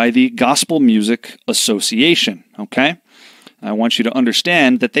owned by the Gospel Music Association, okay? I want you to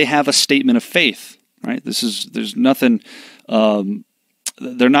understand that they have a statement of faith, right? There's nothing,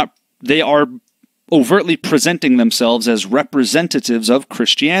 they are overtly presenting themselves as representatives of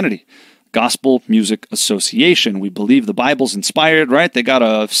Christianity. Gospel Music Association. We believe the Bible's inspired, right? They got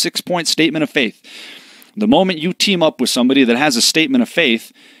a 6-point statement of faith. The moment you team up with somebody that has a statement of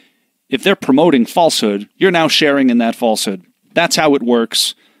faith, if they're promoting falsehood, you're now sharing in that falsehood. That's how it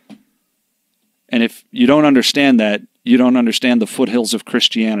works. And if you don't understand that, you don't understand the foothills of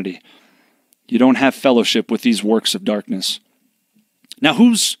Christianity. You don't have fellowship with these works of darkness. Now,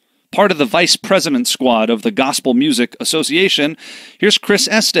 who's part of the vice president squad of the Gospel Music Association? Here's Chris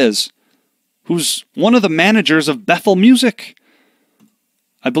Estes, who's one of the managers of Bethel Music.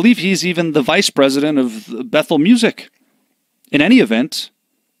 I believe he's even the vice president of Bethel Music. In any event,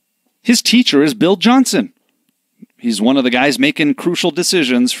 his teacher is Bill Johnson. He's one of the guys making crucial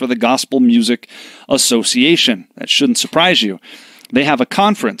decisions for the Gospel Music Association. That shouldn't surprise you. They have a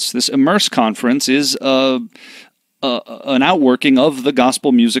conference. This Immerse conference is an outworking of the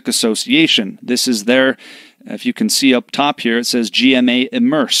Gospel Music Association. This is their, if you can see up top here, it says GMA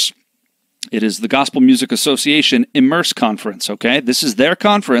Immerse. It is the Gospel Music Association Immerse Conference, okay? This is their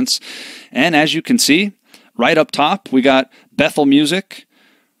conference, and as you can see, right up top, we got Bethel Music,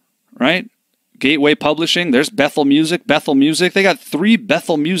 right? Gateway Publishing, there's Bethel Music. They got 3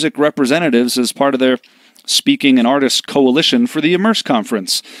 Bethel Music representatives as part of their speaking and artist coalition for the Immerse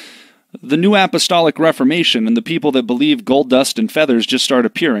Conference. The New Apostolic Reformation and the people that believe gold dust and feathers just start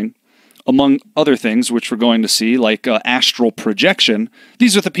appearing, among other things, which we're going to see, like astral projection.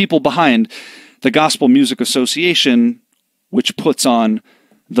 These are the people behind the Gospel Music Association, which puts on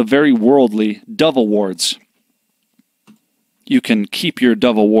the very worldly Dove Awards. You can keep your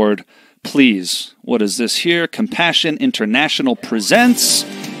Dove Award, please. What is this here? Compassion International presents...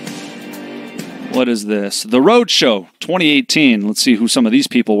 What is this? The Road Show 2018. Let's see who some of these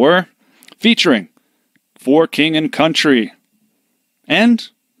people were. Featuring For King and Country, and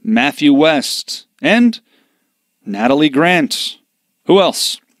Matthew West, and Natalie Grant. Who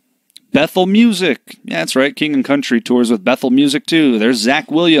else? Bethel Music. Yeah, that's right. King and Country tours with Bethel Music too. There's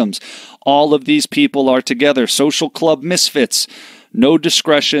Zach Williams. All of these people are together. Social Club Misfits. No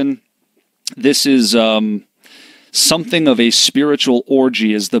discretion. This is something of a spiritual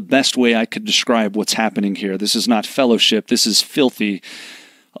orgy is the best way I could describe what's happening here. This is not fellowship. This is filthy,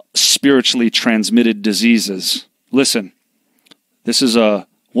 spiritually transmitted diseases. Listen, this is a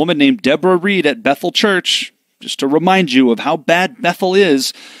woman named Deborah Reed at Bethel Church, just to remind you of how bad Bethel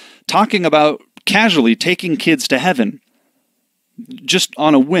is, talking about casually taking kids to heaven, just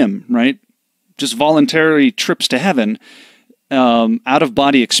on a whim, right? Just voluntary trips to heaven,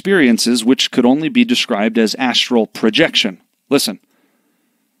 out-of-body experiences, which could only be described as astral projection. Listen.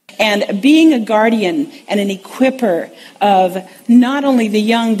 And being a guardian and an equipper of not only the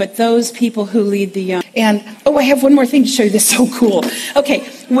young, but those people who lead the young. And, oh, I have one more thing to show you that's so cool. Okay,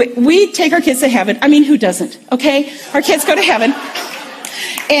 we take our kids to heaven. I mean, who doesn't? Okay? Our kids go to heaven.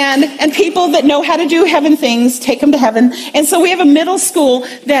 And people that know how to do heaven things take them to heaven. And so we have a middle school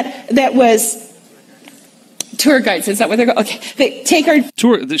that was tour guides. Is that what they're going? Okay, they take our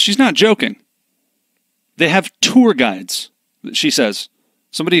tour. She's not joking. They have tour guides. She says,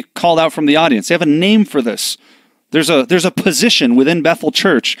 Somebody called out from the audience. They have a name for this. There's a position within Bethel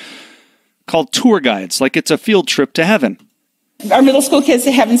Church called tour guides, like it's a field trip to heaven. Our middle school kids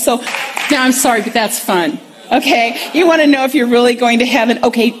to heaven. So now I'm sorry, but that's fun. Okay, you want to know if you're really going to heaven?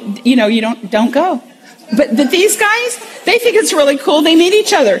 Okay, you know, you don't go. But these guys, they think it's really cool. They meet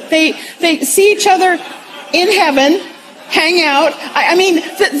each other. They see each other in heaven, hang out. I mean, the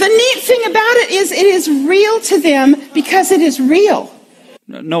neat thing about it is real to them because it is real.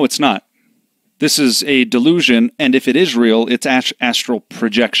 No, it's not. This is a delusion, and if it is real, it's astral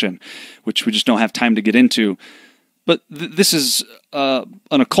projection, which we just don't have time to get into. But this is an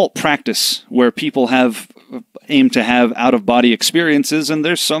occult practice where people aim to have out-of-body experiences, and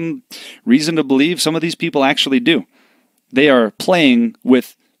there's some reason to believe some of these people actually do. They are playing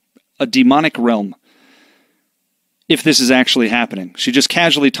with a demonic realm, if this is actually happening. She just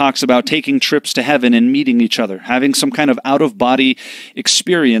casually talks about taking trips to heaven and meeting each other, having some kind of out-of-body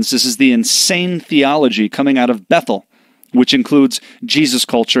experience. This is the insane theology coming out of Bethel, which includes Jesus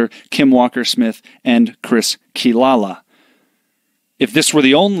Culture, Kim Walker-Smith, and Chris Kilala. If this were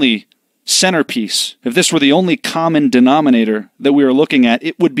the only centerpiece, if this were the only common denominator that we are looking at,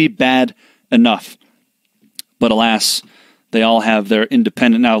 it would be bad enough. But alas, they all have their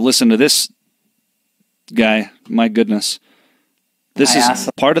independent... Now listen to this guy, my goodness. This is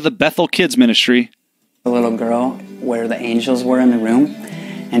part of the Bethel Kids Ministry. The little girl where the angels were in the room,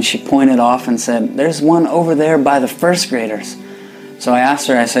 and she pointed off and said, "There's one over there by the first graders." So I asked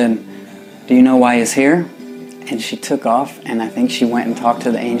her, I said, "Do you know why he's here?" And she took off, and I think she went and talked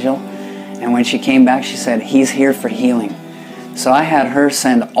to the angel. And when she came back, she said, "He's here for healing." So I had her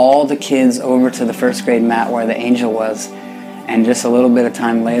send all the kids over to the first grade mat where the angel was. And just a little bit of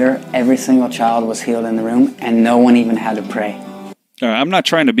time later, every single child was healed in the room, and no one even had to pray. All right, I'm not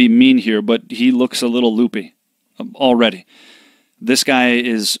trying to be mean here, but he looks a little loopy already. This guy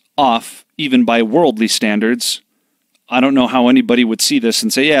is off, even by worldly standards. I don't know how anybody would see this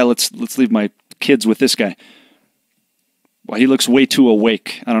and say, yeah, let's leave my kids with this guy. Well, he looks way too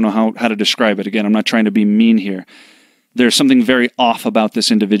awake. I don't know how to describe it. Again, I'm not trying to be mean here. There's something very off about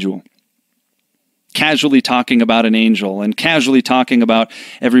this individual. Casually talking about an angel and casually talking about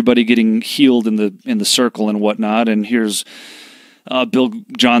everybody getting healed in the circle and whatnot. And here's Bill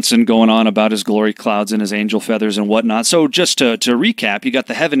Johnson going on about his glory clouds and his angel feathers and whatnot. So just to recap, you got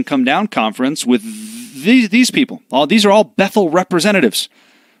the Heaven Come Down conference with these people. These are all Bethel representatives.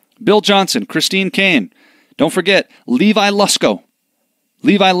 Bill Johnson, Christine Kane. Don't forget Levi Lusko.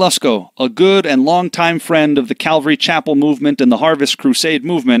 Levi Lusko, a good and longtime friend of the Calvary Chapel movement and the Harvest Crusade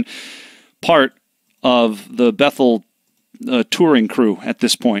movement, part of the Bethel touring crew at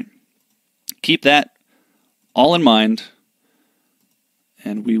this point. Keep that all in mind,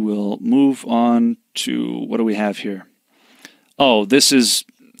 and we will move on to, what do we have here? Oh, this is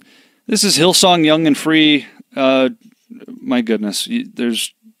Hillsong Young and Free. My goodness,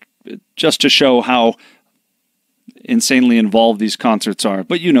 there's just to show how insanely involved these concerts are.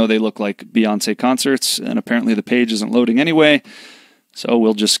 But you know they look like Beyonce concerts, and apparently the page isn't loading anyway, so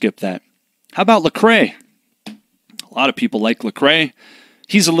we'll just skip that. How about Lecrae? A lot of people like Lecrae.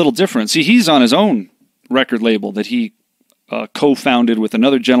 He's a little different. See, he's on his own record label that he co-founded with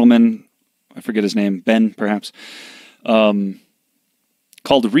another gentleman, I forget his name, Ben perhaps, called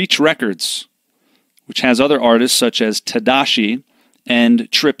Reach Records, which has other artists such as Tadashi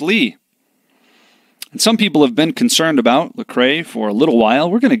and Trip Lee. And some people have been concerned about Lecrae for a little while.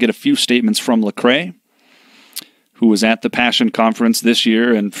 We're going to get a few statements from Lecrae, who was at the Passion Conference this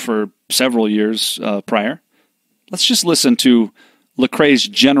year and for several years prior. Let's just listen to Lecrae's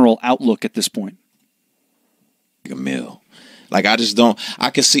general outlook at this point. A meal. Like, I just don't, I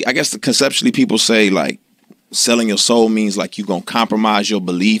can see, I guess conceptually people say, like, selling your soul means, like, you're going to compromise your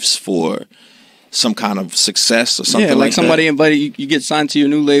beliefs for some kind of success or something like that. Somebody invited you, you get signed to your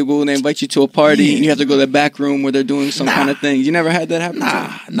new label and they invite you to a party and you have to go to the back room where they're doing some kind of thing. You never had that happen?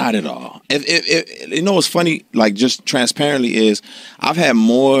 Nah, not at all. You know what's funny, like, just transparently, is I've had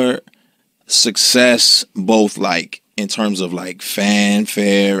more success both, like, in terms of, like,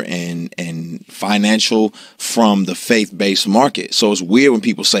 fanfare and financial from the faith-based market. So it's weird when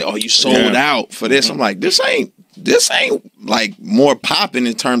people say, oh, you sold out for this. I'm like, this ain't like more popping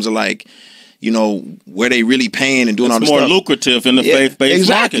in terms of, like, you know, where they really paying and doing all this stuff. It's more lucrative in the faith-based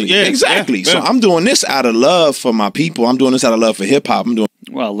market. Yeah, exactly. Yeah. So I'm doing this out of love for my people. I'm doing this out of love for hip-hop.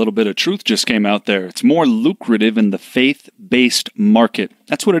 Well, a little bit of truth just came out there. It's more lucrative in the faith-based market.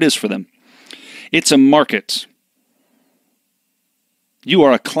 That's what it is for them. It's a market. You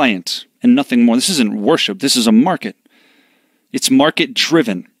are a client and nothing more. This isn't worship. This is a market. It's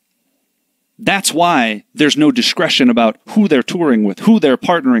market-driven. That's why there's no discretion about who they're touring with, who they're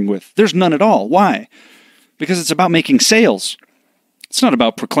partnering with. There's none at all. Why? Because it's about making sales. It's not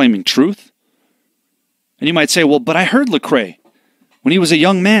about proclaiming truth. And you might say, well, but I heard Lecrae when he was a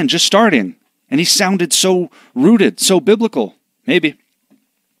young man just starting, and he sounded so rooted, so biblical. Maybe.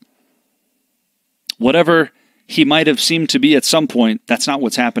 Whatever he might have seemed to be at some point, that's not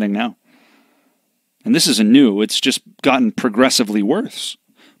what's happening now. And this isn't new. It's just gotten progressively worse.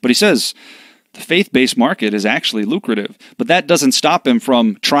 But he says the faith-based market is actually lucrative. But that doesn't stop him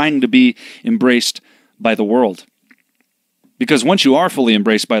from trying to be embraced by the world. Because once you are fully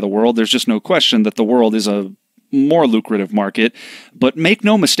embraced by the world, there's just no question that the world is a more lucrative market. But make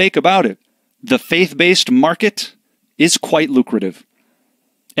no mistake about it, the faith-based market is quite lucrative.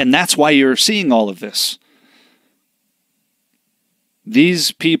 And that's why you're seeing all of this.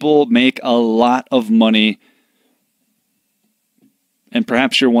 These people make a lot of money, and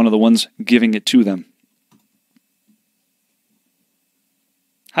perhaps you're one of the ones giving it to them.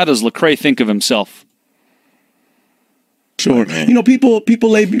 How does Lecrae think of himself? Sure. You know, people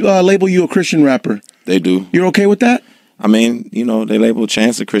label you a Christian rapper. They do. You're okay with that? I mean, you know, they label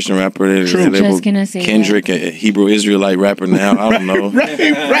Chance a Christian rapper. They label Kendrick a Hebrew Israelite rapper now. I don't know. right.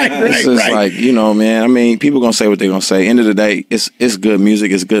 It's just like, you know, man. I mean, people gonna say what they're gonna say. End of the day, it's good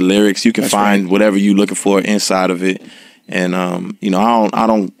music. It's good lyrics. You can find whatever you're looking for inside of it. And you know, I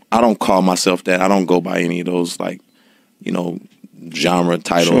don't call myself that. I don't go by any of those, like, you know, genre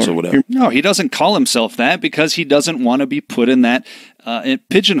titles or whatever. No, he doesn't call himself that because he doesn't want to be put in that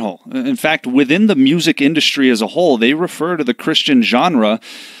pigeonhole. In fact, within the music industry as a whole, they refer to the Christian genre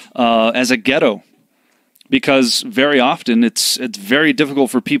as a ghetto because very often it's very difficult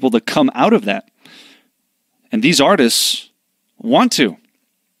for people to come out of that. And these artists want to.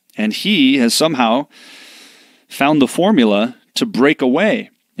 And he has somehow found the formula to break away.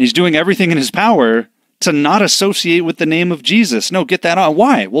 He's doing everything in his power to not associate with the name of Jesus. No, get that on.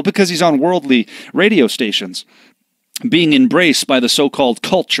 Why? Well, because he's on worldly radio stations, being embraced by the so-called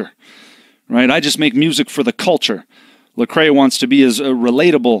culture, right? I just make music for the culture. Lecrae wants to be as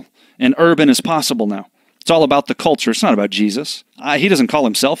relatable and urban as possible now. It's all about the culture. It's not about Jesus. He doesn't call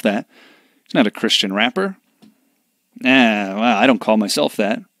himself that. He's not a Christian rapper. Well, I don't call myself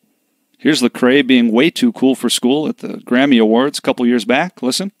that. Here's Lecrae being way too cool for school at the Grammy Awards a couple years back.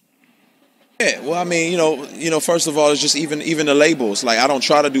 Listen. Yeah, well, I mean, you know, first of all, it's just even the labels. Like, I don't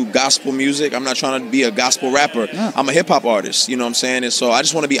try to do gospel music. I'm not trying to be a gospel rapper. Yeah. I'm a hip hop artist. You know what I'm saying? And so I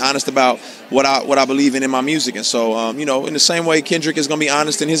just want to be honest about what I believe in my music. And so, you know, in the same way Kendrick is going to be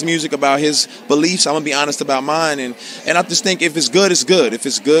honest in his music about his beliefs, I'm going to be honest about mine. And I just think if it's good, it's good. If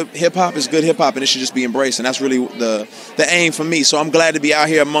it's good hip hop, it's good hip hop, and it should just be embraced. And that's really the aim for me. So I'm glad to be out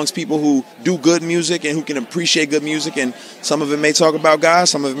here amongst people who do good music and who can appreciate good music. And some of it may talk about God,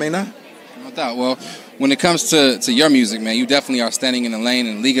 some of it may not. Well, when it comes to your music, man, you definitely are standing in a lane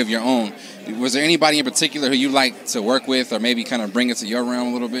and league of your own. Was there anybody in particular who you like to work with or maybe kind of bring it to your realm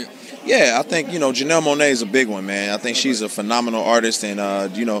a little bit? Yeah, I think, you know, Janelle Monáe is a big one, man. I think she's a phenomenal artist.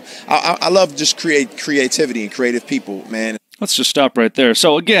 And, you know, I love just creativity and creative people, man. Let's just stop right there.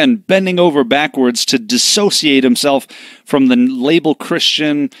 So again, bending over backwards to dissociate himself from the label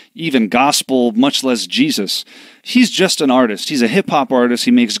Christian, even gospel, much less Jesus. He's just an artist. He's a hip-hop artist.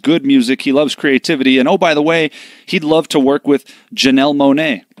 He makes good music. He loves creativity. And oh, by the way, he'd love to work with Janelle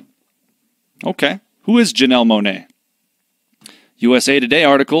Monáe. Okay, who is Janelle Monáe? USA Today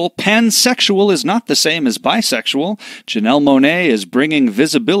article, pansexual is not the same as bisexual. Janelle Monáe is bringing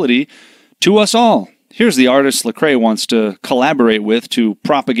visibility to us all. Here's the artist Lecrae wants to collaborate with to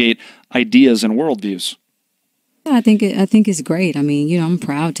propagate ideas and worldviews. Yeah, I think it's great. I mean, you know, I'm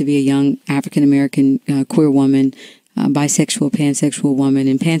proud to be a young African-American queer woman, bisexual, pansexual woman,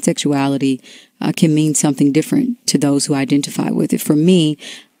 and pansexuality can mean something different to those who identify with it. For me,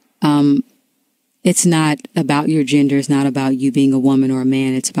 it's not about your gender. It's not about you being a woman or a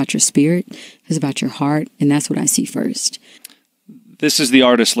man. It's about your spirit. It's about your heart, and that's what I see first. This is the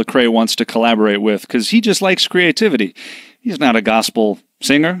artist Lecrae wants to collaborate with because he just likes creativity. He's not a gospel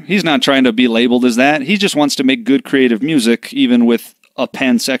singer. He's not trying to be labeled as that. He just wants to make good creative music, even with a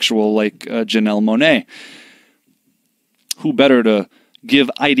pansexual like Janelle Monáe. Who better to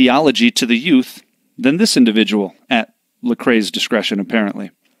give ideology to the youth than this individual at Lecrae's discretion, apparently.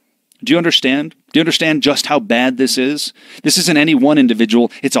 Do you understand? Do you understand just how bad this is? This isn't any one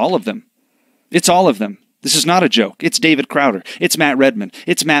individual. It's all of them. It's all of them. This is not a joke. It's David Crowder. It's Matt Redman.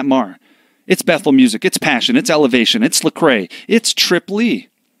 It's Matt Maher. It's Bethel Music. It's Passion. It's Elevation. It's Lecrae. It's Trip Lee.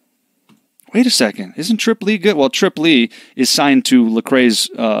 Wait a second. Isn't Trip Lee good? Well, Trip Lee is signed to Lecrae's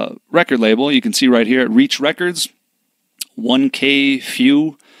record label. You can see right here at Reach Records. 1K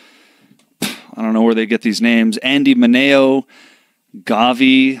few. I don't know where they get these names. Andy Mineo,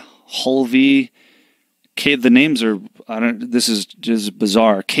 Gavi, Hulvey. The names are, this is just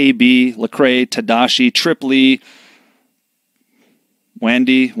bizarre. KB, Lecrae, Tadashi, Tripoli,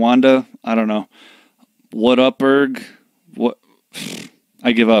 Wanda, I don't know. WATUPERG, what?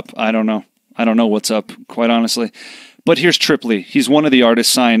 I give up. I don't know. I don't know what's up, quite honestly. But here's Tripoli. He's one of the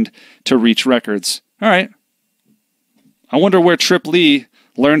artists signed to Reach Records. All right. I wonder where Tripoli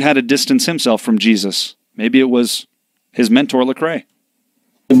learned how to distance himself from Jesus. Maybe it was his mentor, Lecrae.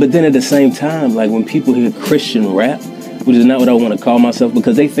 But then at the same time, like when people hear Christian rap, which is not what I want to call myself,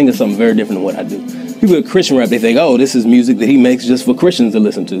 because they think of something very different than what I do. People hear Christian rap, they think, oh, this is music that he makes just for Christians to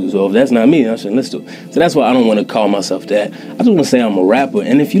listen to. So if that's not me, I shouldn't listen to it. So that's why I don't want to call myself that. I just want to say I'm a rapper.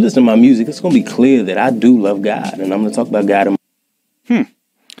 And if you listen to my music, it's going to be clear that I do love God. And I'm going to talk about God.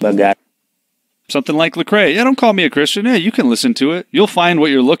 About God. Something like Lecrae. Yeah, don't call me a Christian. Yeah, you can listen to it. You'll find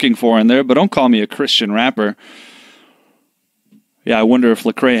what you're looking for in there, but don't call me a Christian rapper. Yeah, I wonder if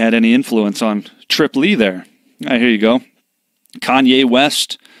Lecrae had any influence on Trip Lee there. Here you go. Kanye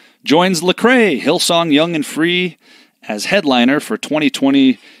West joins Lecrae, Hillsong Young and Free, as headliner for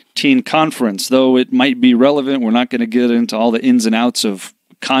 2020 Teen Conference. Though it might be relevant, we're not going to get into all the ins and outs of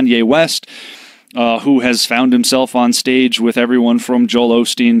Kanye West, who has found himself on stage with everyone from Joel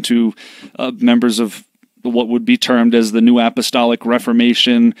Osteen to members of what would be termed as the New Apostolic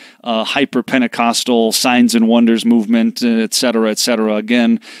Reformation, hyper-Pentecostal signs and wonders movement, et cetera, et cetera.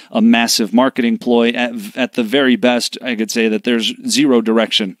 Again, a massive marketing ploy. At the very best, I could say that there's zero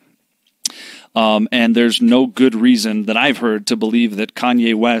direction. And there's no good reason that I've heard to believe that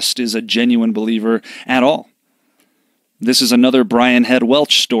Kanye West is a genuine believer at all. This is another Brian Head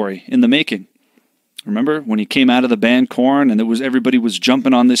Welch story in the making. Remember when he came out of the band Korn and everybody was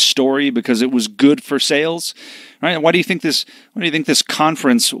jumping on this story because it was good for sales? Right? Why do you think this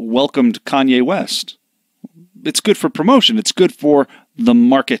conference welcomed Kanye West? It's good for promotion. It's good for the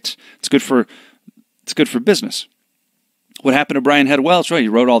market. It's good for business. What happened to Brian Head Welch? Right, he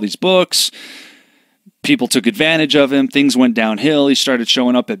wrote all these books. People took advantage of him. Things went downhill. He started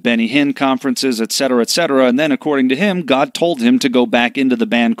showing up at Benny Hinn conferences, et cetera, et cetera. And then, according to him, God told him to go back into the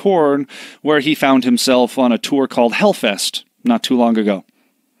band Korn, where he found himself on a tour called Hellfest not too long ago.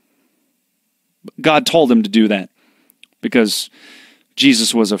 God told him to do that because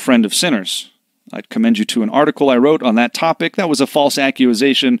Jesus was a friend of sinners. I'd commend you to an article I wrote on that topic. That was a false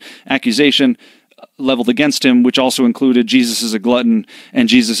accusation leveled against him, which also included Jesus is a glutton and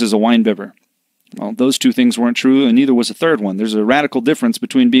Jesus is a winebibber. Well, those two things weren't true, and neither was a third one. There's a radical difference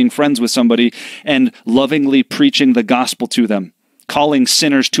between being friends with somebody and lovingly preaching the gospel to them. Calling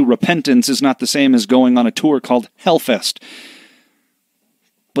sinners to repentance is not the same as going on a tour called Hellfest.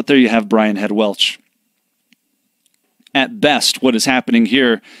 But there you have Brian Head Welch. At best, what is happening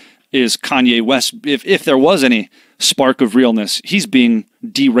here is Kanye West, if there was any spark of realness, he's being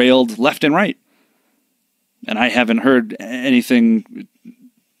derailed left and right. And I haven't heard anything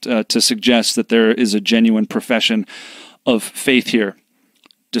to suggest that there is a genuine profession of faith here,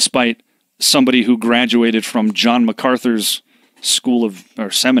 despite somebody who graduated from John MacArthur's school of or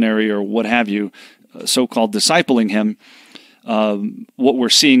seminary or what have you, so-called discipling him. What we're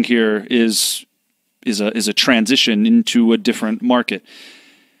seeing here is a transition into a different market.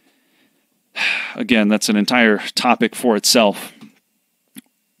 Again, that's an entire topic for itself.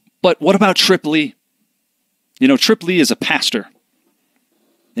 But what about Trip Lee? You know, Trip Lee is a pastor.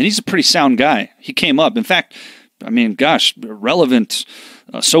 And he's a pretty sound guy. He came up. In fact, I mean, gosh, relevant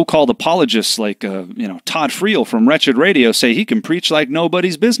so-called apologists like, Todd Friel from Wretched Radio say he can preach like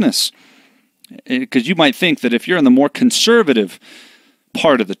nobody's business. Because you might think that if you're in the more conservative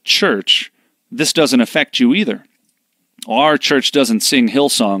part of the church, this doesn't affect you either. Our church doesn't sing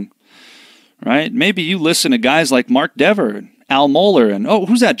Hillsong, right? Maybe you listen to guys like Mark Dever and Al Mohler and,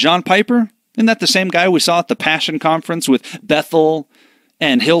 who's that, John Piper? Isn't that the same guy we saw at the Passion Conference with Bethel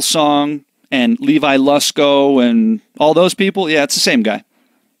and Hillsong and Levi Lusko and all those people? Yeah, it's the same guy.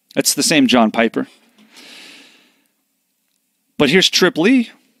 It's the same John Piper. But here's Trip Lee.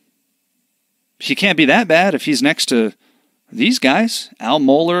 He can't be that bad if he's next to these guys. Al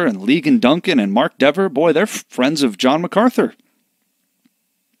Mohler and Ligon Duncan and Mark Dever. Boy, they're friends of John MacArthur.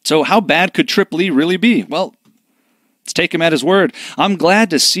 So how bad could Trip Lee really be? Well, let's take him at his word. I'm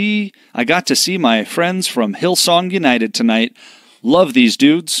glad I got to see my friends from Hillsong United tonight. Love these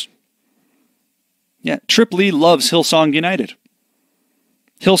dudes. Yeah, Trip Lee loves Hillsong United.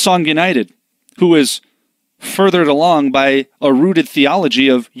 Hillsong United, who is furthered along by a rooted theology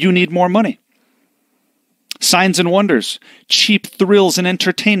of you need more money. Signs and wonders, cheap thrills and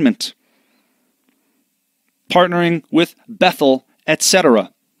entertainment. Partnering with Bethel,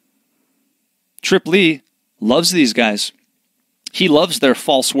 etc. Trip Lee loves these guys. He loves their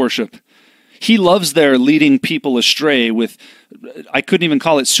false worship. He loves their leading people astray with, I couldn't even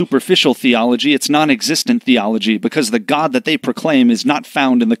call it superficial theology. It's non-existent theology, because the God that they proclaim is not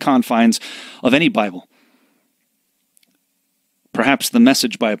found in the confines of any Bible. Perhaps the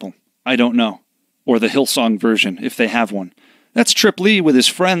Message Bible. I don't know. Or the Hillsong version, if they have one. That's Trip Lee with his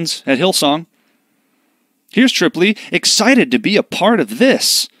friends at Hillsong. Here's Trip Lee, excited to be a part of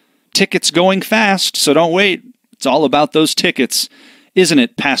this. Tickets going fast, so don't wait. It's all about those tickets. Isn't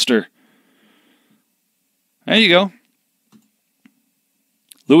it, Pastor? There you go.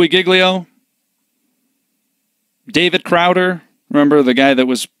 Louis Giglio. David Crowder. Remember the guy that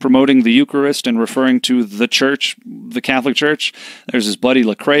was promoting the Eucharist and referring to the church, the Catholic Church? There's his buddy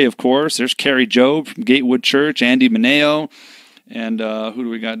Lecrae, of course. There's Carrie Job from Gatewood Church, Andy Mineo, and who do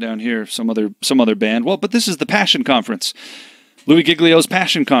we got down here? Some other band. Well, but this is the Passion Conference. Louis Giglio's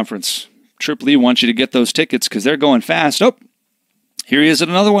Passion Conference. Trip Lee wants you to get those tickets because they're going fast. Oh, here he is at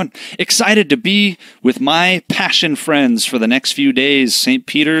another one. Excited to be with my Passion friends for the next few days. St.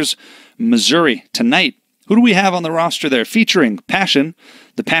 Peter's, Missouri, tonight. Who do we have on the roster there? Featuring Passion,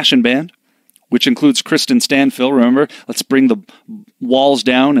 the Passion Band, which includes Kristen Stanfill. Remember, let's bring the walls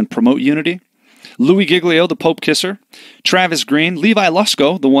down and promote unity. Louis Giglio, the Pope Kisser. Travis Green. Levi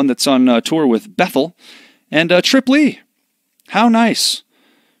Lusko, the one that's on tour with Bethel. And Trip Lee. How nice.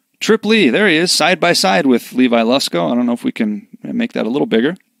 Trip Lee, there he is, side by side with Levi Lusko. I don't know if we can make that a little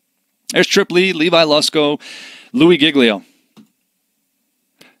bigger. There's Trip Lee, Levi Lusko, Louis Giglio.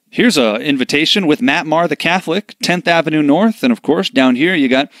 Here's an invitation with Matt Maher, the Catholic, 10th Avenue North. And of course, down here you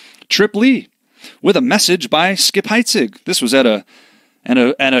got Trip Lee with a message by Skip Heitzig. This was at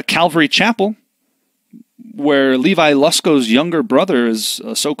a Calvary Chapel where Levi Lusko's younger brother is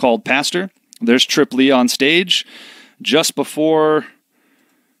a so-called pastor. There's Trip Lee on stage just before...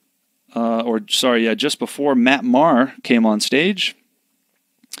 just before Matt Maher came on stage.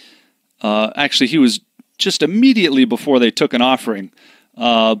 Actually, he was just immediately before they took an offering.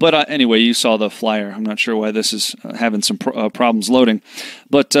 But anyway, you saw the flyer. I'm not sure why this is having some problems loading.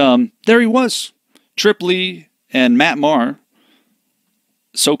 But there he was. Trip Lee and Matt Maher,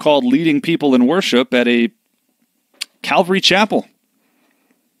 so-called leading people in worship at a Calvary Chapel.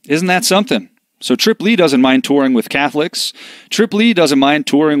 Isn't that something? So Trip Lee doesn't mind touring with Catholics. Trip Lee doesn't mind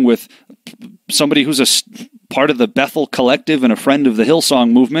touring with somebody who's a part of the Bethel Collective and a friend of the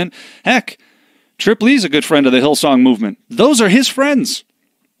Hillsong movement. Heck, Trip Lee's a good friend of the Hillsong movement. Those are his friends.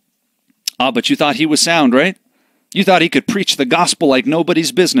 But you thought he was sound, right? You thought he could preach the gospel like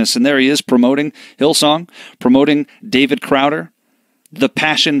nobody's business, and there he is promoting Hillsong, promoting David Crowder, the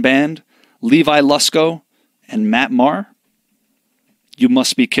Passion Band, Levi Lusko, and Matt Maher. You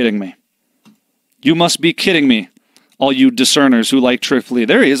must be kidding me. You must be kidding me, all you discerners who like Trip Lee.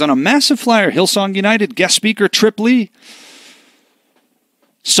 There he is on a massive flyer. Hillsong United, guest speaker Trip Lee.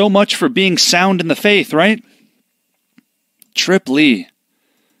 So much for being sound in the faith, right? Trip Lee.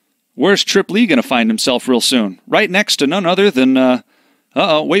 Where's Trip Lee going to find himself real soon? Right next to none other than,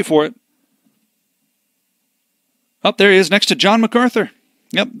 wait for it. Up there he is, next to John MacArthur.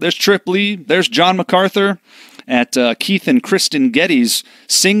 Yep, there's Trip Lee. There's John MacArthur at Keith and Kristen Getty's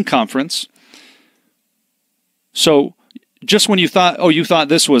Sing Conference. So, just when you thought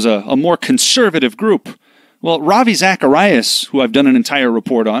this was a more conservative group, well, Ravi Zacharias, who I've done an entire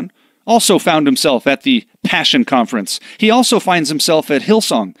report on, also found himself at the Passion Conference. He also finds himself at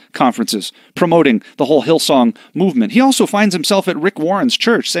Hillsong conferences, promoting the whole Hillsong movement. He also finds himself at Rick Warren's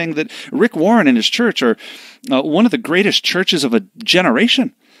church, saying that Rick Warren and his church are one of the greatest churches of a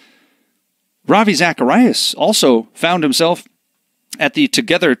generation. Ravi Zacharias also found himself at the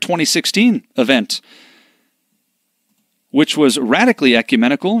Together 2016 event, which was radically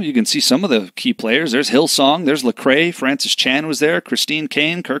ecumenical. You can see some of the key players. There's Hillsong, there's Lecrae, Francis Chan was there, Christine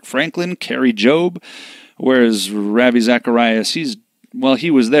Kane, Kirk Franklin, Carrie Job. Whereas Ravi Zacharias,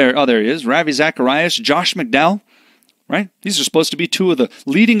 he was there. Oh, there he is. Ravi Zacharias, Josh McDowell, right? These are supposed to be two of the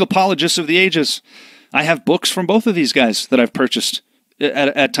leading apologists of the ages. I have books from both of these guys that I've purchased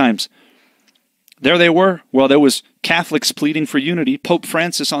at times. There they were. Well, there was Catholics pleading for unity, Pope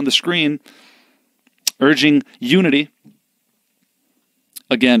Francis on the screen, urging unity.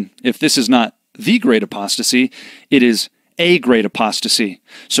 Again, if this is not the great apostasy, it is a great apostasy.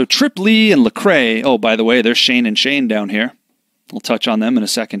 So Trip Lee and Lecrae, oh, by the way, there's Shane and Shane down here. We'll touch on them in a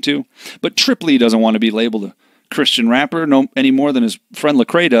second, too. But Trip Lee doesn't want to be labeled a Christian rapper no any more than his friend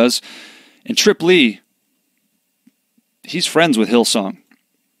Lecrae does. And Trip Lee, he's friends with Hillsong.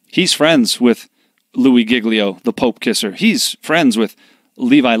 He's friends with Louis Giglio, the Pope Kisser. He's friends with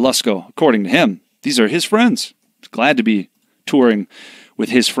Levi Lusko, according to him. These are his friends. Glad to be touring with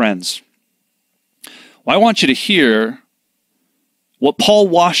his friends. Well, I want you to hear what Paul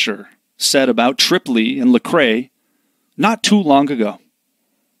Washer said about Trip Lee and Lecrae not too long ago.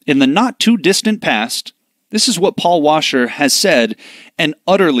 In the not too distant past, this is what Paul Washer has said and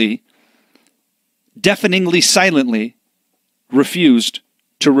utterly, deafeningly, silently refused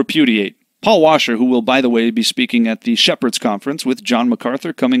to repudiate. Paul Washer, who will, by the way, be speaking at the Shepherds Conference with John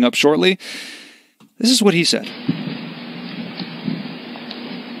MacArthur coming up shortly, this is what he said.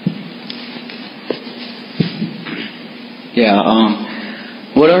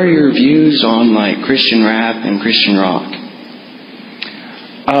 Yeah, what are your views on like Christian rap and Christian rock?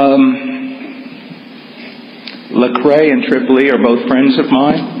 Lecrae and Trip Lee are both friends of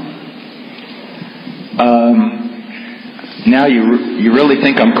mine. Now you really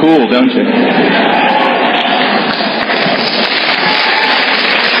think I'm cool, don't you?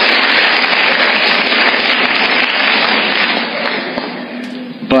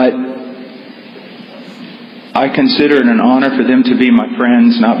 But I consider it an honor for them to be my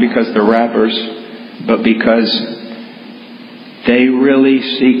friends, not because they're rappers, but because they really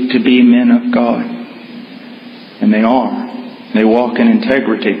seek to be men of God. And they are. They walk in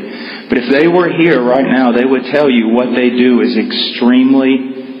integrity. But if they were here right now, they would tell you what they do is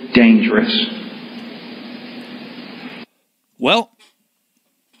extremely dangerous. Well,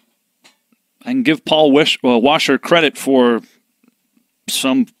 I can give Paul Washer credit for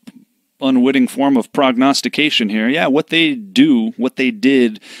some unwitting form of prognostication here. Yeah, what they do, what they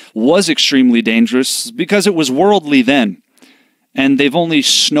did, was extremely dangerous because it was worldly then, and they've only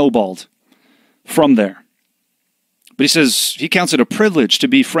snowballed from there. But he says he counts it a privilege to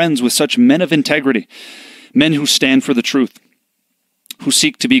be friends with such men of integrity, men who stand for the truth, who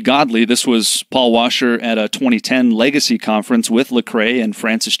seek to be godly. This was Paul Washer at a 2010 Legacy Conference with Lecrae and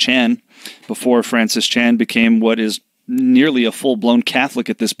Francis Chan, before Francis Chan became what is nearly a full-blown Catholic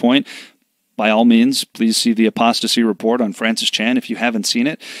at this point. By all means, please see the apostasy report on Francis Chan if you haven't seen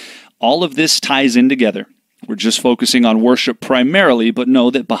it. All of this ties in together. We're just focusing on worship primarily, but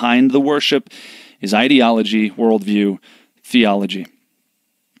know that behind the worship is ideology, worldview, theology.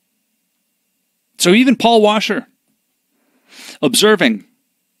 So even Paul Washer, observing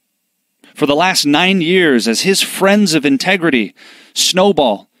for the last 9 years as his friends of integrity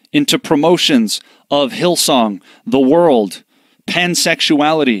snowball into promotions of Hillsong, the world,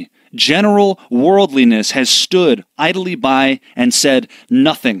 pansexuality, general worldliness, has stood idly by and said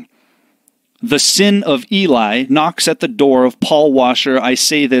nothing. The sin of Eli knocks at the door of Paul Washer. I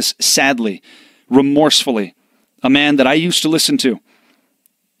say this sadly, remorsefully, a man that I used to listen to.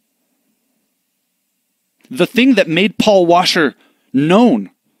 The thing that made Paul Washer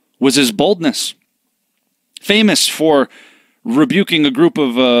known was his boldness. Famous for rebuking a group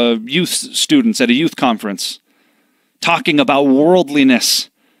of youth students at a youth conference, talking about worldliness.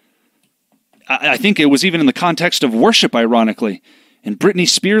 I think it was even in the context of worship, ironically, in Britney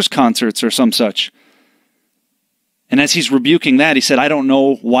Spears concerts or some such. And as he's rebuking that, he said, I don't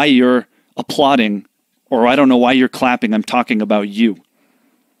know why you're applauding, or I don't know why you're clapping. I'm talking about you.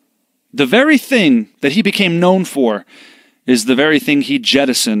 The very thing that he became known for is the very thing he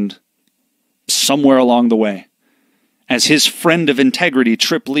jettisoned somewhere along the way. As his friend of integrity,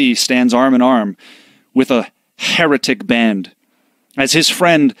 Trip Lee, stands arm in arm with a heretic band. As his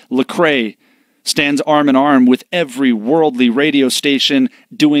friend, Lecrae, stands arm in arm with every worldly radio station,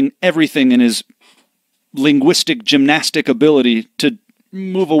 doing everything in his linguistic gymnastic ability to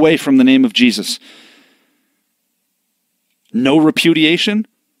move away from the name of Jesus. No repudiation?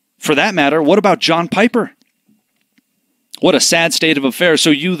 For that matter, what about John Piper? What a sad state of affairs. So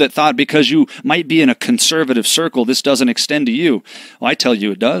you that thought because you might be in a conservative circle, this doesn't extend to you. Well, I tell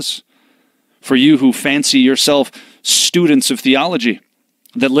you it does. For you who fancy yourself students of theology,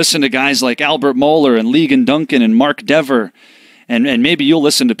 that listen to guys like Albert Mohler and Ligon Duncan and Mark Dever, and maybe you'll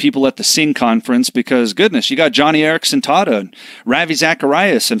listen to people at the Sing Conference because, goodness, you got Johnny Erickson Tata and Ravi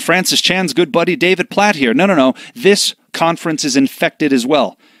Zacharias and Francis Chan's good buddy David Platt here. No. This conference is infected as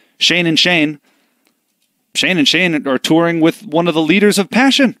well. Shane and Shane are touring with one of the leaders of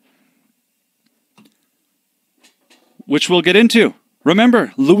Passion, which we'll get into.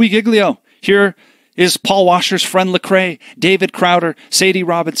 Remember, Louis Giglio. Here is Paul Washer's friend Lecrae, David Crowder, Sadie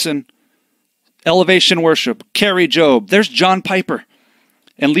Robinson, Elevation Worship, Carrie Job. There's John Piper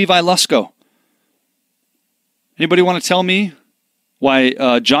and Levi Lusko. Anybody want to tell me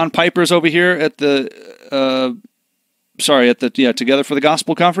why John Piper's over here at the Together for the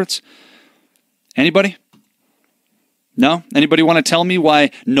Gospel Conference? Anybody? No? Anybody want to tell me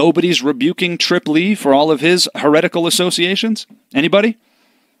why nobody's rebuking Trip Lee for all of his heretical associations? Anybody?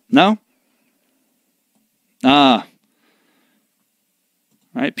 No?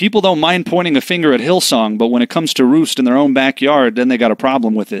 Right? People don't mind pointing a finger at Hillsong, but when it comes to Roost in their own backyard, then they got a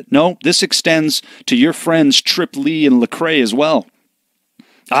problem with it. No, this extends to your friends Trip Lee and Lecrae as well.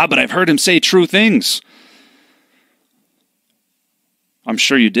 Ah, but I've heard him say true things. I'm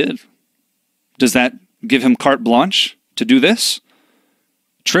sure you did. Does that give him carte blanche to do this?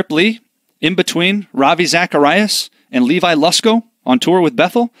 Trip Lee, in between Ravi Zacharias and Levi Lusko on tour with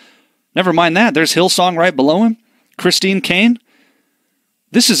Bethel? Never mind that. There's Hillsong right below him. Christine Kane.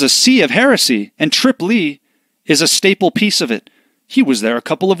 This is a sea of heresy, and Trip Lee is a staple piece of it. He was there a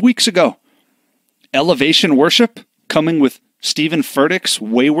couple of weeks ago. Elevation worship, coming with Stephen Furtick's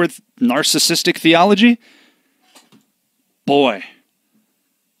wayward, narcissistic theology. Boy,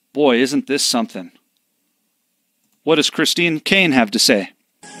 isn't this something. What does Christine Kane have to say?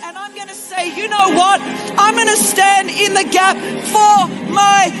 You know what? I'm going to stand in the gap for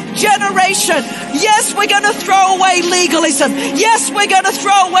my generation. Yes, we're going to throw away legalism. Yes, we're going to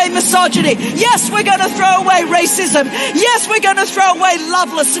throw away misogyny. Yes, we're going to throw away racism. Yes, we're going to throw away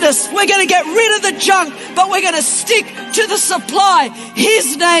lovelessness. We're going to get rid of the junk, but we're going to stick to the supply.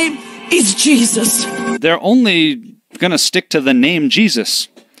 His name is Jesus. They're only going to stick to the name Jesus.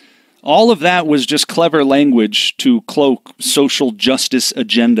 All of that was just clever language to cloak social justice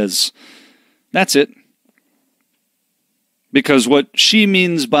agendas. That's it. Because what she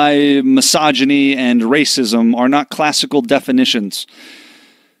means by misogyny and racism are not classical definitions.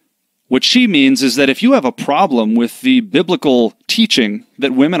 What she means is that if you have a problem with the biblical teaching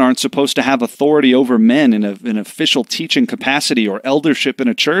that women aren't supposed to have authority over men in an official teaching capacity or eldership in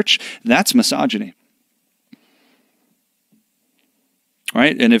a church, that's misogyny.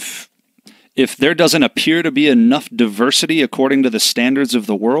 Right? And if there doesn't appear to be enough diversity according to the standards of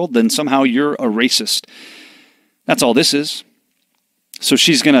the world, then somehow you're a racist. That's all this is. So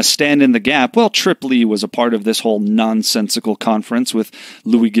she's going to stand in the gap. Well, Trip Lee was a part of this whole nonsensical conference with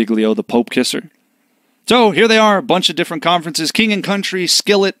Louis Giglio, the Pope Kisser. So here they are, a bunch of different conferences. King and Country,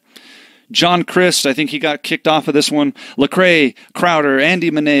 Skillet, John Christ, I think he got kicked off of this one. Lecrae, Crowder,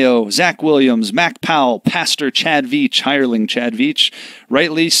 Andy Mineo, Zach Williams, Mac Powell, Pastor Chad Veach, hireling Chad Veach,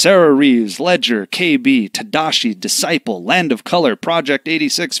 Rightly, Sarah Reeves, Ledger, KB, Tadashi, Disciple, Land of Color, Project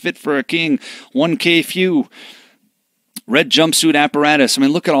 86, Fit for a King, 1K Few, Red Jumpsuit Apparatus. I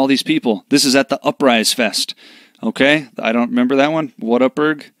mean, look at all these people. This is at the Uprise Fest. Okay, I don't remember that one. What up,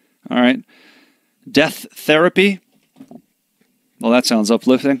 Erg? All right. Death Therapy. Well, that sounds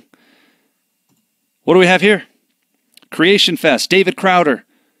uplifting. What do we have here? Creation Fest, David Crowder,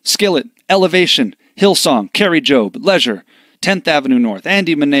 Skillet, Elevation, Hillsong, Kerry Jobe, Leisure, 10th Avenue North,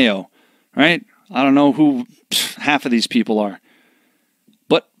 Andy Mineo, right? I don't know who half of these people are.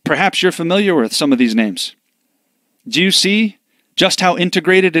 But perhaps you're familiar with some of these names. Do you see just how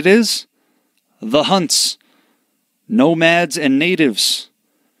integrated it is? The Hunts, Nomads and Natives,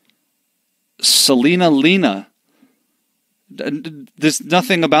 Selena Lena.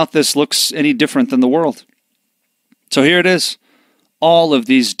 Nothing about this looks any different than the world. So here it is. All of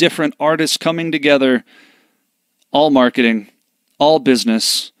these different artists coming together, all marketing, all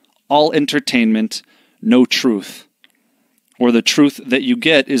business, all entertainment, no truth. Or the truth that you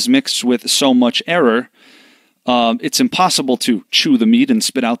get is mixed with so much error, it's impossible to chew the meat and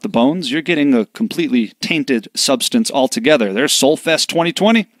spit out the bones. You're getting a completely tainted substance altogether. There's Soulfest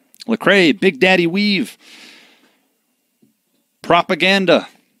 2020, Lecrae, Big Daddy Weave, Propaganda,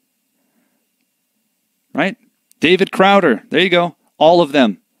 right? David Crowder, there you go. All of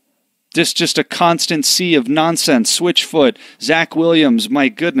them. Just a constant sea of nonsense. Switchfoot, Zach Williams, my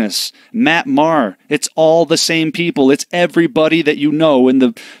goodness, Matt Maher. It's all the same people. It's everybody that you know in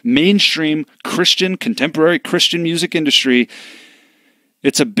the mainstream Christian, contemporary Christian music industry.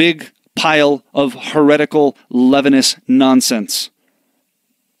 It's a big pile of heretical, leavenous nonsense.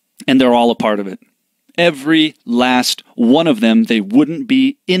 And they're all a part of it. Every last one of them, they wouldn't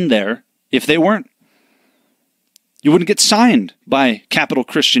be in there if they weren't. You wouldn't get signed by Capital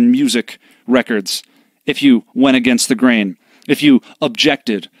Christian Music Records if you went against the grain, if you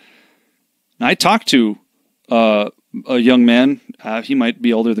objected. Now, I talked to a young man, he might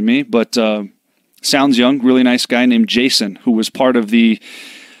be older than me, but sounds young, really nice guy named Jason, who was part of the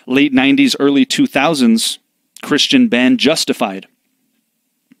late 90s, early 2000s Christian band Justified.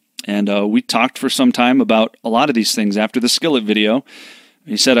 And we talked for some time about a lot of these things after the Skillet video.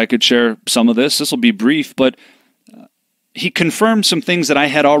 He said I could share some of this. This will be brief, but he confirmed some things that I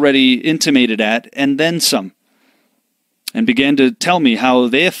had already intimated at, and then some. And began to tell me how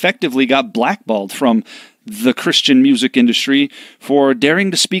they effectively got blackballed from the Christian music industry for daring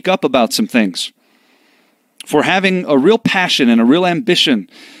to speak up about some things. For having a real passion and a real ambition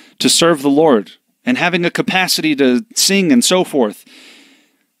to serve the Lord, and having a capacity to sing and so forth.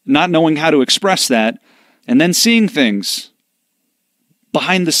 not knowing how to express that, and then seeing things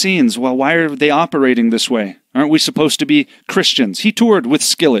behind the scenes. Well, why are they operating this way? Aren't we supposed to be Christians? He toured with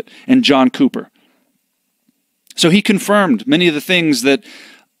Skillet and John Cooper. So he confirmed many of the things that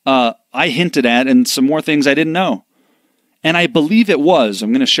I hinted at and some more things I didn't know. And I believe it was,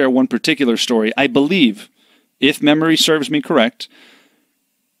 I'm going to share one particular story, I believe, if memory serves me correct,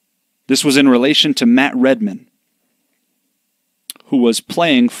 this was in relation to Matt Redman, who was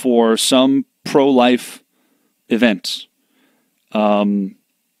playing for some pro-life event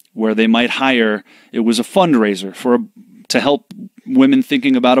where they might hire, it was a fundraiser to help women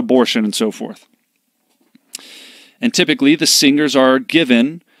thinking about abortion and so forth. And typically the singers are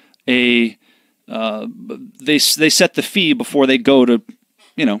given a, they set the fee before they go to,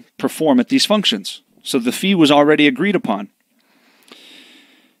 perform at these functions. So the fee was already agreed upon.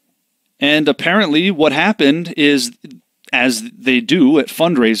 And apparently what happened is, as they do at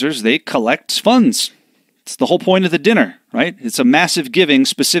fundraisers, they collect funds. It's the whole point of the dinner, right? It's a massive giving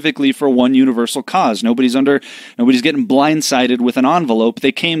specifically for one universal cause. Nobody's getting blindsided with an envelope.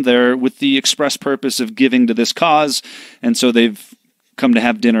 They came there with the express purpose of giving to this cause, and so they've come to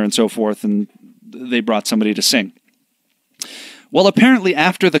have dinner and so forth, and they brought somebody to sing. Well, apparently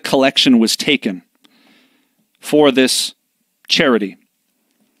after the collection was taken for this charity,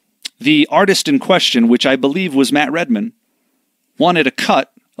 the artist in question, which I believe was Matt Redman, wanted a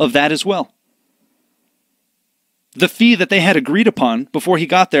cut of that as well. The fee that they had agreed upon before he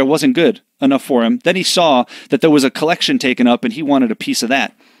got there wasn't good enough for him. Then he saw that there was a collection taken up and he wanted a piece of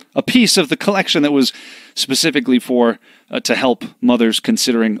that. A piece of the collection that was specifically for to help mothers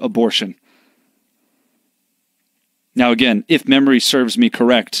considering abortion. Now again, if memory serves me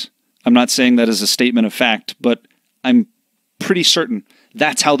correct, I'm not saying that as a statement of fact, but I'm pretty certain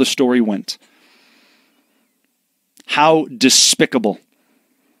that's how the story went. How despicable.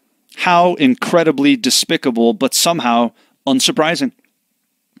 How incredibly despicable, but somehow unsurprising.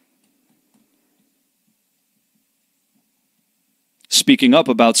 Speaking up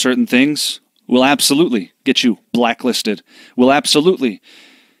about certain things will absolutely get you blacklisted, will absolutely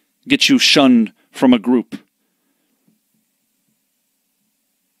get you shunned from a group.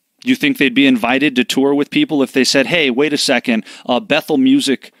 Do you think they'd be invited to tour with people if they said, hey, wait a second, Bethel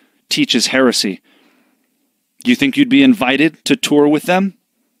Music teaches heresy? Do you think you'd be invited to tour with them?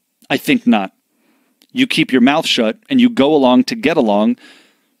 I think not. You keep your mouth shut and you go along to get along,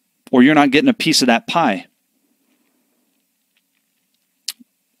 or you're not getting a piece of that pie.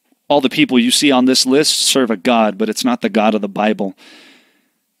 All the people you see on this list serve a God, but it's not the God of the Bible.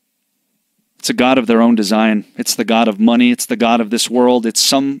 It's a God of their own design. It's the God of money. It's the God of this world. It's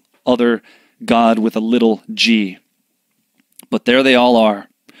some other God with a little g. But there they all are.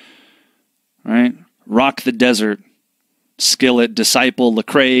 Right? Rock the Desert, Skillet, Disciple,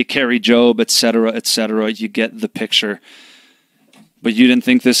 Lecrae, Carrie Job, etc., etc. You get the picture. But you didn't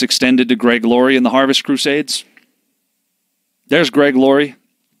think this extended to Greg Laurie and the Harvest Crusades? There's Greg Laurie.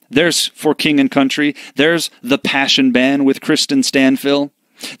 There's For King and Country. There's The Passion Band with Kristen Stanfill.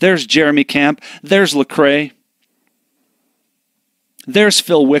 There's Jeremy Camp. There's Lecrae. There's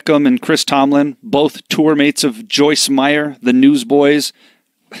Phil Wickham and Chris Tomlin, both tour mates of Joyce Meyer, the Newsboys,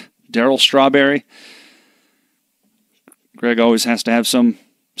 Daryl Strawberry. Greg always has to have some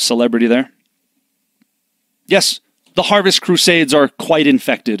celebrity there. Yes, the Harvest Crusades are quite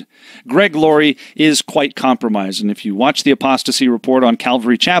infected. Greg Laurie is quite compromised. And if you watch the Apostasy Report on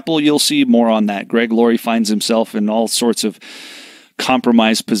Calvary Chapel, you'll see more on that. Greg Laurie finds himself in all sorts of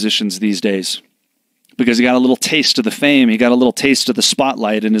compromised positions these days. Because he got a little taste of the fame, he got a little taste of the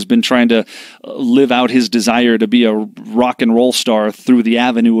spotlight, and has been trying to live out his desire to be a rock and roll star through the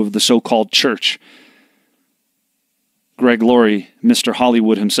avenue of the so-called church. Greg Laurie, Mr.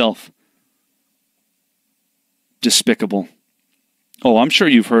 Hollywood himself. Despicable. Oh, I'm sure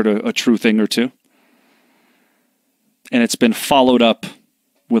you've heard a true thing or two. And it's been followed up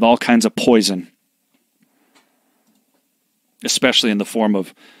with all kinds of poison. Especially in the form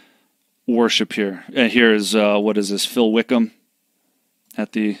of worship here. And here is, what is this, Phil Wickham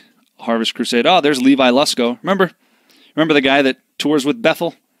at the Harvest Crusade. Oh, there's Levi Lusko. Remember the guy that tours with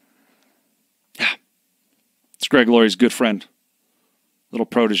Bethel? Yeah. It's Greg Laurie's good friend. Little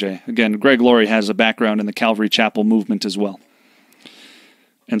protege. Again, Greg Laurie has a background in the Calvary Chapel movement as well.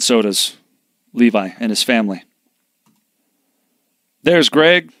 And so does Levi and his family. There's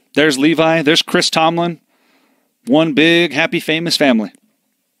Greg. There's Levi. There's Chris Tomlin. One big, happy, famous family.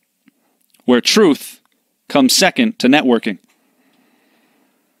 Where truth comes second to networking.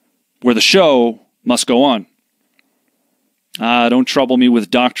 Where the show must go on. Don't trouble me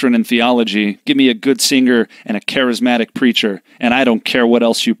with doctrine and theology. Give me a good singer and a charismatic preacher, and I don't care what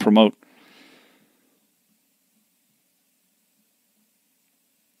else you promote.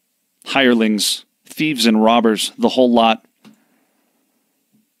 Hirelings, thieves and robbers, the whole lot.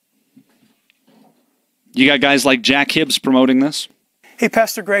 You got guys like Jack Hibbs promoting this? Hey,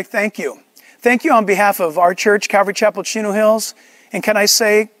 Pastor Greg, thank you. Thank you on behalf of our church, Calvary Chapel, Chino Hills, and can I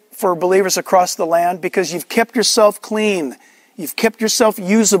say for believers across the land, because you've kept yourself clean, you've kept yourself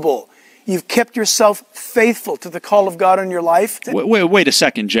usable, you've kept yourself faithful to the call of God in your life. Wait a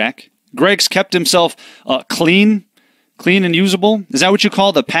second, Jack. Greg's kept himself clean and usable? Is that what you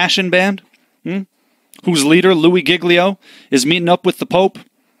call the Passion Band? Whose leader, Louis Giglio, is meeting up with the Pope?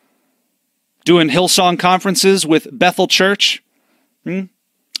 Doing Hillsong conferences with Bethel Church?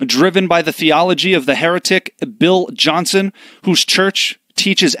 Driven by the theology of the heretic Bill Johnson, whose church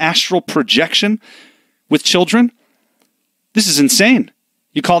teaches astral projection with children? This is insane.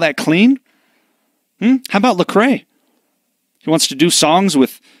 You call that clean? How about Lecrae? He wants to do songs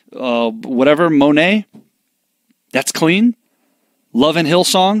with whatever, Monet? That's clean? Loving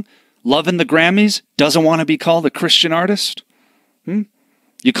Hillsong? Loving the Grammys? Doesn't want to be called a Christian artist?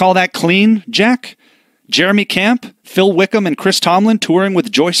 You call that clean, Jack? Jeremy Camp, Phil Wickham, and Chris Tomlin touring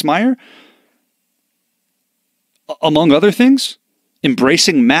with Joyce Meyer? Among other things?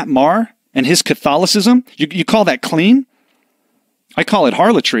 Embracing Matt Maher and his Catholicism? You call that clean? I call it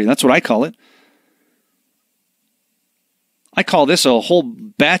harlotry. That's what I call it. I call this a whole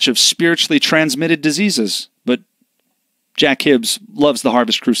batch of spiritually transmitted diseases. But Jack Hibbs loves the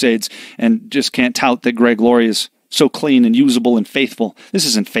Harvest Crusades and just can't tout that Greg Laurie is so clean and usable and faithful. This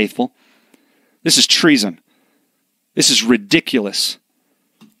isn't faithful. This is treason. This is ridiculous.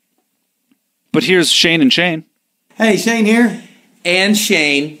 But here's Shane and Shane. Hey, Shane here. And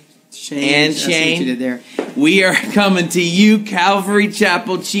Shane. And Shane. You did there. We are coming to you, Calvary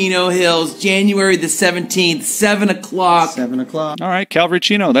Chapel, Chino Hills, January the 17th, 7 o'clock. 7 o'clock. All right, Calvary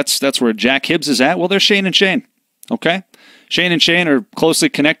Chino. That's where Jack Hibbs is at. Well, there's Shane and Shane. Okay? Shane and Shane are closely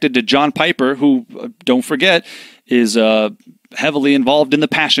connected to John Piper, who, don't forget, is heavily involved in the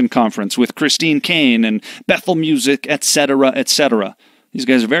Passion Conference with Christine Kane and Bethel Music, etc., etc. These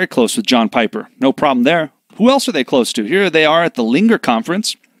guys are very close with John Piper. No problem there. Who else are they close to? Here they are at the Linger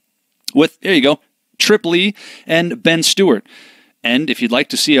Conference with, there you go, Trip Lee and Ben Stewart. And if you'd like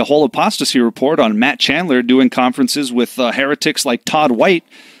to see a whole apostasy report on Matt Chandler doing conferences with heretics like Todd White,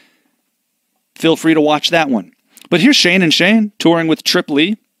 feel free to watch that one. But here's Shane and Shane touring with Trip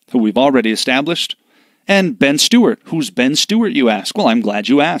Lee, who we've already established, and Ben Stewart. Who's Ben Stewart, you ask? Well, I'm glad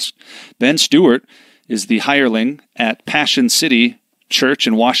you asked. Ben Stewart is the hireling at Passion City Church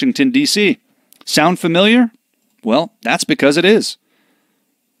in Washington, D.C. Sound familiar? Well, that's because it is.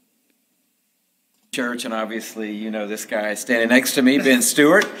 Church, and obviously you know this guy standing next to me, Ben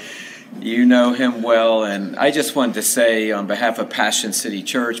Stewart. You know him well, and I just wanted to say on behalf of Passion City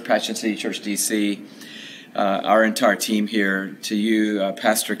Church DC, our entire team here, to you,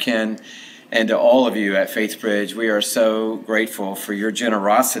 Pastor Ken, and to all of you at Faith Bridge, we are so grateful for your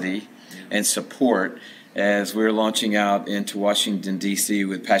generosity and support as we're launching out into Washington, D.C.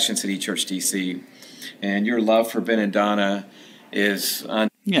 with Passion City Church DC. And your love for Ben and Donna is...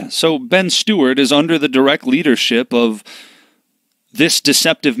 Yeah, so Ben Stewart is under the direct leadership of this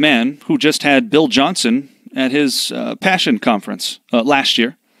deceptive man who just had Bill Johnson at his Passion Conference last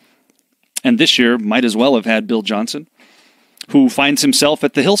year. And this year might as well have had Bill Johnson, who finds himself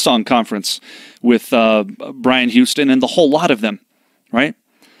at the Hillsong Conference with Brian Houston and the whole lot of them, right?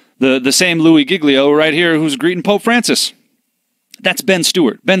 The same Louis Giglio right here who's greeting Pope Francis. That's Ben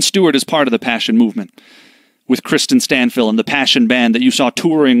Stewart. Ben Stewart is part of the Passion movement with Kristen Stanfill and the Passion Band that you saw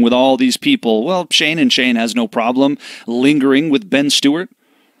touring with all these people. Well, Shane and Shane has no problem lingering with Ben Stewart,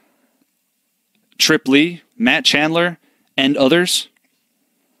 Trip Lee, Matt Chandler, and others.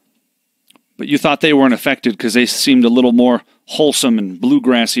 But you thought they weren't affected because they seemed a little more wholesome and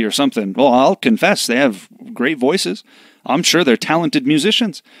bluegrassy or something. Well, I'll confess, they have great voices. I'm sure they're talented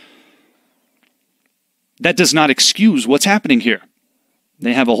musicians. That does not excuse what's happening here.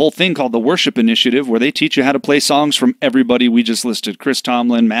 They have a whole thing called the Worship Initiative where they teach you how to play songs from everybody we just listed. Chris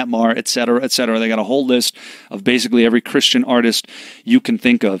Tomlin, Matt Maher, etc., etc. They got a whole list of basically every Christian artist you can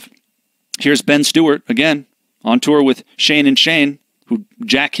think of. Here's Ben Stewart, again, on tour with Shane and Shane, who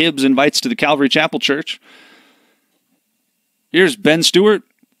Jack Hibbs invites to the Calvary Chapel Church. Here's Ben Stewart.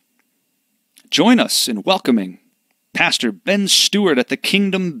 Join us in welcoming Pastor Ben Stewart at the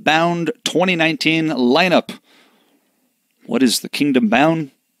Kingdom Bound 2019 lineup. What is the Kingdom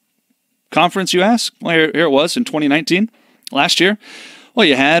Bound conference, you ask? Well, here it was in 2019, last year. Well,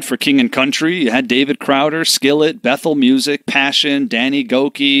 you had for King and Country, you had David Crowder, Skillet, Bethel Music, Passion, Danny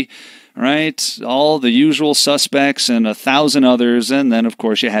Goki, right? All the usual suspects and 1,000 others. And then, of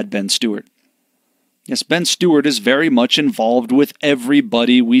course, you had Ben Stewart. Yes, Ben Stewart is very much involved with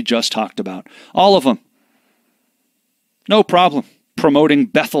everybody we just talked about. All of them. No problem. Promoting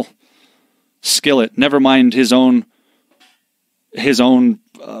Bethel, Skillet, never mind his own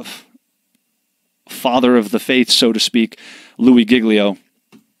father of the faith, so to speak, Louis Giglio,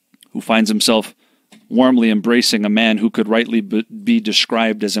 who finds himself warmly embracing a man who could rightly be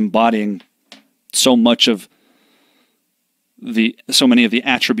described as embodying so many of the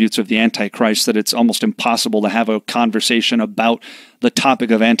attributes of the Antichrist that it's almost impossible to have a conversation about the topic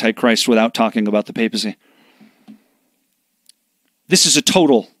of Antichrist without talking about the papacy. This is a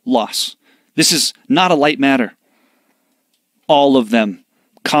total loss. This is not a light matter. All of them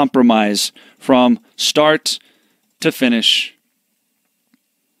compromise from start to finish.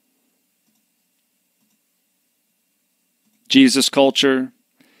 Jesus culture,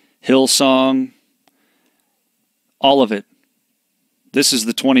 Hillsong, all of it. This is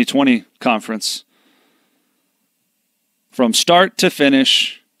the 2020 conference. From start to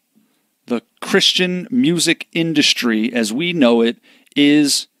finish, the Christian music industry as we know it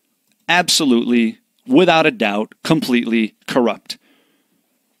is absolutely, without a doubt, completely corrupt.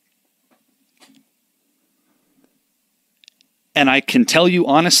 And I can tell you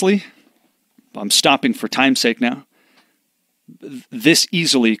honestly, I'm stopping for time's sake now, this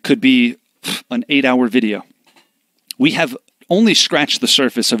easily could be an 8-hour video. We have only scratched the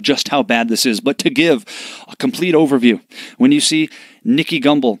surface of just how bad this is, but to give a complete overview, when you see Nicky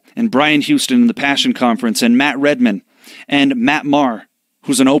Gumbel and Brian Houston in the Passion Conference and Matt Redman and Matt Maher,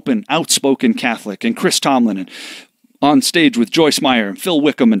 who's an open, outspoken Catholic, and Chris Tomlin, and on stage with Joyce Meyer and Phil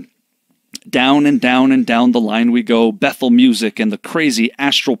Wickham, and down and down and down the line we go, Bethel Music and the crazy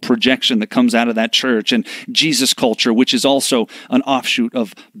astral projection that comes out of that church, and Jesus culture, which is also an offshoot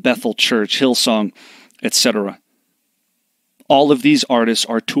of Bethel Church, Hillsong, etc. All of these artists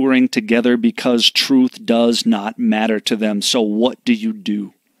are touring together because truth does not matter to them. So what do you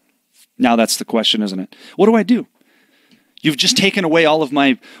do? Now that's the question, isn't it? What do I do? You've just taken away all of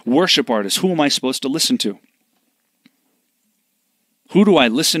my worship artists. Who am I supposed to listen to? Who do I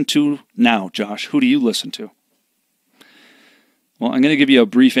listen to now, Josh? Who do you listen to? Well, I'm going to give you a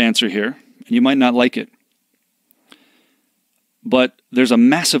brief answer here, and you might not like it. But there's a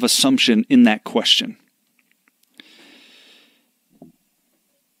massive assumption in that question.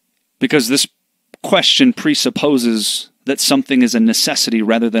 Because this question presupposes that something is a necessity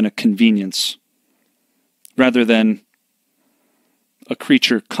rather than a convenience, rather than a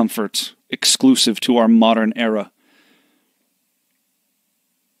creature comfort exclusive to our modern era.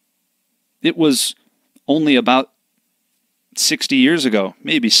 It was only about 60 years ago,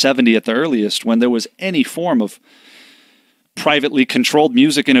 maybe 70 at the earliest, when there was any form of privately controlled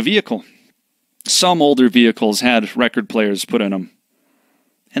music in a vehicle. Some older vehicles had record players put in them.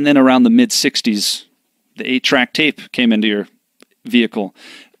 And then around the mid-60s, the 8-track tape came into your vehicle.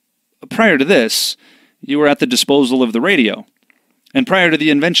 Prior to this, you were at the disposal of the radio. And prior to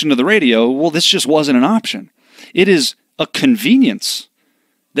the invention of the radio, well, this just wasn't an option. It is a convenience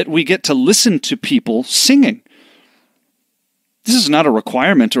that we get to listen to people singing. This is not a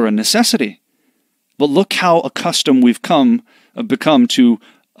requirement or a necessity. But look how accustomed we've become to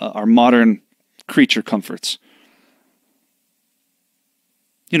our modern creature comforts.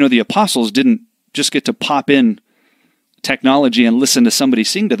 You know, the apostles didn't just get to pop in technology and listen to somebody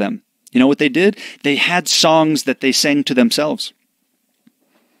sing to them. You know what they did? They had songs that they sang to themselves.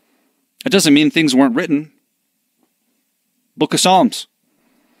 That doesn't mean things weren't written. Book of Psalms.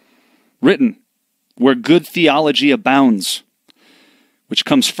 Written where good theology abounds, which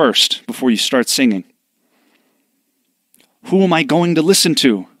comes first before you start singing. Who am I going to listen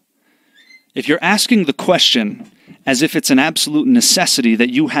to? If you're asking the question as if it's an absolute necessity that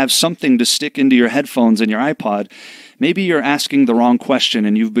you have something to stick into your headphones and your iPod, maybe you're asking the wrong question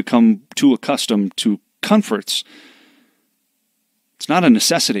and you've become too accustomed to comforts. It's not a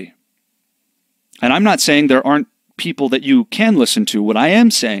necessity. And I'm not saying there aren't people that you can listen to. What I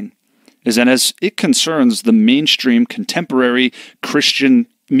am saying is that as it concerns the mainstream contemporary Christian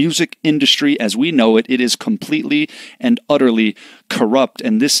music industry as we know it, it is completely and utterly corrupt,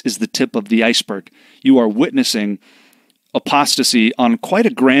 and this is the tip of the iceberg. You are witnessing apostasy on quite a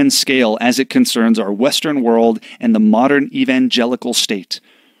grand scale as it concerns our Western world and the modern evangelical state.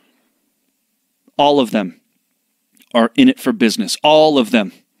 All of them are in it for business. All of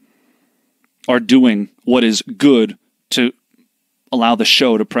them are doing what is good to allow the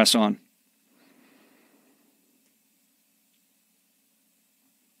show to press on.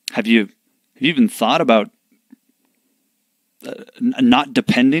 Have you even thought about not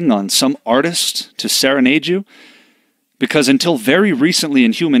depending on some artist to serenade you? Because until very recently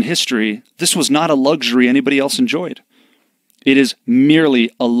in human history, this was not a luxury anybody else enjoyed. It is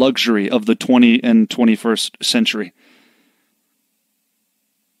merely a luxury of the 20th and 21st century.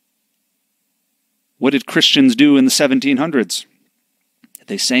 What did Christians do in the 1700s?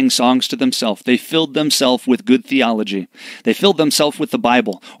 They sang songs to themselves. They filled themselves with good theology. They filled themselves with the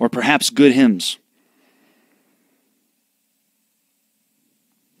Bible, or perhaps good hymns.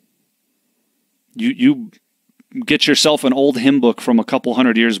 You get yourself an old hymn book from a couple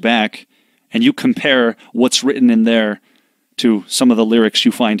hundred years back, and you compare what's written in there to some of the lyrics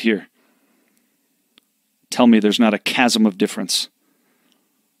you find here. Tell me there's not a chasm of difference.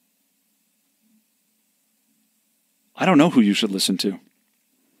 I don't know who you should listen to.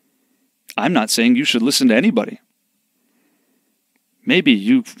 I'm not saying you should listen to anybody. Maybe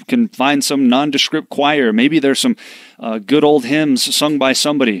you can find some nondescript choir. Maybe there's some good old hymns sung by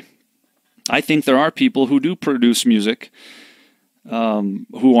somebody. I think there are people who do produce music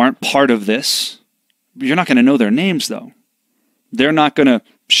who aren't part of this. You're not going to know their names, though. They're not going to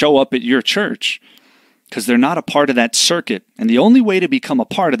show up at your church because they're not a part of that circuit. And the only way to become a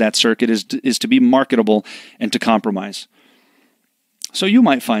part of that circuit is to be marketable and to compromise. So you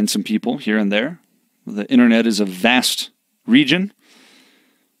might find some people here and there. The internet is a vast region.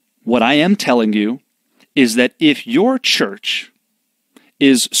 What I am telling you is that if your church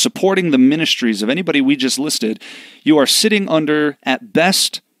is supporting the ministries of anybody we just listed, you are sitting under, at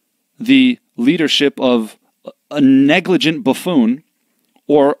best, the leadership of a negligent buffoon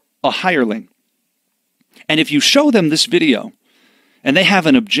or a hireling. And if you show them this video and they have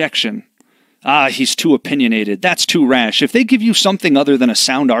an objection, he's too opinionated, that's too rash. If they give you something other than a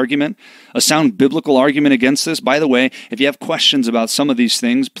sound argument, a sound biblical argument against this, by the way, if you have questions about some of these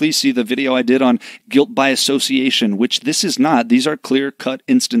things, please see the video I did on guilt by association, which this is not. These are clear-cut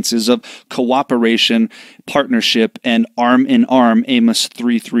instances of cooperation, partnership, and arm-in-arm Amos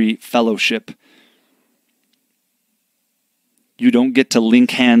 3:3 fellowship. You don't get to link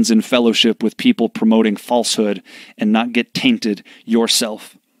hands in fellowship with people promoting falsehood and not get tainted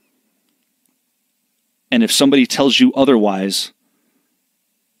yourself. And if somebody tells you otherwise,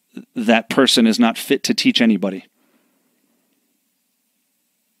 that person is not fit to teach anybody.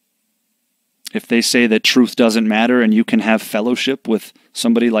 If they say that truth doesn't matter and you can have fellowship with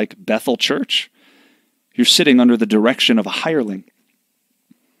somebody like Bethel Church, you're sitting under the direction of a hireling.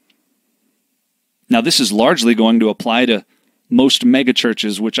 Now, this is largely going to apply to most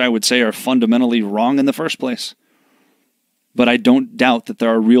megachurches, which I would say are fundamentally wrong in the first place. But I don't doubt that there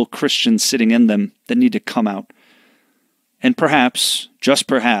are real Christians sitting in them that need to come out. And perhaps, just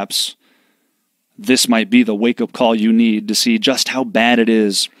perhaps, this might be the wake-up call you need to see just how bad it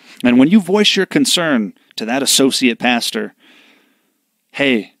is. And when you voice your concern to that associate pastor,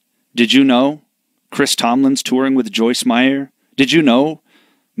 hey, did you know Chris Tomlin's touring with Joyce Meyer? Did you know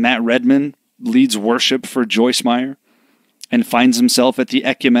Matt Redman leads worship for Joyce Meyer and finds himself at the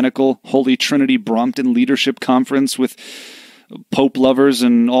Ecumenical Holy Trinity Brompton Leadership Conference with Pope lovers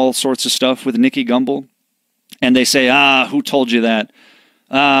and all sorts of stuff with Nicky Gumbel? And they say, who told you that?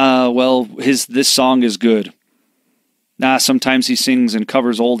 Well, this song is good. Sometimes he sings and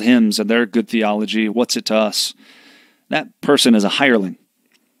covers old hymns and they're good theology. What's it to us? That person is a hireling.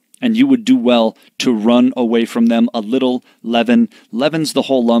 And you would do well to run away from them. A little leaven leavens the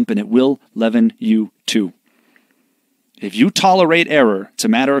whole lump, and it will leaven you too. If you tolerate error, it's a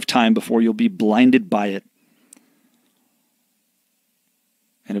matter of time before you'll be blinded by it.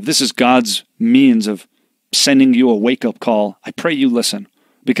 And if this is God's means of sending you a wake-up call, I pray you listen,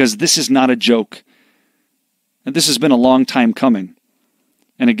 because this is not a joke. And this has been a long time coming.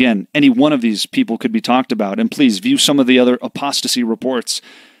 And again, any one of these people could be talked about. And please view some of the other apostasy reports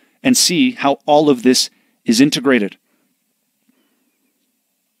and see how all of this is integrated.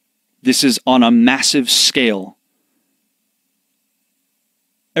 This is on a massive scale.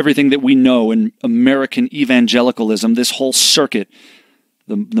 Everything that we know in American evangelicalism, this whole circuit,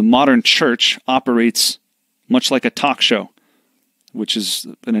 the modern church operates much like a talk show, which is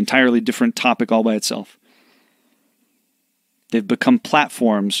an entirely different topic all by itself. They've become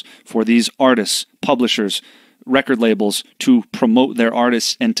platforms for these artists, publishers, record labels to promote their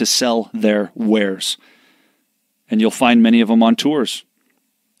artists and to sell their wares. And you'll find many of them on tours,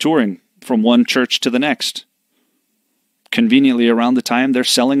 touring from one church to the next. Conveniently around the time they're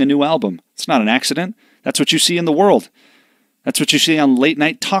selling a new album. It's not an accident. That's what you see in the world. That's what you see on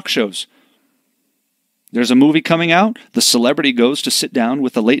late-night talk shows. There's a movie coming out. The celebrity goes to sit down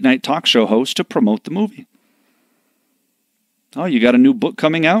with the late-night talk show host to promote the movie. Oh, you got a new book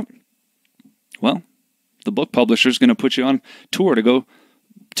coming out? Well, the book publisher is going to put you on tour to go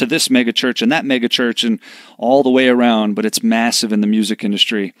to this mega church and that mega church and all the way around, but it's massive in the music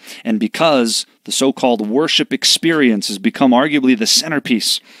industry. And because the so-called worship experience has become arguably the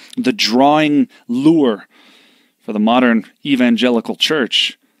centerpiece, the drawing lure for the modern evangelical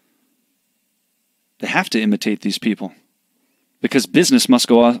church, they have to imitate these people because business must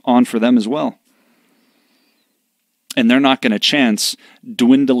go on for them as well. And they're not going to chance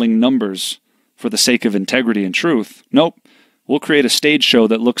dwindling numbers for the sake of integrity and truth. Nope. We'll create a stage show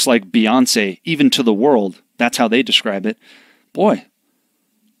that looks like Beyonce, even to the world. That's how they describe it. Boy,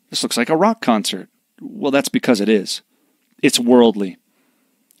 this looks like a rock concert. Well, that's because it is. It's worldly.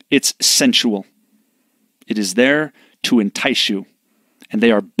 It's sensual. It is there to entice you. And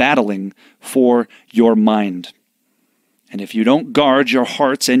they are battling for your mind. And if you don't guard your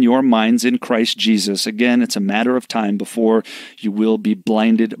hearts and your minds in Christ Jesus, again, it's a matter of time before you will be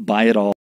blinded by it all.